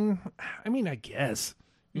 9. I mean, I guess.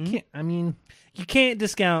 You can't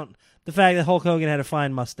discount the fact that Hulk Hogan had a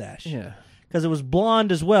fine mustache. Yeah. Because it was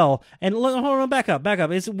blonde as well. And hold on, back up.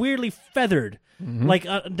 It's weirdly feathered, like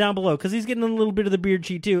down below, because he's getting a little bit of the beard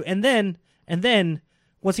cheat too. And then,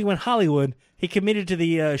 once he went Hollywood, he committed to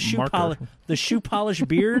the shoe polish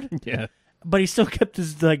beard. Yeah. But he still kept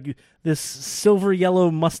this silver yellow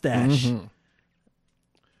mustache.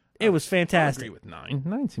 It was fantastic. I agree with 9.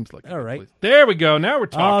 9 seems like all right. Place. There we go. Now we're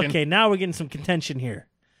talking. Okay, now we're getting some contention here.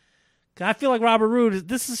 I feel like Robert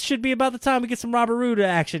Roode. Should be about the time we get some Robert Roode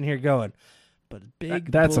action here going. But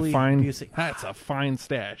that's a fine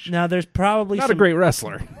stash. Now there's probably not a great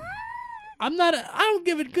wrestler. I don't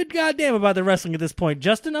give a good goddamn about the wrestling at this point,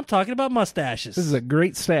 Justin. I'm talking about mustaches. This is a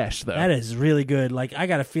great stash, though. That is really good. Like I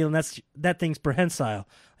got a feeling that thing's prehensile.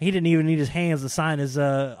 He didn't even need his hands to sign his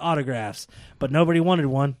autographs, but nobody wanted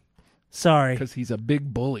one. Sorry, because he's a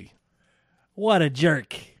big bully. What a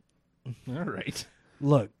jerk! All right,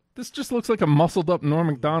 look. This just looks like a muscled up Norm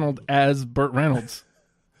Macdonald as Burt Reynolds.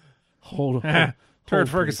 Hold on. Turd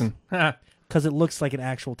Ferguson. Because it looks like an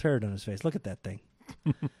actual turd on his face. Look at that thing.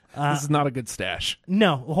 This is not a good stash.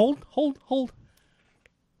 No. Hold.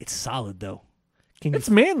 It's solid, though. It's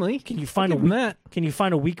manly. Can you find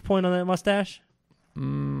a weak point on that mustache?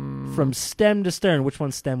 From stem to stern. Which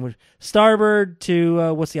one's stem? Starboard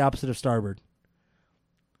to, what's the opposite of starboard?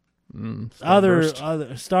 Hey,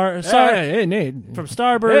 Nate. From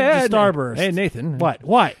starboard to starburst. Hey, Nathan.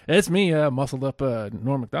 What? It's me, muscled up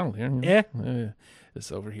Norm Macdonald here. Yeah?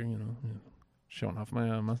 This over here, showing off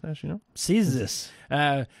my mustache, Sees this.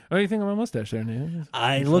 What do you think of my mustache there, Nate?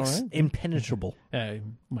 It looks impenetrable. I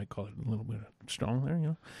might call it a little bit strong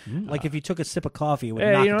there, Like if you took a sip of coffee, it would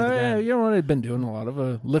knock it to the ground. You know what? I've been doing a lot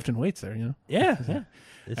of lifting weights there, Yeah.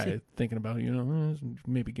 Thinking about,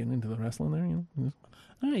 maybe getting into the wrestling there,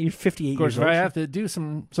 You're 58 years old. Of course, if I have to do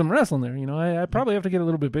some wrestling there, I probably have to get a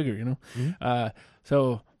little bit bigger,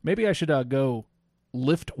 So maybe I should go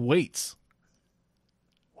lift weights.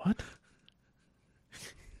 What?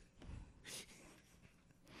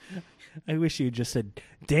 I wish you just said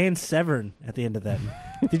Dan Severn at the end of that.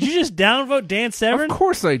 Did you just downvote Dan Severn? Of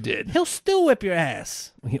course I did. He'll still whip your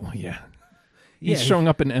ass. Well, yeah. Yeah, He's showing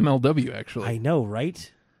up in MLW, actually. I know,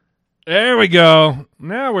 right? There we go.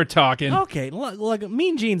 Now we're talking. Okay, look,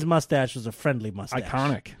 Mean Gene's mustache was a friendly mustache.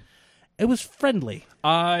 Iconic. It was friendly.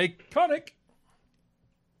 Iconic.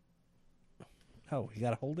 Oh, you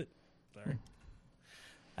gotta hold it? Sorry.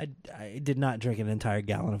 I did not drink an entire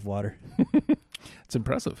gallon of water. It's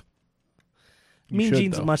impressive. You Mean should,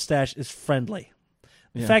 Gene's though. mustache is friendly.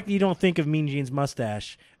 The Yeah. fact that you don't think of Mean Gene's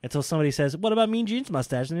mustache until somebody says, "What about Mean Gene's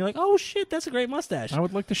mustache?" and you're like, "Oh shit, that's a great mustache." I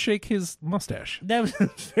would like to shake his mustache. That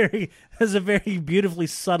was a very beautifully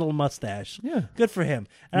subtle mustache. Yeah. Good for him.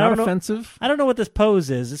 And I Not don't know- offensive. I don't know what this pose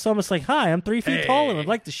is. It's almost like, "Hi, I'm 3 feet tall, and I'd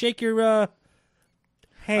like to shake your hand."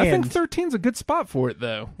 I think 13's a good spot for it,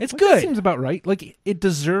 though. It's That good. seems about right. Like, it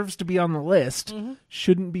deserves to be on the list.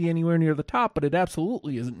 Shouldn't be anywhere near the top, but it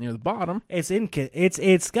absolutely isn't near the bottom.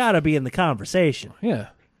 It's got to be in the conversation. Yeah.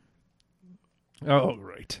 Oh,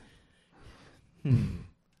 right.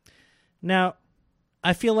 Now,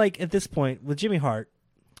 I feel like at this point with Jimmy Hart,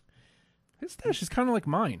 His stash is kind of like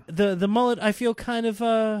mine. the mullet I feel kind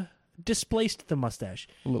of displaced the mustache.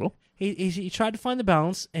 A little. He tried to find the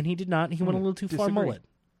balance and he did not. He went a little too far disagree. mullet.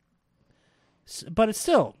 But it's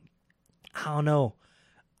still, I don't know.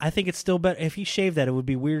 I think it's still better if he shaved that. It would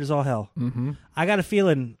be weird as all hell. Mm-hmm. I got a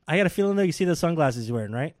feeling though. You see the sunglasses he's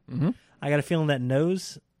wearing, right? Mm-hmm. I got a feeling that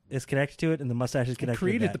nose is connected to it and the mustache is connected.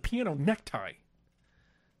 Created to the piano necktie.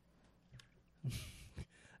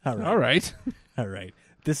 All right. All right. All right.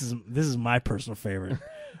 This is my personal favorite.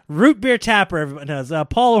 Root beer tapper, everybody knows.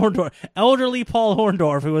 Paul Orndorff, elderly Paul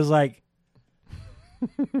Orndorff, who was like,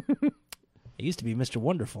 it used to be Mr.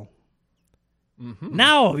 Wonderful. Mm-hmm.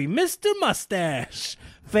 Now I'll be Mr. Mustache.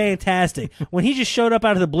 Fantastic. When he just showed up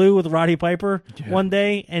out of the blue with Roddy Piper one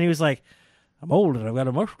day, and he was like, I'm old and I've got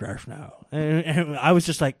a mustache now. And I was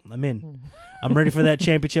just like, I'm in. I'm ready for that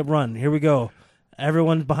championship run. Here we go.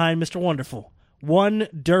 Everyone's behind Mr. Wonderful.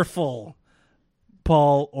 Wonderful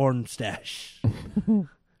Paul Ornstache.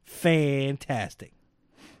 Fantastic.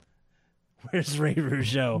 Where's Ray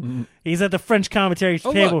Rougeau? He's at the French commentary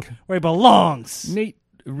table look. where he belongs. Nate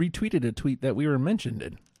retweeted a tweet that we were mentioned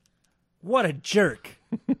in. What a jerk.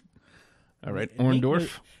 All right.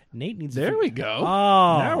 Orndorff. Nate needs There to... we go. Oh.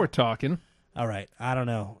 Now we're talking. All right. I don't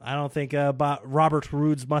know. I don't think Robert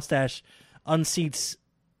Roode's mustache unseats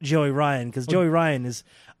Joey Ryan because Joey Ryan is...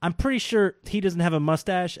 I'm pretty sure he doesn't have a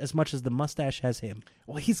mustache as much as the mustache has him.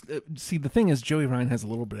 Well, he's see the thing is Joey Ryan has a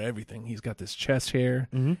little bit of everything. He's got this chest hair.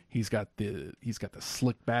 Mm-hmm. He's got the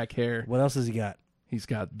slick back hair. What else has he got? He's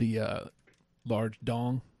got the large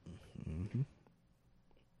dong. Mm-hmm.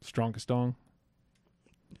 Strongest dong.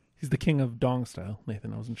 He's the king of dong style,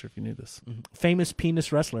 Nathan. I wasn't sure if you knew this. Famous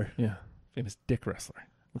penis wrestler. Yeah, famous dick wrestler.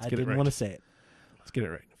 Let's I get it didn't right. want to say it. Let's get it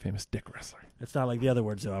right. Famous dick wrestler. It's not like the other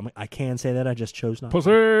words, though. I can say that. I just chose not to.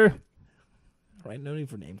 Pussy. Right? No need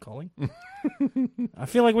for name calling. I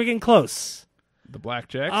feel like we're getting close. The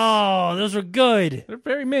Blackjacks. Oh, those are good. They're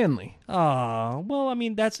very manly. Oh, well, I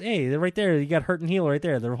mean, they're right there. You got Hurt and Heel right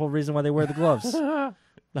there. The whole reason why they wear the gloves.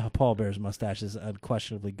 Paul Bear's mustache is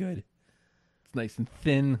unquestionably good. It's nice and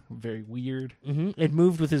thin. Very weird. Mm-hmm. It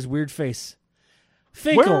moved with his weird face.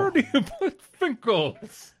 Finkel. Where do you put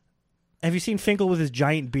Finkel's? Have you seen Finkel with his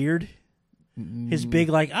giant beard? His big,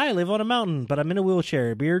 like, I live on a mountain, but I'm in a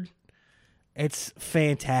wheelchair beard. It's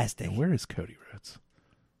fantastic. Where is Cody Rhodes?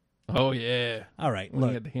 Oh, yeah. All right, When he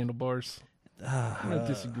look. had the handlebars. I'm going to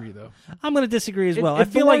disagree, though. I'm going to disagree as well. It I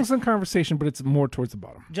feel like, belongs in conversation, but it's more towards the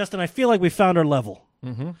bottom. Justin, I feel like we found our level.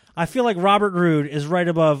 Mm-hmm. I feel like Robert Roode is right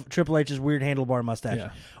above Triple H's weird handlebar mustache. Yeah.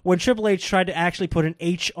 When Triple H tried to actually put an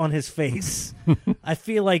H on his face, I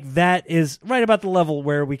feel like that is right about the level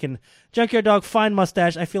where we can... Junkyard Dog, fine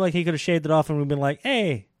mustache. I feel like he could have shaved it off and we've been like,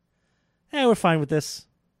 hey, we're fine with this.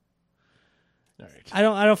 All right.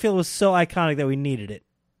 I don't feel it was so iconic that we needed it.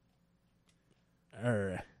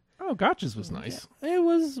 Oh, Gotch's was nice. It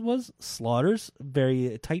was Slaughter's.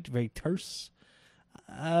 Very tight, very terse.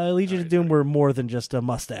 Legion of Doom were more than just a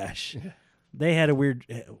mustache. They had a weird...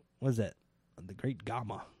 What is that? The Great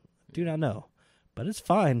Gamma. Do not know. But it's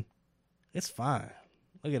fine. It's fine.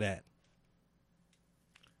 Look at that.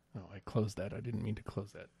 Oh, I closed that. I didn't mean to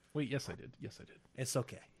close that. Wait, yes, I did. Yes, I did. It's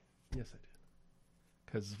okay. Yes, I did.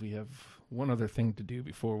 Because we have one other thing to do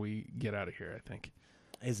before we get out of here, I think.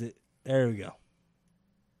 Is it? There we go.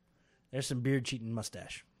 There's some beard cheating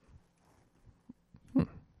mustache.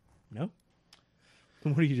 No?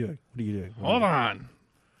 What are you doing? What are you doing? Hold on.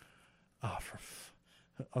 Oh,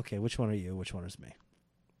 okay, which one are you? Which one is me?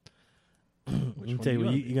 Which Let me one tell do you,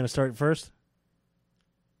 wanna you be? going to start first?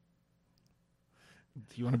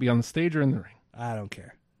 Do you want to be on the stage or in the ring? I don't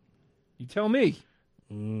care. You tell me.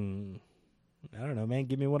 I don't know, man.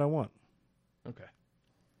 Give me what I want. Okay.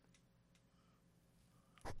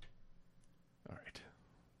 All right.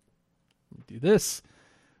 Do this.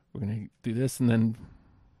 We're going to do this, and then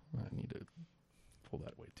I need to pull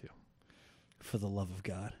that way, too. For the love of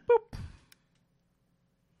God. Boop.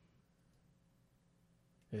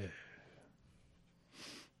 Yeah.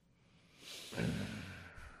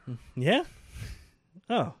 Yeah?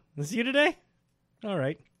 Oh, is you today? All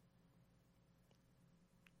right.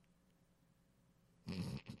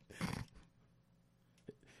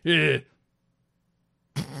 Yeah.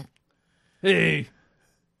 Hey.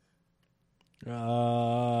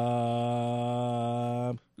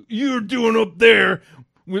 You're doing up there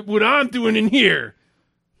with what I'm doing in here.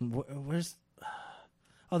 Where's...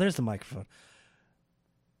 Oh, there's the microphone.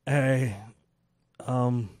 Hey,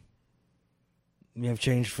 you have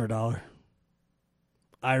change for $1?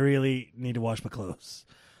 I really need to wash my clothes.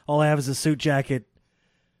 All I have is a suit jacket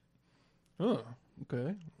Oh,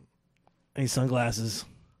 okay. and these sunglasses.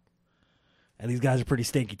 And these guys are pretty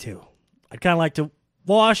stinky, too. I'd kind of like to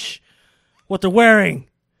wash what they're wearing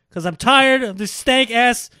because I'm tired of this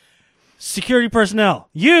stank-ass security personnel.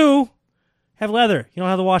 You have leather. You don't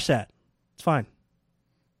have to wash that. It's fine.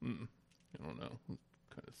 I don't know. It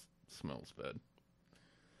kind of smells bad.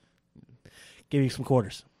 Give you some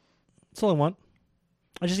quarters. That's all I want.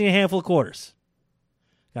 I just need a handful of quarters.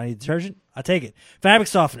 Got any detergent? I'll take it. Fabric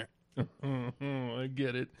softener. I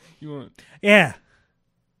get it. You want? Yeah.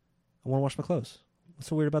 I want to wash my clothes. What's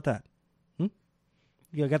so weird about that?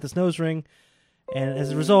 I got this nose ring, and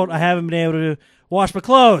as a result, I haven't been able to wash my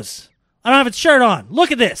clothes. I don't have a shirt on.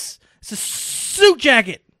 Look at this. It's a suit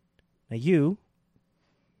jacket. Now you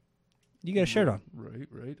got a shirt on.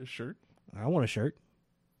 Right. A shirt. I want a shirt.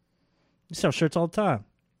 You sell shirts all the time.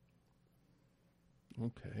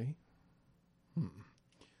 Okay.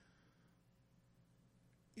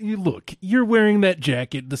 Look, you're wearing that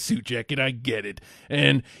jacket, the suit jacket, I get it.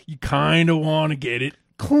 And you kind of want to get it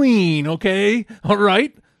clean, okay? All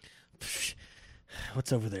right?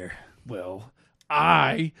 What's over there? Well,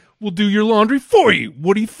 I will do your laundry for you.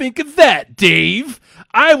 What do you think of that, Dave?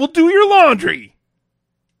 I will do your laundry.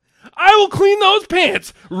 I will clean those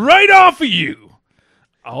pants right off of you.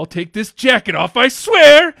 I'll take this jacket off, I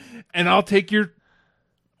swear, and I'll take your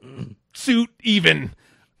suit even.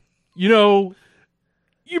 You know,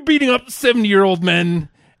 you're beating up 70-year-old men,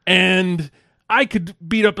 and I could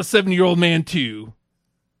beat up a 70-year-old man too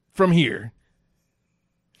from here.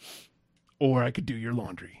 Or I could do your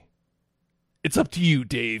laundry. It's up to you,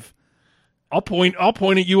 Dave. I'll point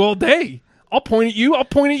at you all day. I'll point at you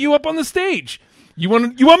up on the stage. You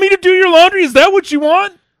want me to do your laundry? Is that what you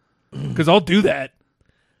want? Because I'll do that.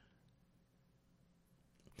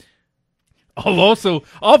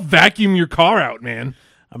 I'll vacuum your car out, man.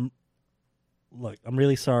 Look, I'm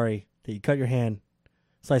really sorry that you cut your hand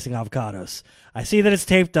slicing avocados. I see that it's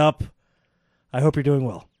taped up. I hope you're doing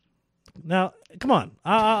well. Now, come on.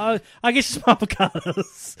 I'll get you some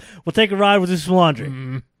avocados. We'll take a ride with some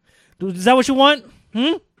laundry. Is that what you want?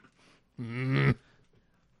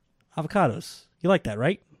 Avocados. You like that,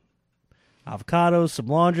 right? Avocados, some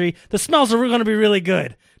laundry. The smells are going to be really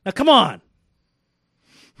good. Now, come on.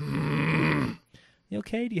 You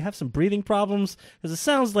okay? Do you have some breathing problems? Because it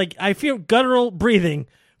sounds like I feel guttural breathing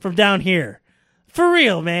from down here. For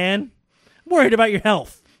real, man. I'm worried about your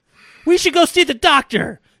health. We should go see the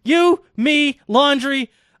doctor. You, me, laundry,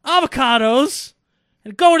 avocados,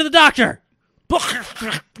 and go to the doctor. What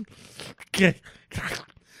do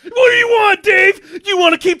you want, Dave? You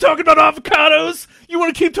want to keep talking about avocados? You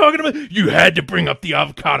want to keep talking about... You had to bring up the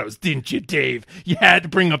avocados, didn't you, Dave? You had to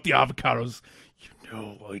bring up the avocados. You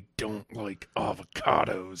know I don't like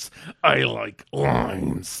avocados. I like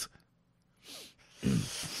limes.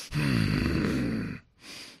 Can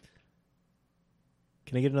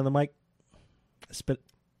I get another mic? I spit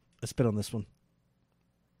on this one.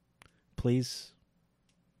 Please.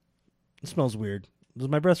 It smells weird. Does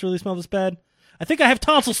my breath really smell this bad? I think I have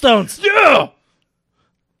tonsil stones. Yeah!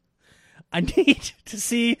 I need to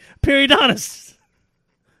see a periodontist.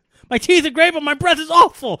 My teeth are great, but my breath is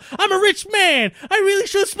awful. I'm a rich man. I really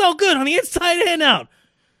should smell good on the inside and out.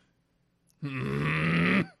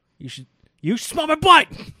 You should smell my butt.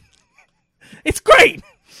 It's great.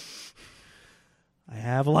 I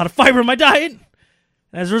have a lot of fiber in my diet.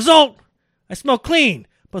 And as a result, I smell clean.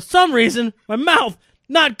 But for some reason, my mouth,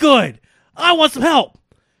 not good. I want some help.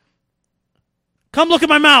 Come look at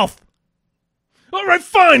my mouth. All right,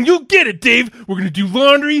 fine. You'll get it, Dave. We're going to do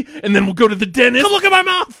laundry, and then we'll go to the dentist. Come look at my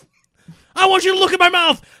mouth. I want you to look at my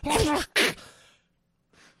mouth.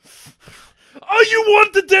 Oh, you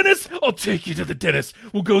want the dentist? I'll take you to the dentist.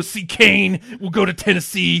 We'll go see Kane. We'll go to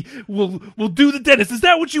Tennessee. We'll do the dentist. Is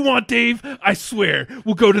that what you want, Dave? I swear.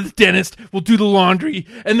 We'll go to the dentist. We'll do the laundry.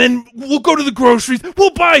 And then we'll go to the groceries.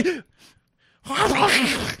 We'll buy...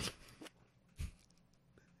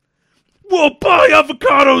 We'll buy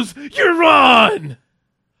avocados. You're on.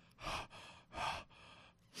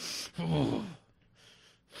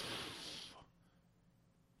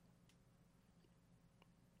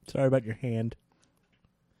 Sorry about your hand.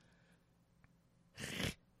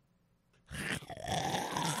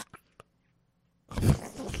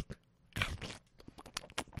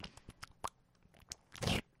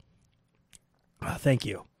 Thank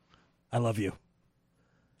you. I love you.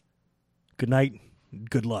 Good night.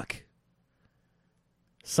 Good luck.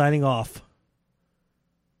 Signing off.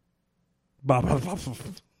 Burf.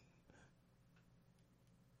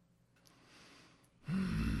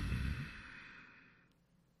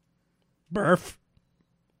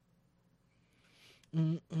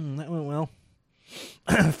 That went well.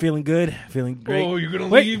 Feeling good. Feeling great. Oh, you're gonna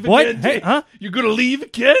Wait, leave what? again? Hey, huh? You're gonna leave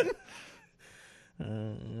again?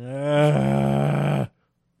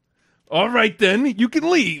 All right, then. You can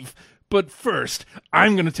leave. But first,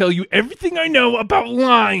 I'm gonna tell you everything I know about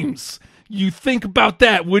limes. You think about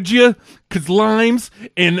that, would you? Because limes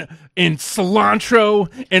and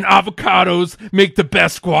cilantro and avocados make the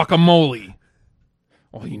best guacamole.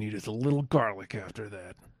 All you need is a little garlic after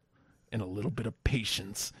that. And a little bit of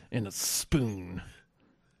patience and a spoon.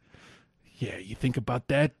 Yeah, you think about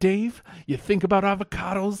that, Dave? You think about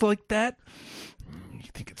avocados like that? You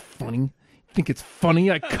think it's funny? You think it's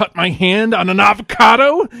funny I cut my hand on an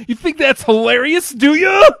avocado? You think that's hilarious, do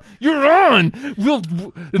you? You're on.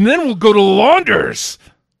 And then we'll go to Launders.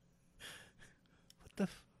 I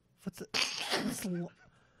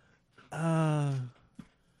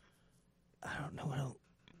don't know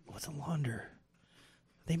what's a launder.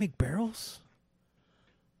 They make barrels?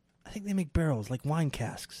 I think they make barrels, like wine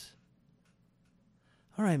casks.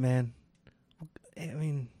 All right, man. I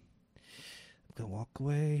mean, I'm going to walk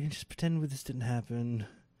away and just pretend this didn't happen.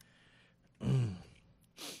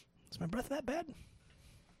 Is my breath that bad?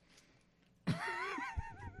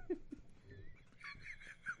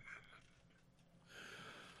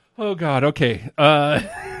 Oh, God. Okay.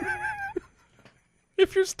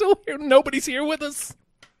 If you're still here, nobody's here with us.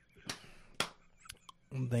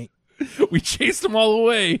 We chased them all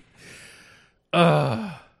away. We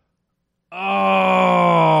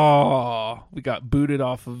got booted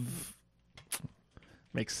off of...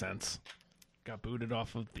 Makes sense. Got booted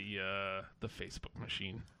off of the Facebook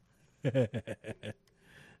machine.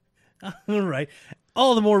 All right.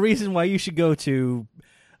 All the more reason why you should go to...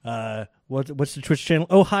 what's the Twitch channel?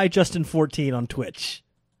 Oh, hi, Justin14 on Twitch.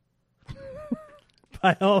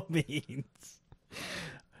 By all means.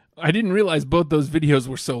 I didn't realize both those videos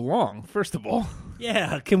were so long, first of all.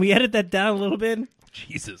 Yeah, can we edit that down a little bit?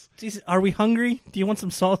 Jesus. Are we hungry? Do you want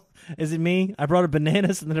some salt? Is it me? I brought up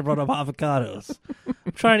bananas and then I brought up avocados.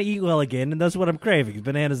 I'm trying to eat well again, and that's what I'm craving,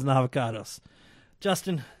 bananas and avocados.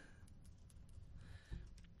 Justin,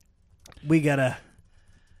 we gotta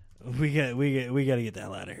get the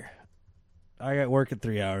hell out of here. I got work in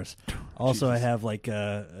 3 hours. Also, Jesus. I have like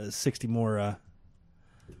 60 more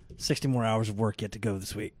hours of work yet to go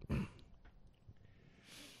this week.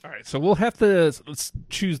 All right, so we'll have to let's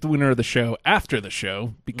choose the winner of the show after the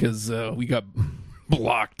show because we got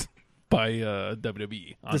blocked by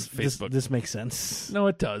WWE on Facebook. This makes sense. No,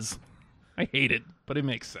 it does. I hate it, but it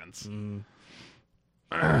makes sense.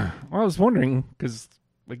 Well, I was wondering because,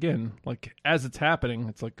 again, like as it's happening,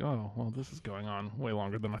 it's like, oh, well, this is going on way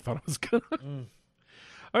longer than I thought it was gonna.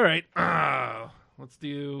 All right, let's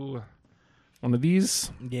do one of these.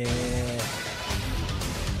 Yeah.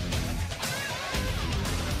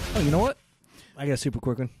 Oh, you know what? I got a super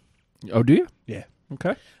quick one. Oh, do you? Yeah.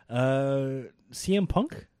 Okay. CM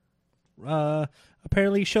Punk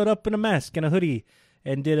apparently showed up in a mask and a hoodie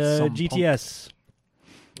and did a GTS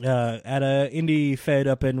at a indie fed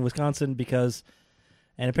up in Wisconsin because,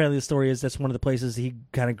 and apparently the story is that's one of the places he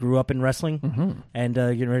kind of grew up in wrestling and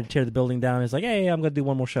getting ready to tear the building down. He's like, hey, I'm going to do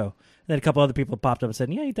one more show. And then a couple other people popped up and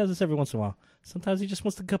said, yeah, he does this every once in a while. Sometimes he just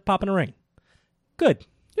wants to pop in a ring. Good.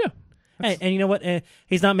 Yeah. And you know what?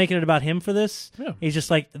 He's not making it about him for this. Yeah. He's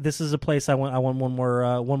just like, this is a place I want one more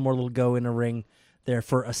little go in a ring there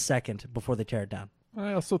for a second before they tear it down.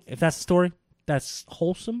 I also, if that's the story, that's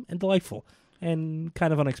wholesome and delightful and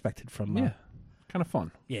kind of unexpected from. Kind of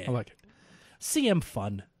fun. Yeah, I like it. CM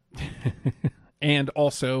fun. And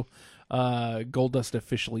also, Goldust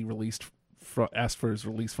officially asked for his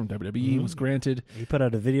release from WWE. Was granted. He put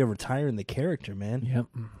out a video retiring the character. Man. Yep.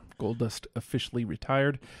 Goldust officially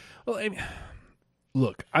retired. Well,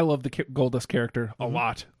 look, I love the Goldust character a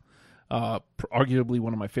lot. Arguably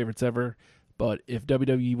one of my favorites ever. But if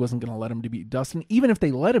WWE wasn't going to let him to be Dustin, even if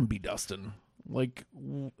they let him be Dustin, like,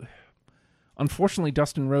 unfortunately,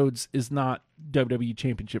 Dustin Rhodes is not WWE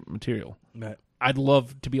Championship material. Right. I'd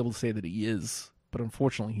love to be able to say that he is, but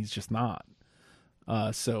unfortunately, he's just not.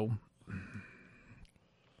 So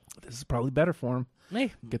this is probably better for him.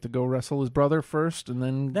 Hey, Get to go wrestle his brother first, and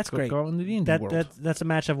then that's great. go into the indie world. That's a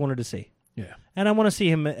match I've wanted to see. Yeah, And I want to see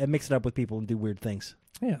him mix it up with people and do weird things.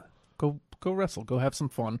 yeah. Go wrestle. Go have some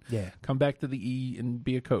fun. Yeah. Come back to the E and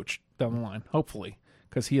be a coach down the line, hopefully,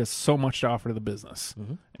 because he has so much to offer to the business,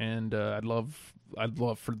 and I'd love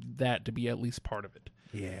for that to be at least part of it.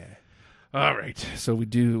 Yeah. All right, so we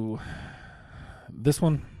do this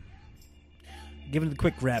one. Giving it a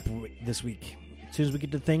quick wrap this week. As soon as we get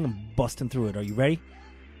to the thing, I'm busting through it. Are you ready?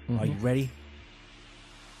 Are you ready?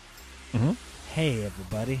 Mm-hmm. Hey,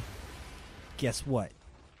 everybody. Guess what?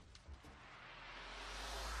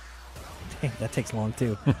 Dang, that takes long,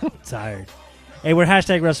 too. I'm tired. Hey, we're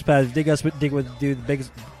hashtag WrestlePals. Dig us, dig what do. The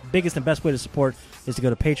biggest and best way to support is to go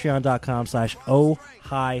to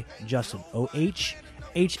patreon.com/OHIJustin.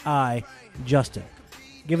 OHHI Justin.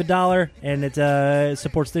 Give $1, and it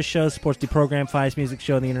supports this show, supports the program, finest music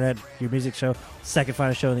show on the internet, your music show, second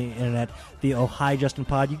finest show on the internet, the Oh Hi Justin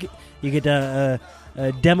Pod. You get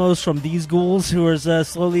demos from these ghouls who are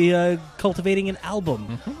slowly cultivating an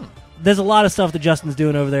album. There's a lot of stuff that Justin's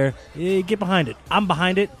doing over there. Get behind it. I'm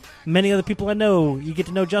behind it. Many other people I know. You get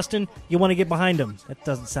to know Justin, you want to get behind him. That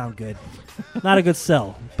doesn't sound good. Not a good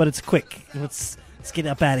sell, but it's quick. Let's get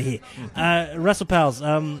up out of here.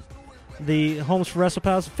 WrestlePals. The homes for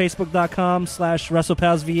WrestlePals,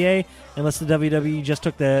 Facebook.com/WrestlePalsVA. Unless the WWE just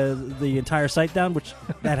took the entire site down, which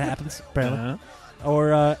that happens, apparently.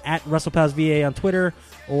 Or at WrestlePalsVA on Twitter,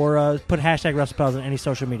 or put hashtag WrestlePals on any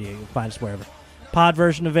social media. You'll find us wherever. Pod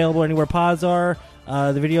version available anywhere pods are.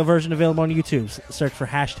 The video version available on YouTube. Search for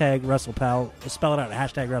hashtag WrestlePal. Spell it out,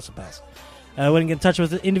 hashtag WrestlePals. When you get in touch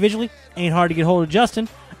with it individually, ain't hard to get hold of Justin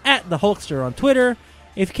at the Hulkster on Twitter.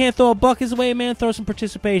 If you can't throw a buck his way, man, throw some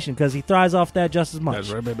participation because he thrives off that just as much.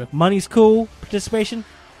 That's right, baby. Money's cool. Participation,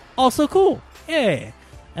 also cool. Yeah.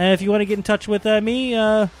 And if you want to get in touch with me,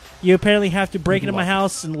 you apparently have to break into my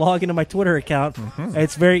house and log into my Twitter account.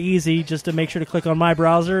 It's very easy just to make sure to click on my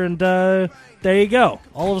browser, and there you go.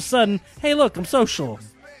 All of a sudden, hey, look, I'm social.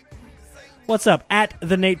 What's up? At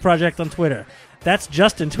The Nate Project on Twitter. That's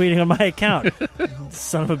Justin tweeting on my account.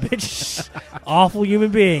 Son of a bitch. Awful human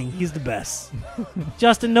being. He's the best.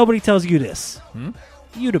 Justin, nobody tells you this.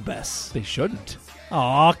 You the best. They shouldn't.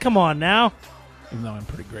 Aw, come on now. Even though I'm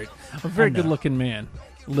pretty great. I'm a very good-looking man.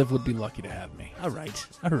 Liv would be lucky to have me. All right.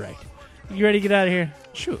 You ready to get out of here?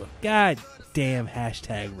 Sure. God damn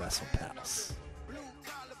hashtag WrestlePals.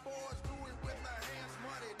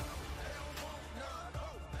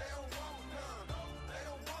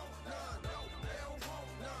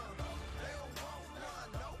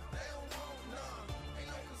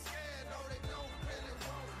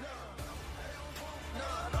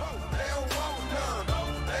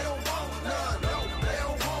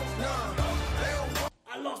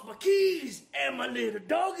 Keys and my little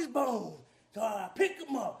dog is bone. So I pick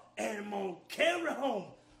him up and I'm gonna carry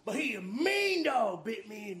home. But he a mean dog, bit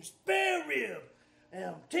me in the spare rib. And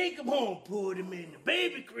I'm take him home, put him in the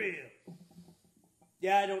baby crib.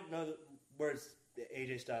 Yeah, I don't know the words,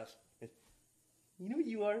 AJ Styles. You know what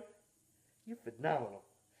you are? You're phenomenal.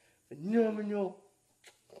 Phenomenal.